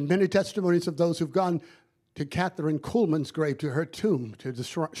 There have been many testimonies of those who've gone to Catherine Kuhlman's grave, to her tomb, to the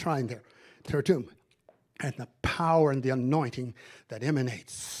shrine there, to her tomb, and the power and the anointing that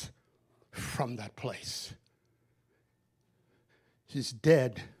emanates from that place. She's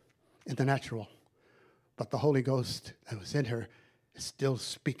dead in the natural, but the Holy Ghost that was in her is still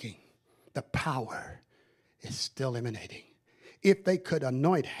speaking. The power is still emanating. If they could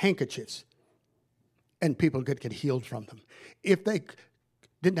anoint handkerchiefs and people could get healed from them, if they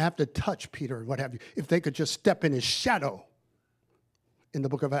didn't have to touch Peter or what have you, if they could just step in his shadow in the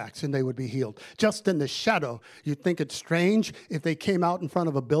book of Acts and they would be healed. Just in the shadow. You'd think it's strange if they came out in front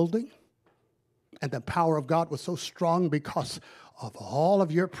of a building and the power of God was so strong because of all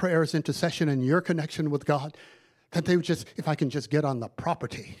of your prayers, intercession, and your connection with God, that they would just, if I can just get on the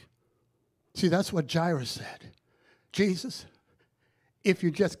property. See, that's what Jairus said. Jesus, if you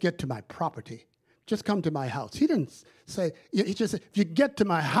just get to my property, just come to my house. He didn't say, he just said, if you get to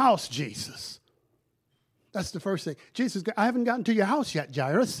my house, Jesus. That's the first thing. Jesus, I haven't gotten to your house yet,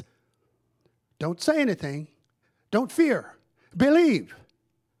 Jairus. Don't say anything. Don't fear. Believe.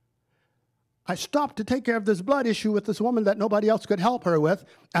 I stopped to take care of this blood issue with this woman that nobody else could help her with.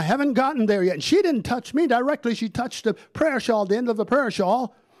 I haven't gotten there yet. And she didn't touch me directly. She touched the prayer shawl, the end of the prayer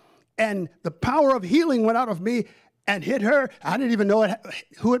shawl. And the power of healing went out of me and hit her. I didn't even know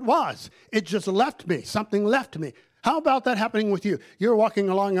who it was. It just left me. Something left me. How about that happening with you? You're walking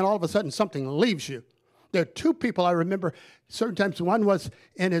along and all of a sudden something leaves you. There are two people I remember certain times. One was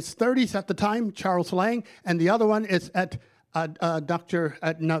in his 30s at the time, Charles Lang, and the other one is at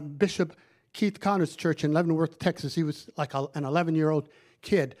Bishop Keith Connor's church in Leavenworth, Texas. He was like an 11-year-old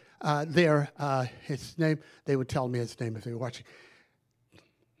kid there. His name, they would tell me his name if they were watching.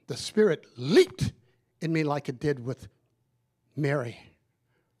 The Spirit leaped in me like it did with Mary,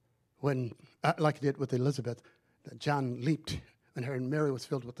 like it did with Elizabeth. John leaped when her and Mary was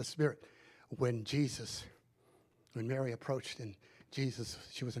filled with the Spirit. When Mary approached and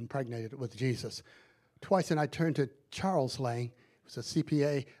she was impregnated with Jesus. Twice, and I turned to Charles Lang, who was a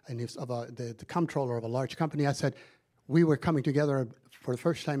CPA, and he was the comptroller of a large company. I said, we were coming together for the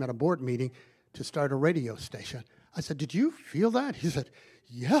first time at a board meeting to start a radio station. I said, did you feel that? He said,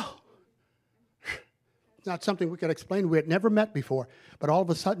 yeah. It's not something we could explain. We had never met before, but all of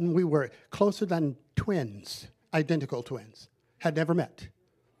a sudden we were closer than twins, identical twins, had never met.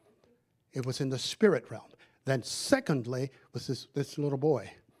 It was in the spirit realm. Then secondly was this little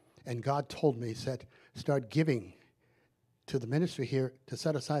boy. And God told me, he said, start giving to the ministry here to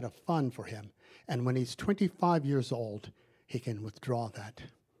set aside a fund for him. And when he's 25 years old, he can withdraw that.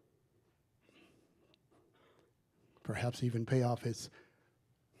 Perhaps even pay off his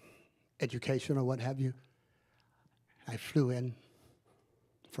education or what have you. I flew in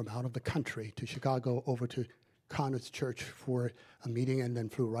from out of the country to Chicago over to Connor's church for a meeting and then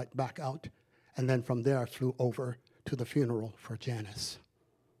flew right back out. And then from there I flew over to the funeral for Janice.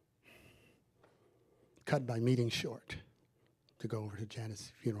 Cut my meeting short. to go over to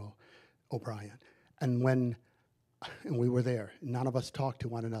Janice's funeral, O'Brien. And we were there. None of us talked to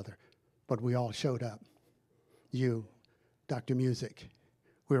one another, but we all showed up. You, Dr. Music,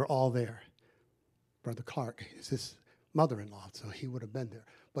 we were all there. Brother Clark is his mother-in-law, so he would have been there.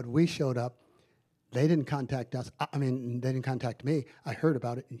 But we showed up. They didn't contact us. They didn't contact me. I heard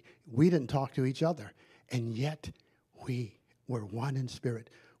about it. We didn't talk to each other. And yet, we were one in spirit.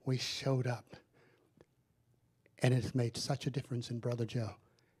 We showed up. And it's made such a difference in Brother Joe.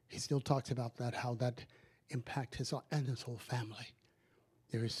 He still talks about that, how that impacted his and his whole family.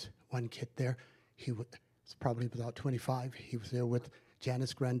 There's one kid there. He was probably about 25. He was there with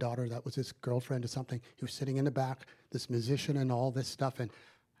Janice's granddaughter. That was his girlfriend or something. He was sitting in the back, this musician and all this stuff. And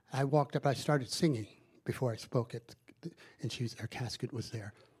I walked up. I started singing before I spoke it. And her casket was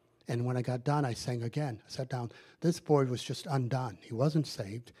there. And when I got done, I sang again. I sat down. This boy was just undone. He wasn't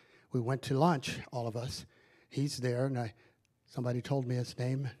saved. We went to lunch, all of us. He's there, and somebody told me his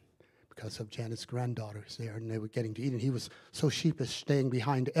name because of Janice's granddaughter's there, and they were getting to eat. And he was so sheepish, staying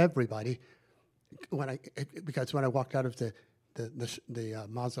behind everybody. Because when I walked out of the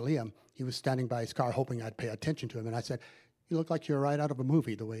mausoleum, he was standing by his car, hoping I'd pay attention to him. And I said, "You look like you're right out of a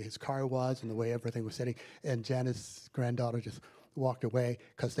movie, the way his car was and the way everything was sitting." And Janice's granddaughter just walked away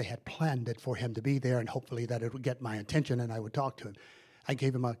because they had planned it for him to be there, and hopefully that it would get my attention and I would talk to him. I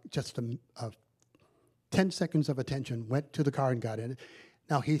gave him just a 10 seconds of attention, went to the car and got in it.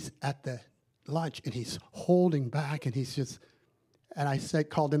 Now he's at the lunch and he's holding back and and I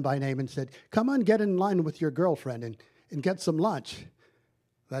called him by name and said, "Come on, get in line with your girlfriend and get some lunch."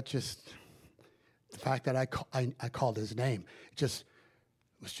 That just, the fact that I called his name,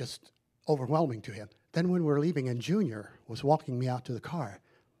 was just overwhelming to him. Then when we were leaving and Junior was walking me out to the car,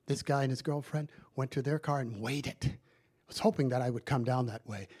 this guy and his girlfriend went to their car and waited. I was hoping that I would come down that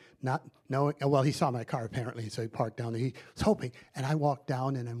way, not knowing, well, he saw my car apparently, so he parked down there. He was hoping, and I walked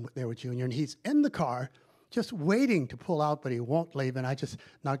down and I'm there with Junior, and he's in the car just waiting to pull out, but he won't leave, and I just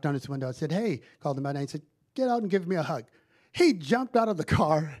knocked on his window. I said, "Hey," called him by name, said, "Get out and give me a hug." He jumped out of the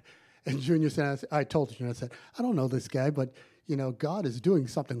car, and Junior said, I told Junior, I said, "I don't know this guy, but God is doing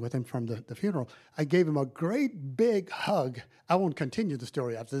something with him from the funeral." I gave him a great big hug. I won't continue the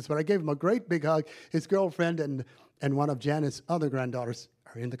story after this, but I gave him a great big hug. His girlfriend and one of Janice's other granddaughters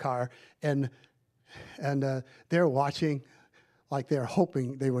are in the car, and they're watching, like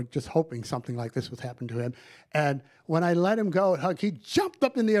they were just hoping something like this would happen to him. And when I let him go and hug, he jumped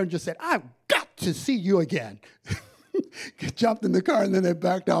up in the air and just said, "I've got to see you again." Jumped in the car, and then they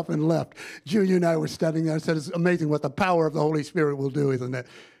backed off and left. Junior and I were standing there and said, "It's amazing what the power of the Holy Spirit will do, isn't it?"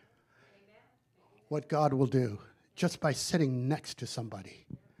 What God will do just by sitting next to somebody,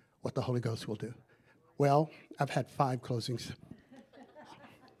 what the Holy Ghost will do. Well, I've had 5 closings.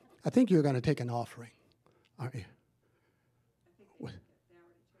 I think you're going to take an offering, aren't you?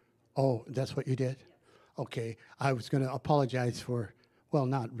 Oh, that's what you did? Okay. I was going to apologize for, well,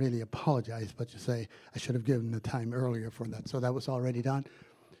 not really apologize, but to say I should have given the time earlier for that. So that was already done.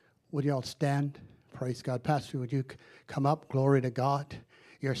 Would you all stand? Praise God. Pastor, would you come up? Glory to God.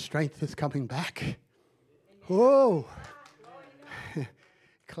 Your strength is coming back. Oh,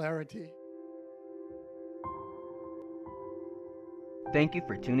 clarity. Thank you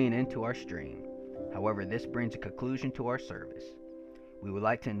for tuning in to our stream. However, this brings a conclusion to our service. We would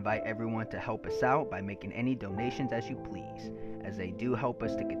like to invite everyone to help us out by making any donations as you please, as they do help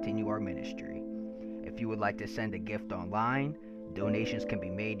us to continue our ministry. If you would like to send a gift online, donations can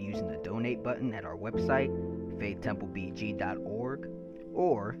be made using the donate button at our website, faithtemplebg.org,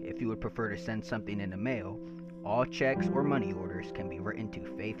 or if you would prefer to send something in the mail, all checks or money orders can be written to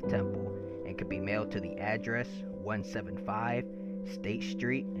Faith Temple and can be mailed to the address 175 State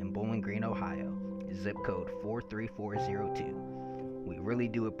Street in Bowling Green, Ohio, zip code 43402. We really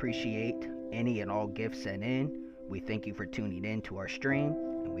do appreciate any and all gifts sent in. We thank you for tuning in to our stream,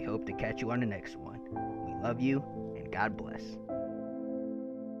 and we hope to catch you on the next one. We love you, and God bless.